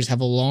and gatherers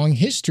have a long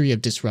history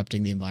of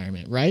disrupting the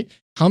environment, right?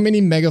 How many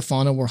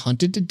megafauna were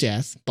hunted to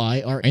death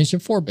by our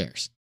ancient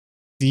forebears?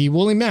 The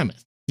woolly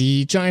mammoth,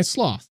 the giant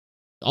sloth.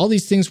 All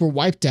these things were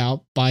wiped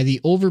out by the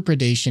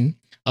overpredation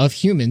of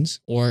humans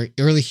or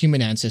early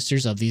human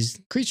ancestors of these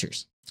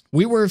creatures.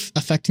 We were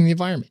affecting the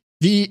environment.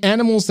 The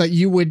animals that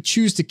you would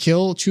choose to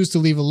kill, choose to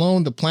leave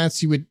alone, the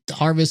plants you would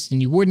harvest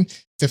and you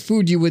wouldn't, the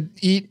food you would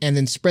eat and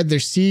then spread their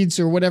seeds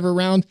or whatever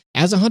around,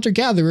 as a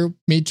hunter-gatherer,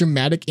 made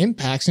dramatic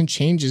impacts and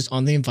changes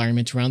on the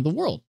environment around the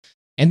world.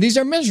 And these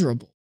are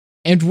measurable.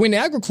 And when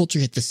agriculture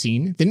hit the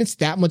scene, then it's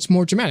that much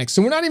more dramatic.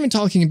 So we're not even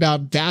talking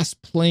about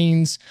vast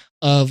plains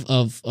of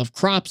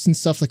crops and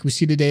stuff like we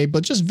see today,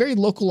 but just very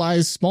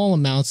localized, small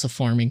amounts of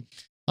farming.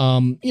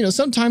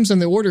 Sometimes on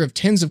the order of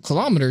tens of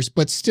kilometers,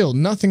 but still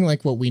nothing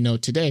like what we know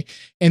today.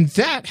 And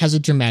that has a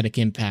dramatic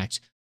impact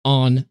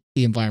on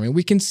the environment.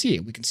 We can see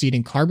it. We can see it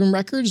in carbon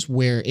records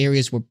where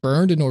areas were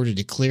burned in order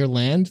to clear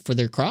land for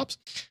their crops.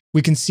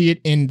 We can see it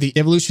in the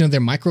evolution of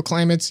their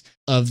microclimates,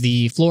 of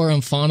the flora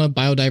and fauna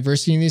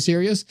biodiversity in these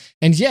areas.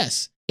 And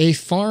yes, a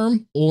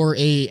farm or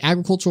a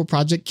agricultural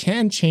project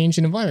can change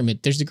an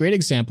environment. There's a great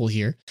example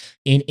here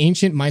in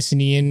ancient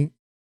Mycenae,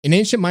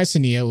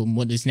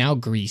 what is now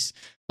Greece.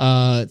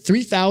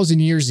 3,000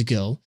 years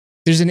ago,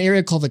 there's an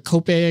area called the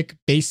Copaic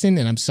Basin,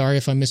 and I'm sorry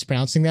if I'm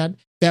mispronouncing that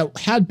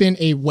had been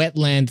a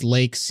wetland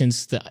lake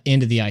since the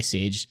end of the Ice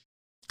Age.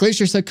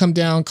 Glaciers had come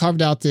down,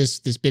 carved out this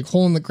big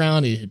hole in the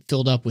ground. It had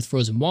filled up with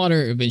frozen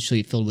water. Eventually,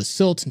 it filled with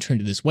silt and turned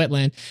into this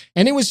wetland.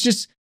 And it was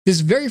just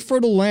this very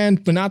fertile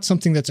land, but not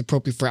something that's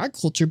appropriate for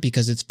agriculture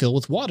because it's filled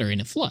with water and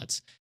it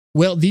floods.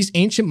 Well, these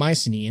ancient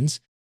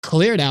Mycenaeans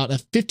cleared out a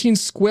 15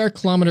 square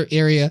kilometer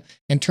area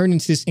and turned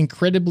into this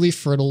incredibly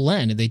fertile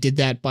land. And they did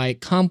that by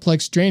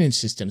complex drainage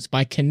systems,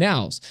 by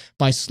canals,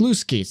 by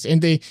sluice gates.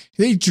 And they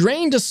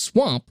drained a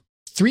swamp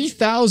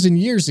 3,000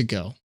 years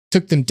ago.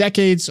 Took them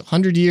decades,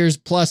 100 years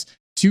plus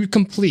to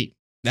complete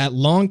that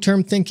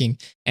long-term thinking.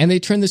 And they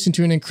turned this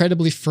into an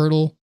incredibly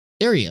fertile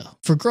area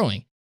for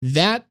growing.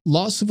 That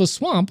loss of a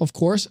swamp, of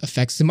course,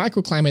 affects the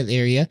microclimate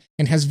area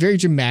and has very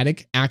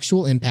dramatic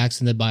actual impacts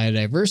in the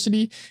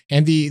biodiversity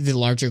and the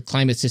larger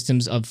climate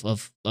systems of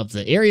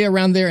the area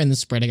around there and then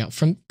spreading out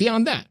from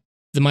beyond that.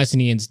 The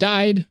Mycenaeans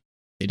died.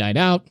 They died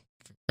out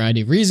for a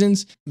variety of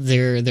reasons.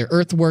 Their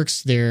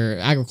earthworks, their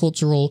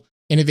agricultural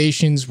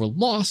innovations were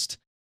lost.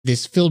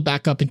 This filled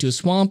back up into a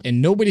swamp,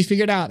 and nobody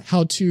figured out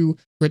how to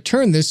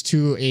return this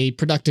to a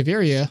productive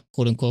area,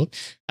 quote unquote,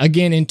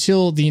 again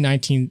until the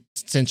 19th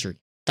century.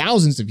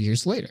 Thousands of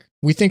years later.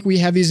 We think we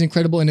have these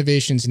incredible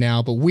innovations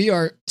now, but we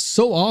are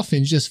so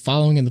often just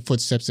following in the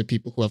footsteps of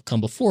people who have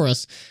come before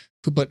us,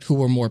 but who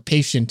were more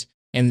patient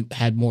and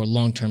had more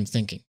long-term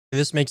thinking.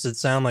 This makes it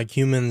sound like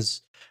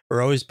humans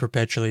are always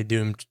perpetually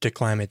doomed to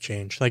climate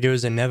change, like it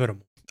was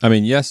inevitable. I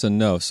mean, yes and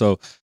no. So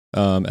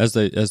as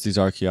these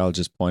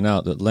archaeologists point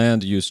out, that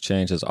land use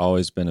change has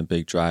always been a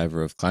big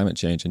driver of climate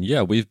change. And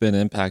yeah, we've been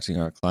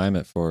impacting our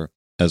climate for,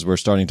 as we're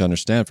starting to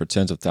understand, for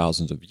tens of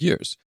thousands of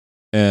years.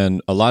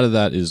 And a lot of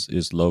that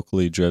is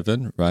locally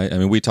driven, right? I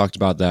mean, we talked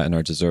about that in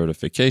our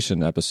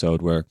desertification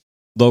episode, where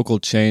local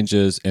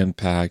changes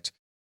impact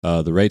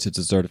the rates of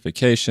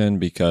desertification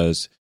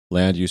because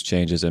land use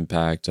changes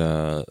impact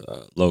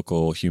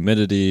local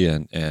humidity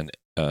and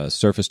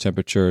surface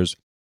temperatures.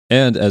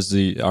 And as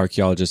the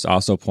archaeologists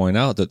also point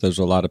out, that there's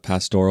a lot of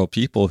pastoral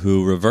people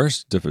who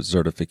reverse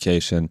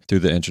desertification through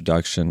the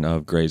introduction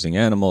of grazing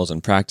animals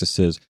and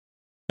practices.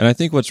 And I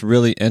think what's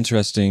really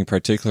interesting,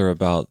 particular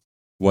about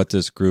what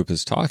this group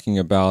is talking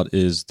about,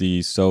 is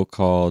the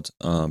so-called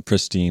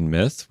pristine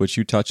myth, which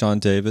you touch on,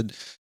 David,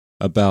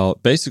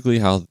 about basically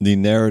how the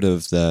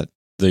narrative that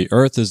the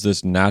earth is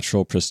this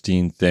natural,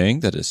 pristine thing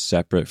that is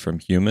separate from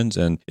humans,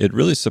 and it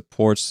really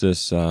supports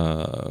this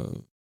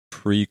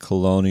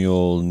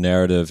pre-colonial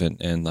narrative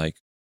and like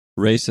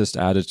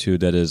racist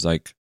attitude that is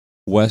like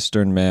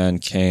Western man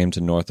came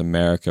to North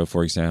America,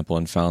 for example,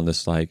 and found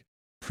this like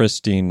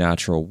pristine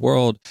natural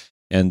world,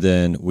 and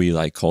then we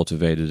like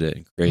cultivated it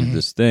and created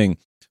this thing.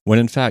 When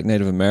in fact,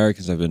 Native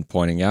Americans have been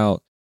pointing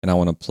out, and I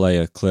want to play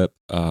a clip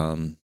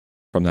from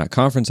that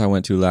conference I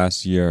went to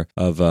last year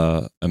of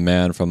a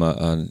man from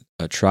a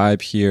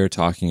tribe here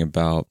talking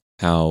about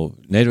how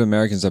Native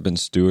Americans have been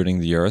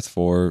stewarding the earth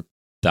for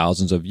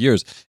thousands of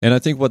years. And I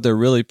think what they're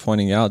really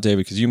pointing out, David,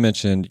 because you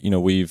mentioned,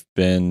 we've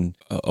been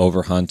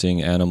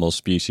overhunting animal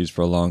species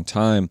for a long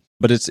time,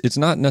 but it's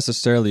not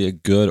necessarily a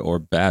good or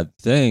bad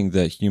thing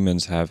that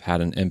humans have had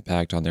an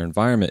impact on their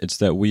environment. It's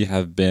that we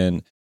have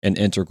been an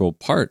integral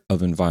part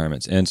of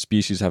environments, and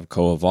species have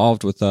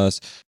co-evolved with us.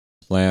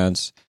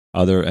 Plants,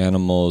 other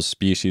animals,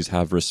 species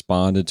have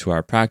responded to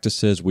our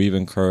practices. We've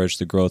encouraged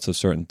the growth of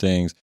certain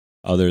things.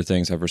 Other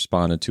things have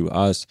responded to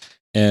us.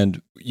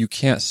 And you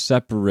can't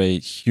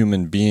separate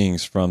human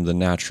beings from the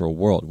natural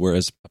world. We're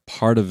as a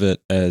part of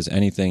it as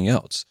anything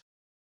else.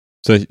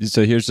 So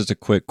here's just a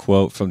quick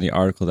quote from the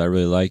article that I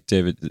really like,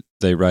 David.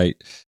 They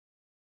write,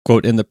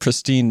 quote, "In the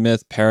pristine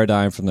myth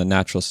paradigm from the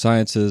natural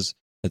sciences,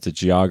 that the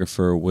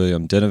geographer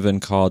William Denevan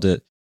called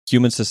it,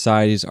 human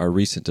societies are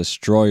recent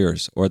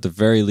destroyers, or at the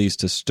very least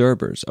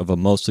disturbers, of a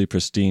mostly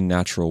pristine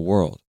natural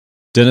world.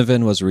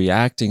 Denevan was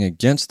reacting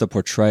against the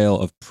portrayal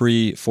of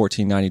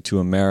pre-1492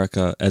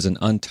 America as an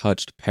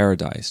untouched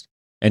paradise,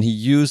 and he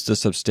used the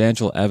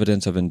substantial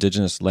evidence of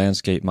indigenous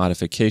landscape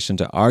modification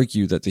to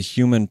argue that the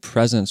human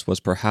presence was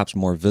perhaps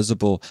more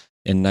visible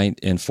in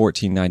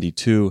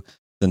 1492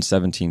 than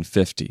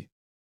 1750.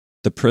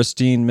 The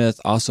pristine myth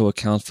also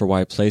accounts for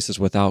why places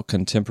without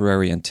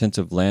contemporary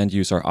intensive land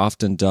use are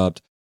often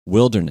dubbed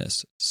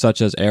wilderness,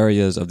 such as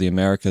areas of the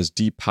Americas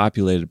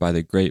depopulated by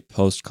the great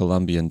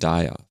post-Columbian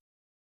die-off.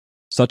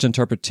 Such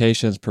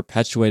interpretations,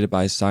 perpetuated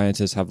by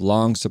scientists, have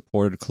long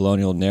supported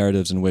colonial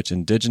narratives in which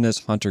indigenous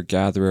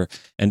hunter-gatherer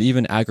and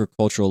even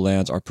agricultural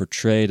lands are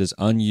portrayed as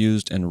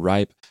unused and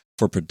ripe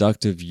for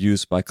productive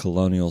use by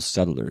colonial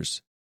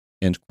settlers."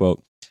 End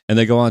quote. And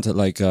they go on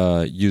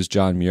to use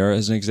John Muir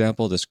as an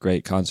example, this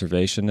great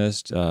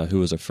conservationist who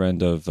was a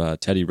friend of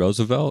Teddy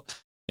Roosevelt.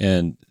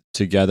 And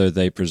together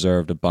they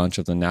preserved a bunch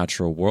of the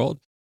natural world.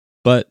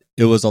 But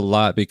it was a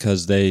lot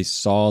because they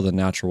saw the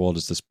natural world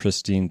as this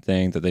pristine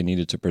thing that they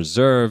needed to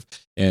preserve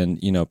and,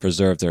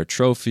 preserve their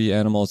trophy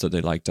animals that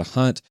they like to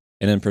hunt.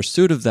 And in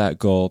pursuit of that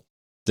goal,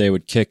 they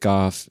would kick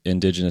off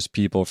indigenous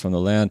people from the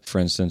land. For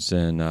instance,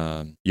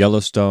 in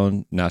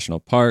Yellowstone National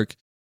Park,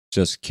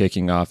 just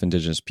kicking off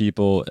indigenous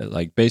people,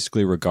 like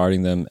basically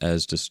regarding them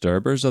as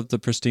disturbers of the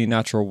pristine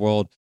natural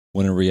world,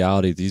 when in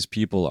reality, these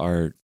people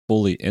are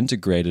fully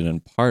integrated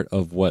and part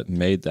of what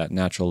made that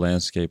natural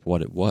landscape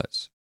what it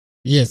was.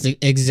 Yes,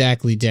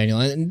 exactly, Daniel.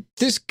 And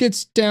this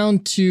gets down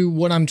to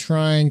what I'm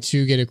trying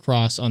to get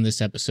across on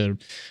this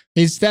episode,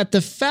 is that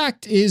the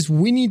fact is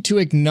we need to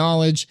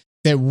acknowledge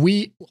that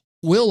we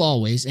will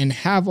always and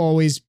have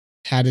always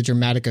had a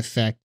dramatic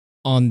effect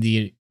on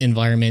the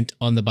environment,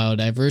 on the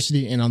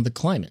biodiversity, and on the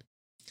climate.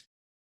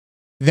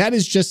 That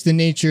is just the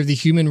nature of the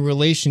human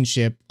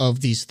relationship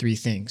of these three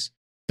things.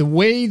 The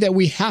way that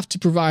we have to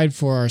provide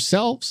for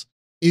ourselves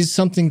is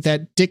something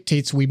that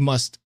dictates we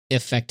must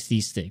affect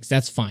these things.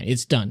 That's fine.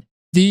 It's done.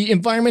 The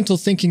environmental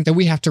thinking that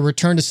we have to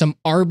return to some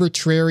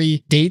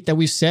arbitrary date that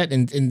we've set,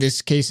 and in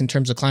this case, in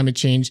terms of climate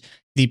change,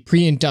 the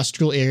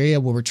pre-industrial area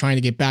where we're trying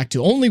to get back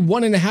to only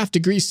 1.5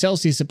 degrees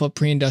Celsius above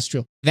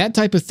pre-industrial. That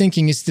type of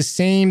thinking is the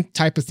same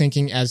type of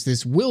thinking as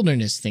this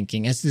wilderness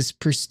thinking, as this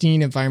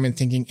pristine environment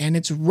thinking, and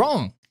it's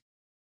wrong.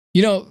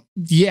 You know,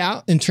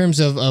 yeah, in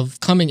terms of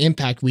coming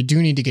impact, we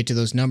do need to get to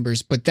those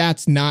numbers, but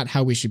that's not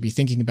how we should be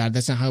thinking about it.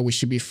 That's not how we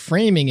should be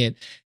framing it.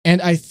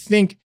 And I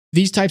think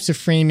these types of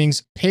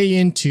framings pay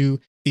into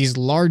these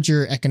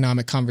larger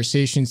economic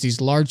conversations,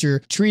 these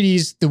larger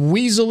treaties, the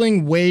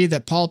weaseling way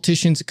that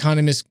politicians,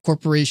 economists,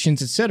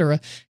 corporations, etc.,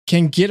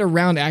 can get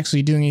around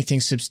actually doing anything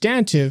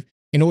substantive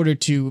in order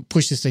to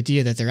push this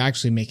idea that they're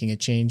actually making a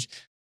change,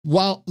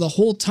 while the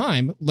whole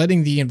time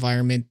letting the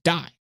environment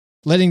die,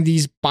 letting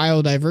these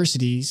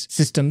biodiversity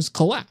systems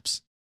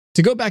collapse.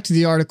 To go back to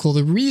the article,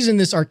 the reason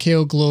this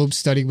ArchaeoGlobe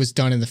study was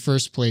done in the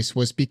first place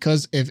was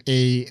because of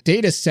a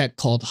data set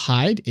called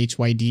HYDE,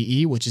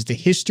 H-Y-D-E, which is the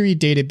history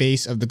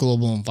database of the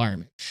global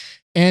environment.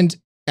 And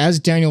as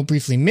Daniel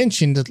briefly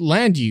mentioned, the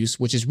land use,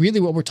 which is really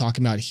what we're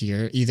talking about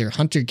here, either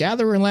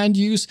hunter-gatherer land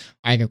use,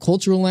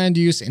 agricultural land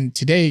use, and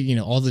today, you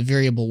know, all the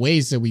variable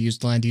ways that we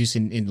use land use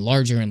in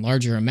larger and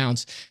larger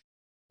amounts,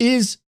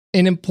 is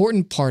an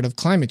important part of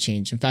climate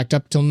change. In fact,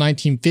 up till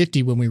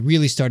 1950, when we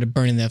really started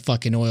burning that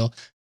fucking oil,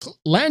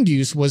 land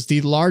use was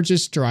the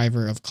largest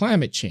driver of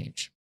climate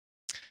change.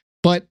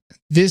 But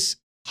this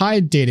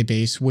HYDE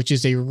database, which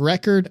is a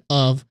record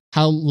of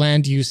how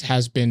land use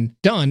has been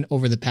done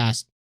over the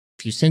past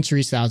few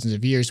centuries, thousands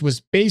of years,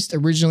 was based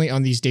originally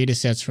on these data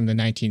sets from the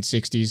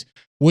 1960s,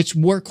 which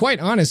were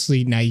quite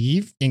honestly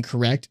naive,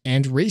 incorrect,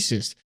 and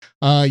racist.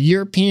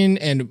 European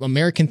and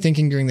American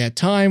thinking during that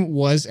time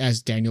was,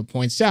 as Daniel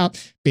points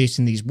out, based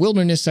in these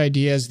wilderness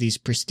ideas, these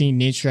pristine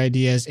nature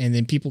ideas, and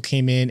then people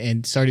came in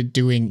and started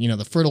doing, you know,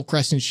 the Fertile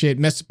Crescent shit,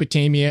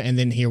 Mesopotamia, and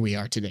then here we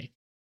are today.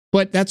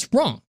 But that's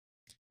wrong.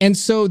 And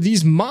so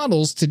these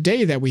models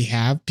today that we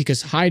have,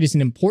 because HYDE is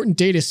an important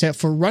data set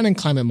for running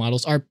climate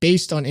models, are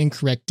based on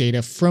incorrect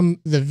data from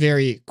the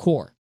very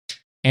core.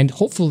 And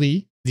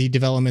hopefully the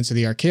developments of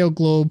the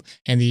ArchaeoGlobe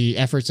and the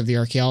efforts of the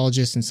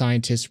archaeologists and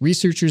scientists,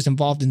 researchers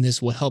involved in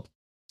this will help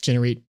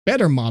generate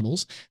better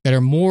models that are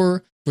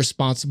more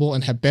responsible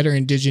and have better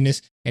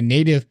indigenous and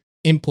native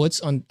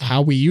inputs on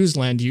how we use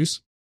land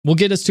use. Will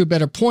get us to a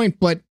better point,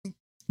 but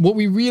what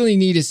we really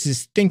need is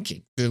this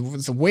thinking.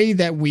 The way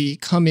that we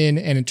come in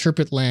and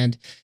interpret land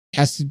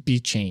has to be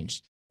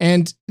changed.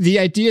 And the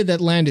idea that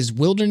land is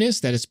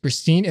wilderness, that it's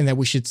pristine, and that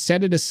we should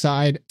set it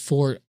aside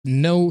for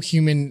no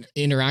human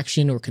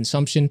interaction or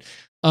consumption,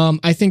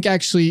 I think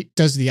actually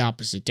does the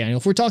opposite, Daniel.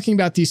 If we're talking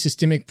about these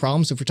systemic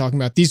problems, if we're talking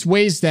about these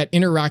ways that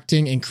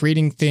interacting and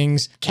creating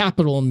things,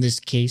 capital in this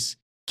case,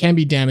 can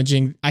be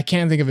damaging, I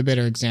can't think of a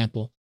better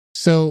example.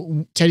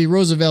 So Teddy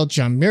Roosevelt,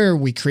 John Muir,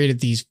 we created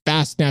these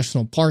vast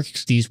national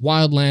parks, these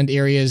wildland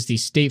areas,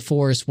 these state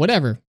forests,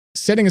 whatever,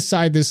 setting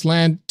aside this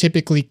land,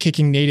 typically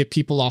kicking native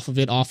people off of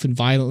it, often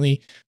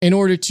violently, in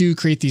order to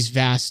create these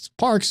vast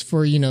parks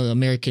for, you know,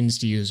 Americans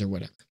to use or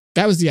whatever.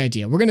 That was the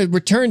idea. We're going to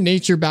return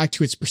nature back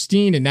to its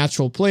pristine and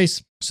natural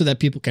place so that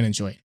people can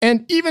enjoy it.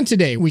 And even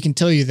today, we can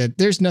tell you that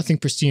there's nothing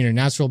pristine or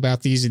natural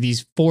about these.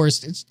 These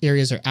forest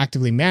areas are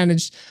actively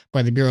managed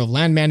by the Bureau of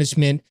Land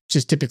Management,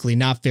 just typically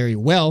not very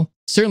well.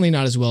 Certainly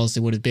not as well as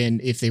they would have been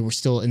if they were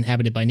still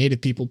inhabited by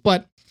native people.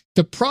 But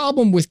the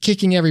problem with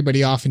kicking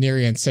everybody off an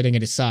area and setting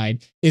it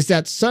aside is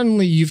that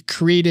suddenly you've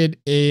created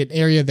an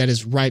area that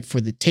is ripe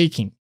for the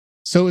taking.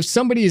 So if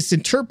somebody is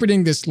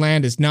interpreting this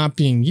land as not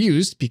being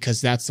used,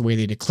 because that's the way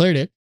they declared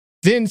it,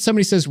 then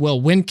somebody says,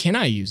 well, when can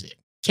I use it?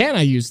 Can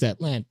I use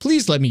that land?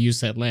 Please let me use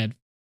that land.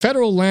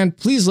 Federal land,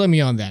 please let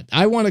me on that.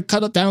 I want to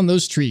cut down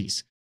those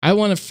trees. I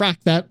want to frack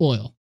that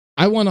oil.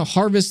 I want to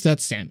harvest that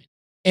salmon.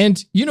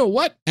 And you know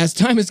what? As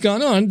time has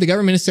gone on, the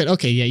government has said,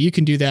 okay, yeah, you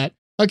can do that.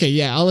 Okay,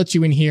 yeah, I'll let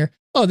you in here.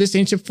 Oh, this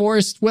ancient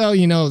forest, well,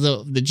 you know,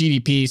 the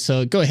GDP,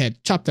 so go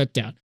ahead, chop that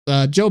down.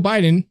 Joe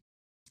Biden,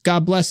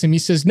 God bless him, he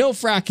says no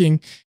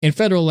fracking in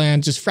federal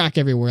land, just frack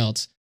everywhere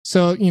else.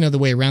 So, you know, the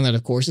way around that,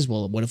 of course, is,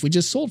 well, what if we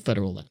just sold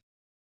federal land?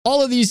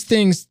 All of these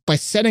things, by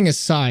setting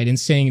aside and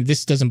saying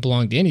this doesn't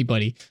belong to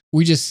anybody,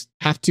 we just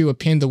have to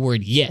append the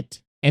word yet.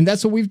 And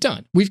that's what we've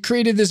done. We've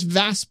created this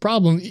vast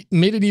problem,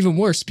 made it even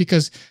worse,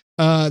 because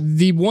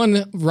the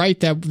one right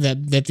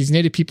that these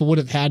native people would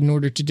have had in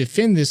order to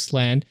defend this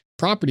land,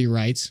 property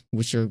rights,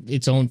 which are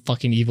its own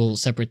fucking evil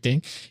separate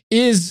thing,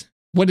 is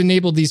what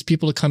enabled these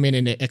people to come in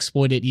and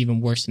exploit it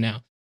even worse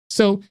now.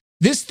 So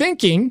this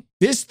thinking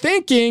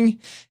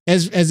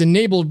has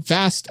enabled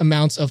vast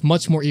amounts of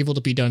much more evil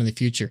to be done in the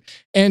future.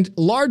 And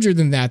larger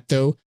than that,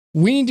 though,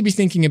 we need to be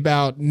thinking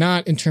about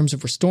not in terms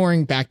of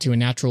restoring back to a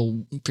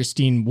natural,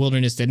 pristine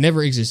wilderness that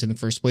never existed in the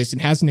first place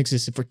and hasn't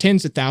existed for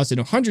tens of thousands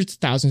or hundreds of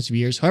thousands of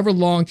years, however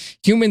long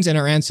humans and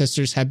our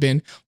ancestors have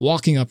been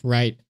walking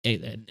upright,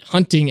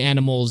 hunting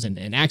animals and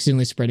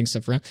accidentally spreading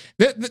stuff around.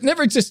 That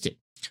never existed.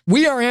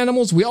 We are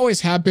animals. We always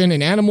have been,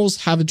 and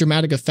animals have a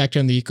dramatic effect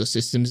on the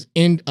ecosystems.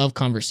 End of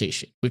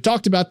conversation. We've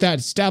talked about that,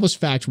 established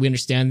fact. We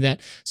understand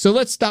that. So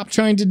let's stop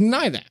trying to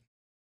deny that.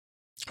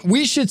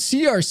 We should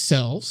see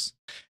ourselves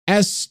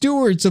as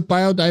stewards of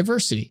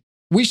biodiversity.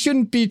 We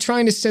shouldn't be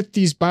trying to set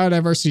these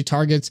biodiversity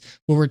targets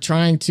where we're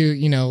trying to,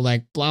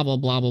 like blah, blah,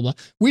 blah, blah, blah.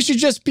 We should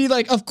just be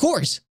like, of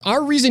course,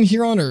 our reason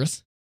here on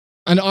Earth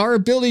and our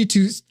ability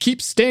to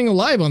keep staying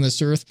alive on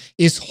this earth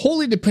is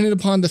wholly dependent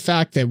upon the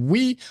fact that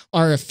we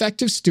are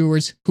effective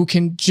stewards who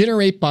can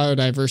generate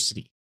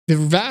biodiversity. The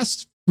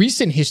vast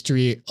recent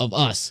history of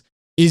us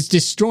is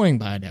destroying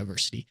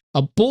biodiversity,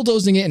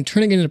 bulldozing it and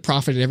turning it into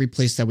profit at every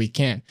place that we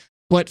can.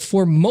 But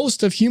for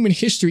most of human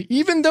history,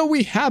 even though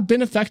we have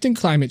been affecting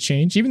climate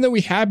change, even though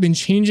we have been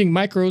changing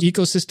micro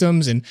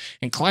ecosystems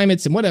and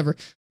climates and whatever,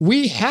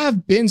 we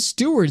have been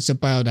stewards of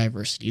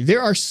biodiversity.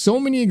 There are so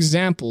many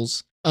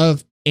examples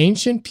of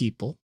ancient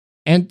people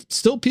and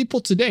still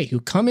people today who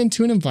come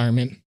into an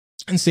environment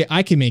and say,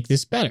 I can make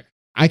this better.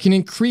 I can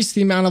increase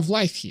the amount of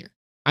life here.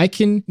 I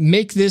can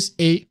make this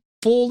a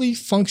fully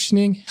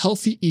functioning,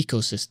 healthy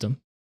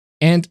ecosystem.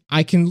 And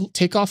I can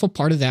take off a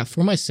part of that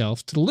for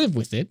myself to live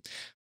with it.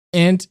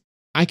 And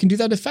I can do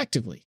that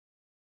effectively.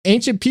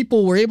 Ancient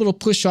people were able to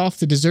push off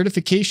the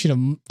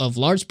desertification of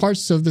large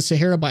parts of the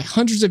Sahara by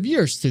hundreds of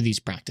years through these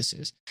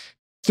practices.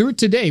 Through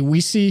today,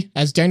 we see,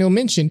 as Daniel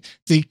mentioned,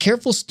 the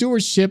careful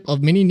stewardship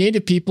of many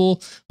native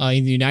people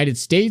in the United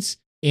States,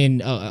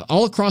 in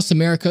all across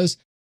Americas,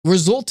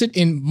 resulted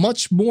in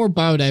much more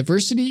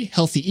biodiversity,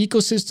 healthy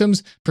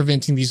ecosystems,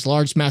 preventing these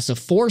large, massive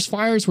forest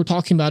fires we're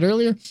talking about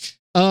earlier,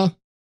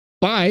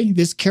 by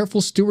this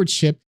careful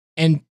stewardship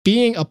and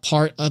being a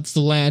part of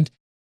the land,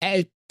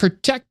 a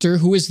protector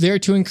who is there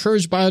to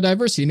encourage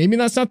biodiversity. Maybe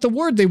that's not the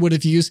word they would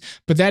have used,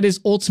 but that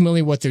is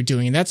ultimately what they're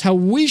doing. And that's how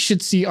we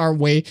should see our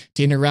way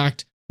to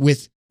interact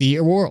with the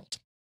world.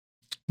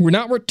 We're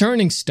not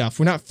returning stuff.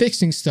 We're not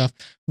fixing stuff.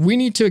 We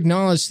need to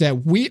acknowledge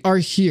that we are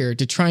here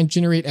to try and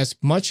generate as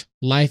much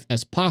life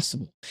as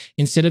possible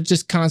instead of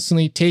just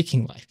constantly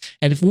taking life.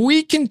 And if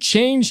we can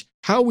change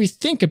how we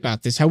think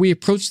about this, how we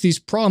approach these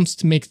problems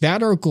to make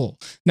that our goal,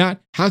 not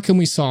how can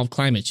we solve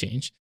climate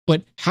change,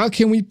 but how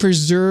can we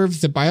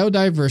preserve the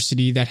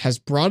biodiversity that has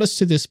brought us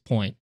to this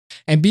point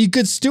and be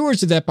good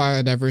stewards of that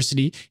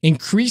biodiversity,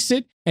 increase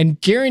it,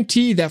 and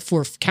guarantee that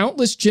for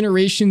countless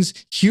generations,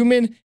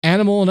 human,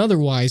 animal, and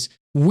otherwise,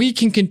 we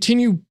can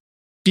continue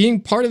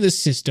being part of this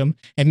system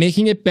and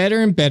making it better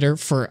and better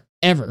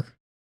forever.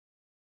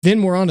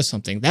 Then we're onto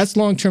something. That's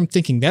long-term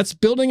thinking. That's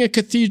building a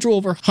cathedral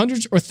over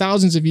hundreds or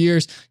thousands of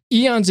years,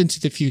 eons into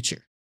the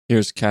future.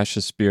 Here's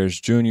Cassius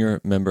Spears Jr.,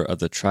 member of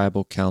the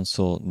Tribal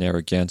Council,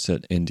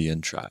 Narragansett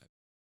Indian Tribe.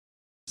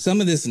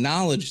 Some of this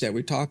knowledge that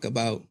we talk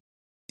about,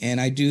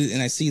 and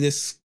I see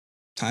this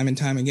time and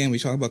time again, we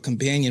talk about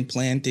companion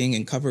planting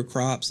and cover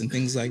crops and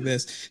things like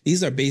this.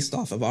 These are based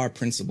off of our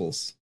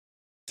principles.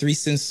 3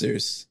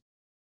 Sisters,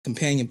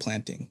 companion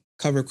planting,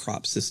 cover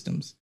crop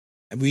systems.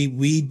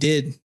 We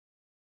did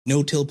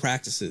no-till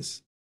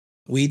practices.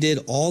 We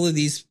did all of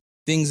these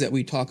things that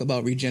we talk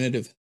about,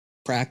 regenerative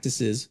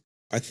practices,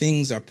 are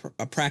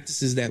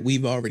practices that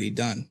we've already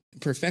done,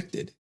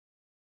 perfected.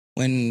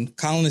 When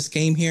colonists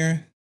came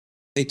here,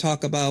 they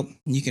talk about,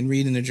 you can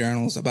read in the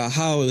journals, about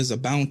how it was a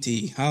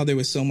bounty, how there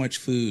was so much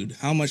food,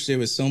 how much there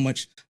was so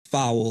much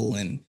fowl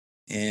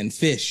and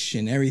fish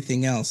and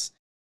everything else.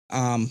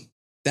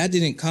 That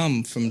didn't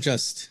come from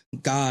just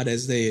God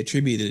as they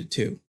attributed it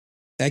to.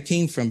 That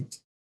came from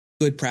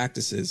good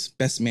practices,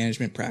 best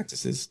management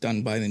practices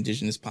done by the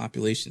indigenous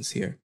populations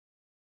here.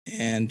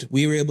 And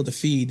we were able to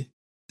feed,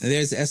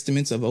 there's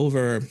estimates of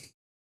over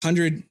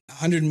 100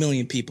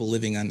 million people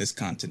living on this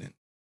continent.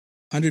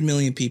 100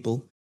 million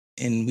people.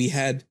 And we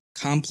had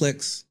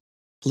complex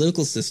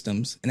political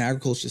systems and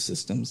agriculture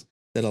systems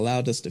that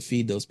allowed us to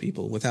feed those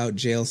people without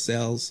jail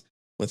cells,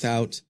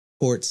 without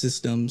court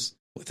systems,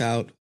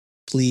 without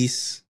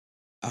police,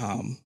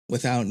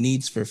 without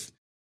needs for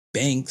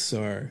banks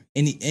or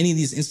any of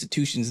these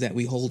institutions that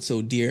we hold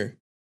so dear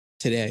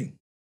today.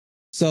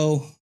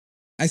 So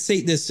I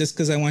say this just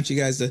because I want you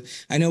guys to,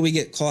 I know we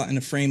get caught in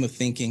a frame of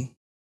thinking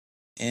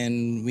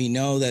and we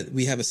know that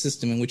we have a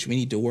system in which we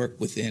need to work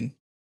within,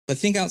 but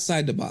think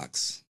outside the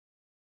box.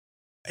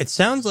 It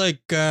sounds like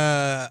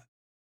I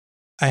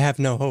have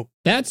no hope.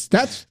 That's.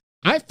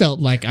 I felt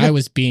like I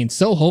was being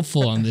so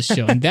hopeful on this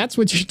show, and that's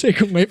what you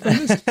take away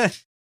from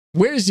this.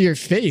 Where's your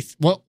faith?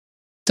 Well,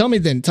 tell me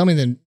then,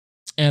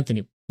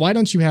 Anthony. Why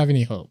don't you have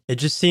any hope? It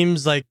just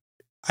seems like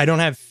I don't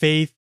have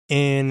faith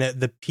in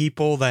the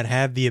people that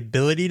have the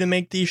ability to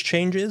make these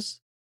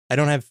changes. I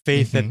don't have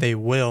faith that they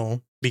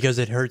will, because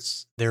it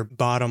hurts their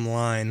bottom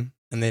line.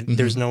 And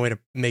there's no way to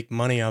make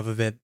money off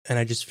of it. And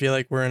I just feel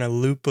like we're in a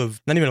loop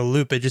of, not even a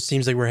loop, it just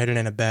seems like we're headed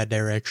in a bad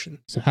direction.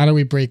 So how do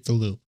we break the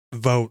loop?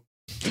 Vote.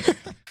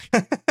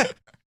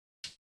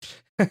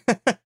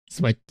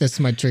 That's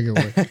my trigger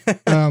word.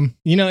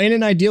 In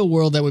an ideal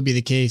world, that would be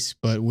the case.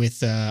 But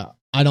with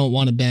I don't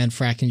want to ban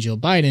fracking Joe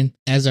Biden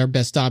as our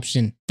best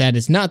option, that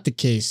is not the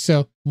case.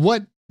 So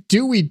what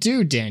do we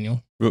do,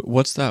 Daniel?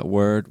 What's that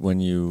word when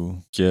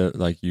you give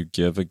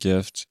a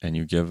gift and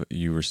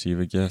you receive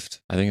a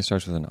gift? I think it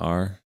starts with an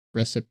R.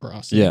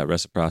 Reciprocity. Yeah,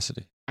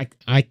 reciprocity.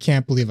 I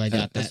can't believe I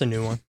got that. That's a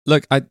new one.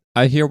 Look,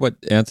 I hear what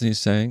Anthony's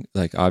saying.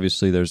 Like,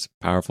 obviously there's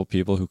powerful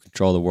people who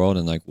control the world,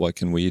 and like, what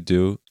can we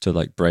do to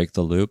like break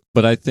the loop?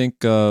 But I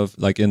think of,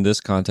 like, in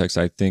this context,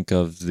 I think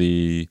of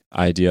the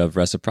idea of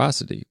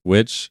reciprocity,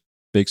 which,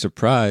 big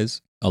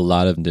surprise, a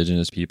lot of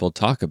indigenous people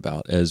talk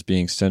about as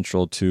being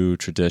central to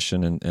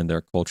tradition and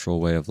their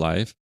cultural way of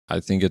life. I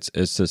think it's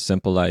a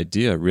simple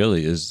idea,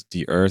 really, is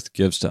the earth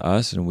gives to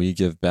us and we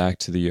give back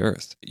to the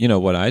earth.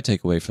 What I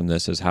take away from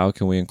this is how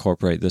can we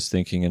incorporate this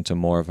thinking into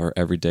more of our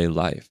everyday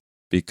life?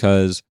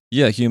 Because,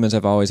 yeah, humans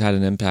have always had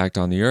an impact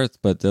on the earth,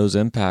 but those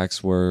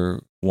impacts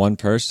were one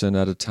person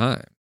at a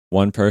time.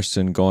 One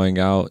person going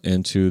out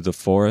into the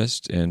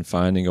forest and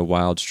finding a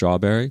wild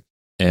strawberry,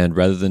 and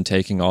rather than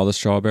taking all the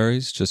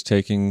strawberries, just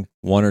taking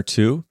one or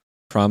two,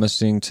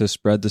 promising to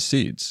spread the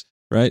seeds.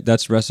 Right?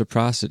 That's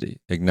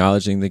reciprocity,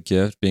 acknowledging the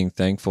gift, being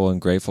thankful and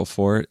grateful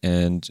for it,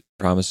 and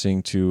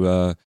promising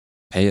to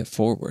pay it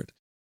forward.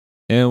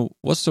 And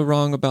what's so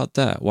wrong about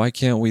that? Why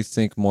can't we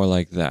think more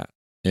like that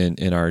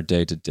in our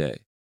day-to-day?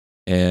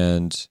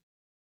 And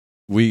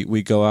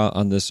we go out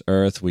on this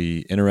earth,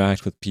 we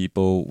interact with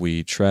people,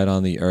 we tread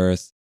on the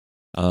earth.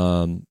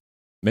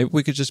 Maybe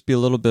we could just be a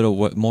little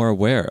bit more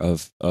aware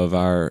of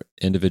our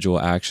individual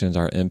actions,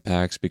 our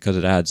impacts, because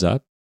it adds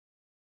up.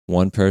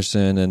 One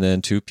person, and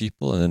then two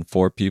people, and then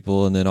four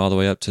people, and then all the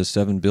way up to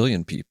 7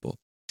 billion people.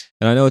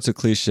 And I know it's a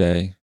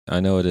cliche. I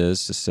know it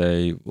is to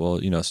say, well,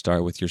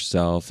 start with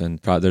yourself. And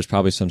there's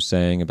probably some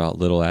saying about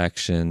little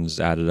actions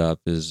added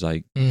up is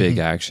like big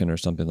action or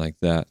something like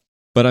that.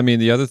 But I mean,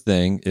 the other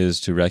thing is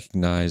to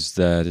recognize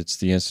that it's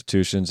the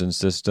institutions and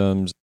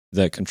systems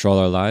that control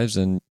our lives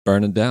and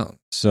burn it down.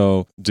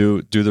 So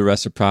do the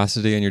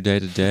reciprocity in your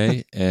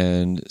day-to-day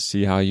and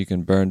see how you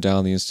can burn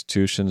down the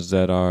institutions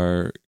that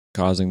are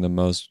causing the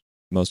most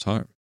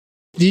harm.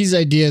 These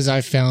ideas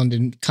I found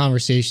in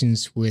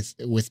conversations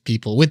with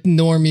people, with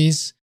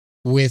normies,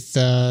 with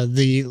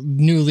the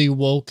newly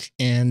woke,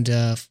 and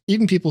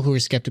even people who are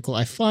skeptical,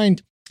 I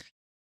find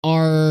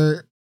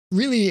are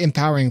really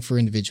empowering for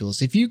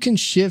individuals. If you can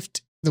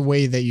shift the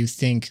way that you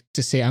think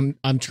to say,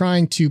 I'm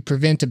trying to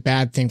prevent a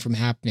bad thing from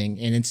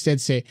happening, and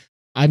instead say,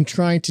 I'm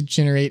trying to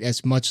generate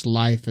as much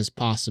life as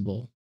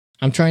possible.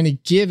 I'm trying to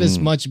give as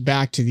much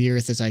back to the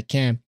earth as I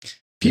can.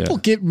 People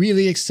get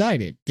really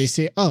excited. They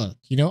say, oh,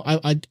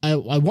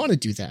 I want to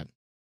do that.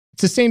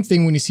 It's the same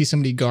thing when you see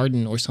somebody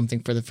garden or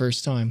something for the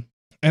first time.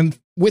 And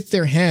with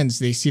their hands,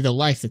 they see the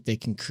life that they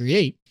can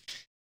create.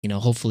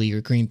 Hopefully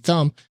your green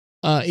thumb.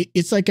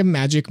 It's like a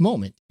magic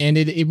moment. And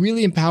it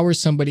really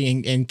empowers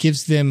somebody and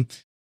gives them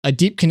a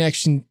deep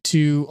connection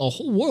to a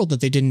whole world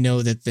that they didn't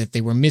know that they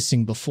were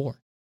missing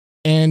before.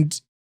 And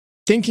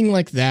thinking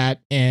like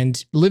that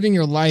and living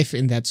your life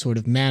in that sort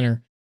of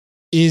manner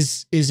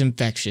is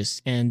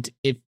infectious. And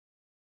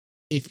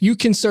if you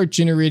can start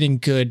generating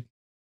good,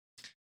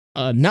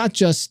 not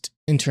just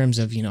in terms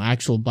of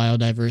actual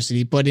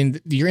biodiversity, but in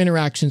your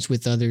interactions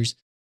with others,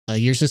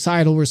 your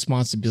societal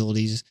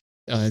responsibilities,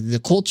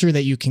 the culture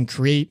that you can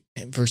create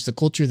versus the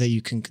culture that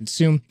you can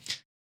consume,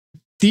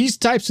 these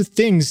types of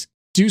things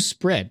do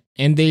spread,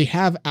 and they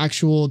have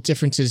actual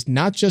differences,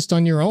 not just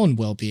on your own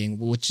well-being,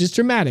 which is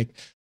dramatic,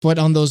 but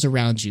on those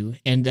around you,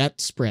 and that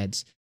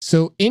spreads.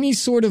 So any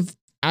sort of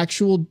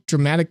actual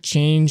dramatic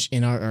change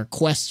in our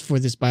quest for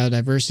this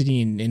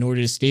biodiversity in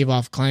order to stave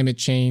off climate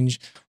change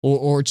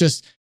or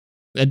just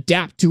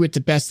adapt to it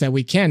the best that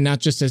we can, not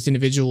just as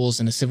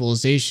individuals and a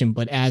civilization,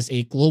 but as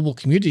a global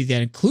community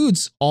that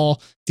includes all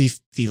the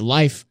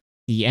life,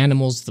 the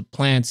animals, the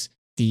plants,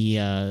 the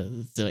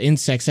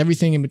insects,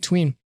 everything in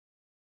between.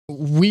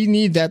 We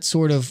need that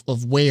sort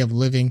of way of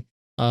living.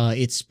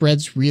 It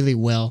spreads really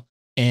well,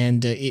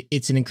 and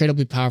it's an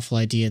incredibly powerful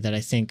idea that I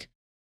think,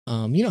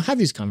 have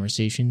these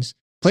conversations,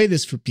 play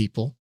this for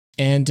people,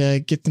 and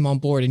get them on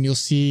board, and you'll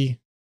see,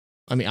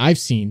 I've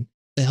seen,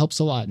 it helps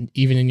a lot,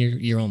 even in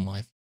your own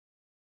life.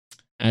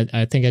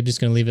 I think I'm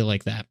just going to leave it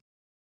like that.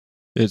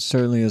 It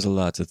certainly is a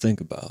lot to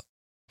think about.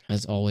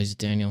 As always,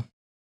 Daniel.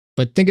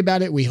 But think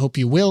about it. We hope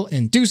you will,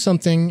 and do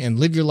something, and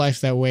live your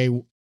life that way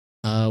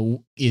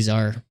is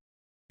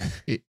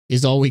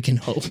all we can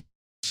hope.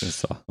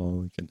 That's all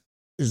we can.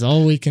 Is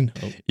all we can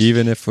hope.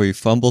 Even if we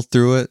fumble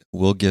through it,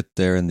 we'll get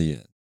there in the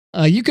end.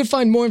 You can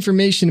find more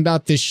information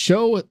about this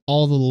show,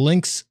 all the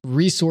links,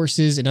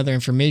 resources, and other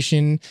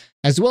information,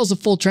 as well as a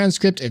full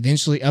transcript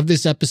eventually of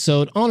this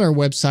episode on our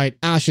website,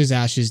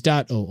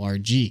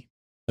 ashesashes.org.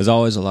 As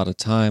always, a lot of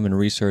time and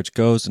research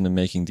goes into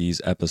making these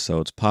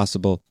episodes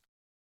possible.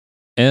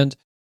 And,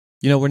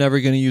 we're never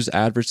going to use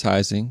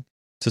advertising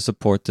to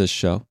support this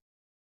show.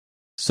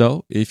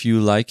 So if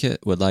you like it,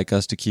 would like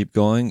us to keep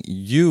going,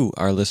 you,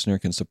 our listener,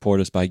 can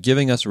support us by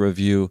giving us a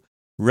review,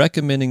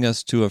 recommending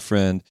us to a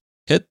friend.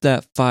 Hit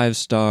that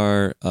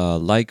 5-star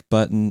like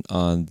button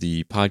on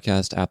the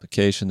podcast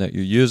application that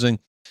you're using.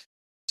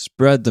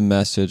 Spread the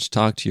message.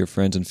 Talk to your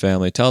friends and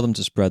family. Tell them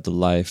to spread the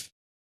life.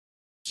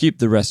 Keep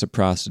the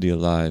reciprocity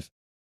alive.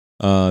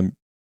 And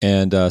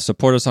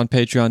support us on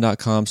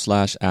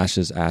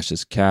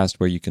patreon.com/ashesashescast,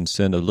 where you can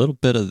send a little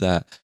bit of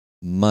that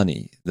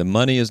money. The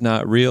money is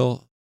not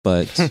real,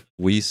 but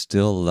we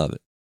still love it.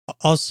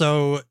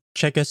 Also,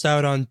 check us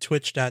out on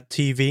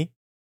twitch.tv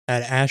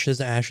at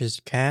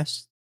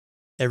ashesashescast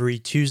every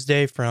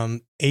Tuesday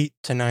from 8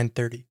 to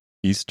 9:30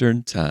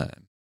 Eastern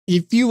Time.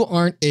 If you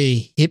aren't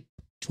a hip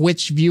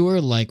Twitch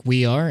viewer like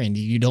we are, and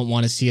you don't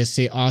want to see us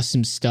say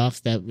awesome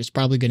stuff that was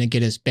probably going to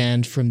get us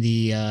banned from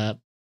the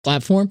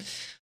platform,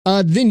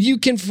 then you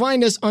can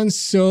find us on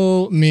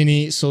so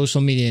many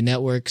social media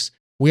networks.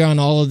 We're on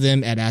all of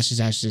them at Ashes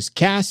Ashes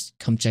Cast.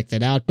 Come check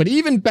that out. But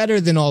even better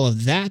than all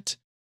of that,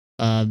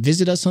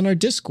 visit us on our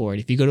Discord.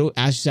 If you go to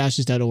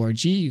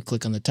ashesashes.org, you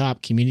click on the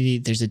top community.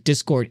 There's a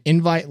Discord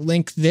invite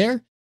link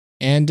there.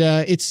 And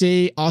it's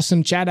a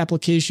awesome chat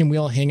application. We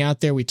all hang out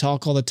there. We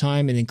talk all the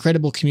time. An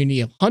incredible community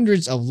of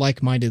hundreds of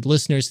like-minded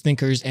listeners,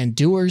 thinkers, and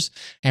doers.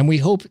 And we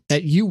hope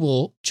that you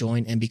will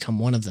join and become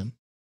one of them.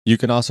 You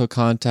can also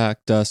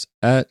contact us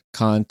at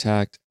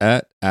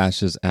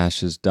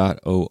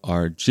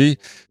contact@ashesashes.org.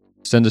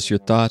 Send us your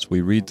thoughts.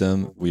 We read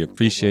them. We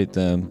appreciate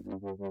them.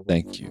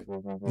 Thank you.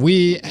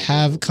 We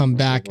have come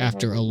back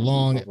after a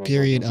long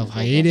period of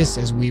hiatus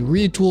as we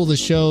retool the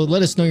show.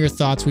 Let us know your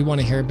thoughts. We want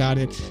to hear about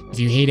it.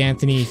 If you hate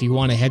Anthony, if you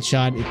want a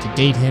headshot to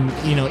date him,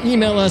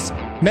 email us,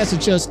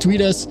 message us,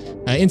 tweet us,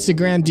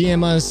 Instagram,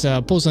 DM us,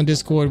 post on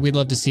Discord. We'd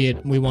love to see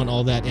it. We want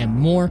all that and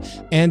more.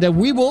 And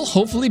we will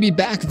hopefully be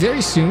back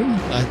very soon.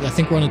 I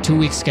think we're on a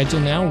 2-week schedule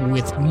now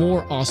with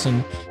more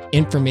awesome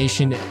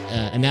information,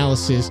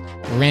 analysis,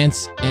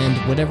 rants, and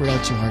whatever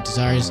else your heart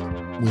desires.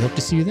 We hope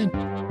to see you then.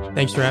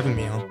 Thanks for having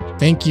me on.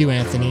 Thank you,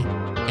 Anthony.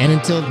 And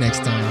until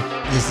next time,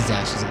 this is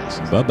Ashes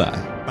Ashes.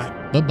 Bye-bye. Bye.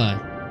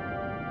 Bye-bye.